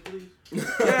just play, please?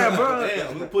 Yeah, bro. Damn,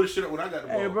 I'm gonna put this shit up when I got the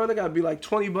ball. Hey, bro, they gotta be like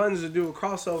 20 buttons to do a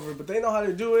crossover, but they know how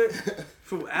to do it.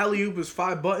 From alley-oop is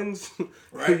 5 buttons.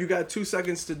 Right. You got 2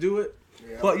 seconds to do it.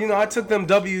 Yeah, But, you know, I took them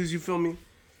W's, you feel me?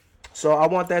 So I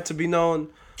want that to be known.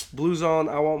 Blue Zone,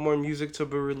 I want more music to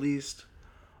be released.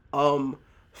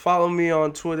 Follow me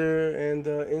on Twitter and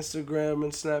Instagram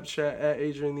and Snapchat at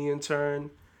Adrian the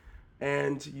Intern.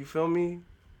 And you feel me?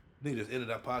 Nigga just ended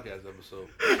that podcast episode.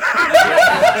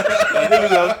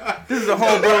 This is a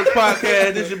Homebrews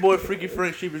podcast. This is your boy Freaky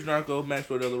Frank, Sheepish Narco,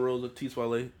 Maxwell De La Rosa, T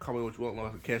Swale. Call me what you want, long as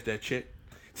I can cash that check.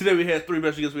 Today we had 3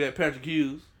 special guests. We had Patrick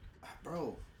Hughes,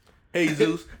 Bro,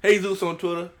 Jesus on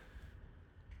Twitter.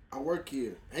 I work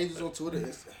here. Jesus on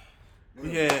Twitter.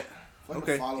 We had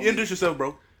Fucking follow me. introduce yourself,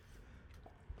 bro.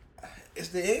 It's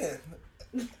the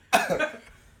end.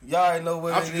 Y'all already know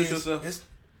what it Introduce is. yourself. It's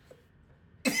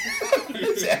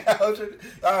Y'all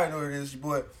already know what it is. Your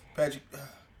boy Patrick.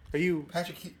 Are you I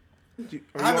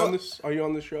know- Are you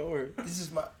on the show, or This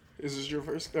is my. is this your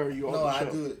first? Or are you on No, the show?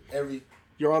 I do it every.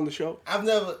 You're on the show. I've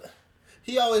never.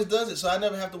 He always does it, so I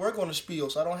never have to work on the spiel.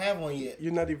 So I don't have one yet.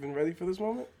 You're not even ready for this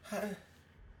moment.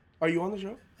 Are you on the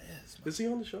show? Yes. Is he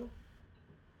on the show?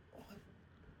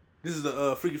 This is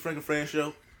the Freaky Frank and Fran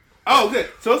show. Oh, okay.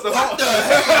 So it's the whole.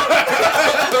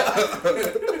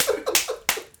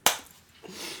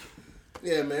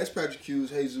 Yeah, man, it's Patrick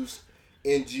Hughes, Jesus,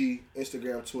 NG,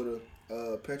 Instagram, Twitter.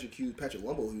 Patrick Hughes, Patrick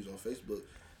Wumbo Hughes on Facebook.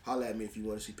 Holla at me if you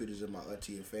want to see pictures of my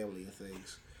auntie and family and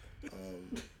things.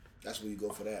 That's where you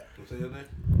go for that. Say your name.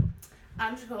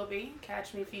 I'm Jacoby.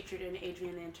 Catch me featured in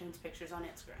Adrian the Intern's pictures on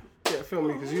Instagram. Yeah, feel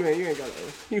me, cause you ain't got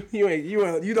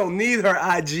you don't need her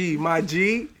IG, my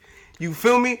G. You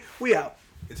feel me? We out.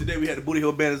 And today we had the Booty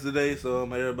Hole Bandits today, so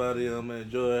everybody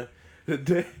enjoy the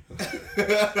day.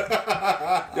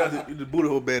 the Booty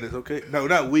Hole Bandits, okay? No,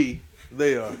 not we.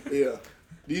 They are. Yeah.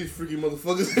 These freaky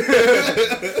motherfuckers.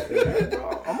 Hey,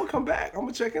 bro, I'm gonna come back. I'm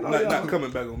gonna check in on y'all. Not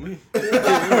coming back on me. I'm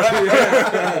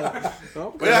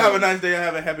Well, y'all have a nice day. Y'all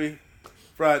have a happy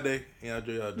Friday. And y'all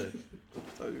enjoy y'all day.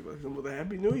 with a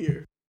happy New Year.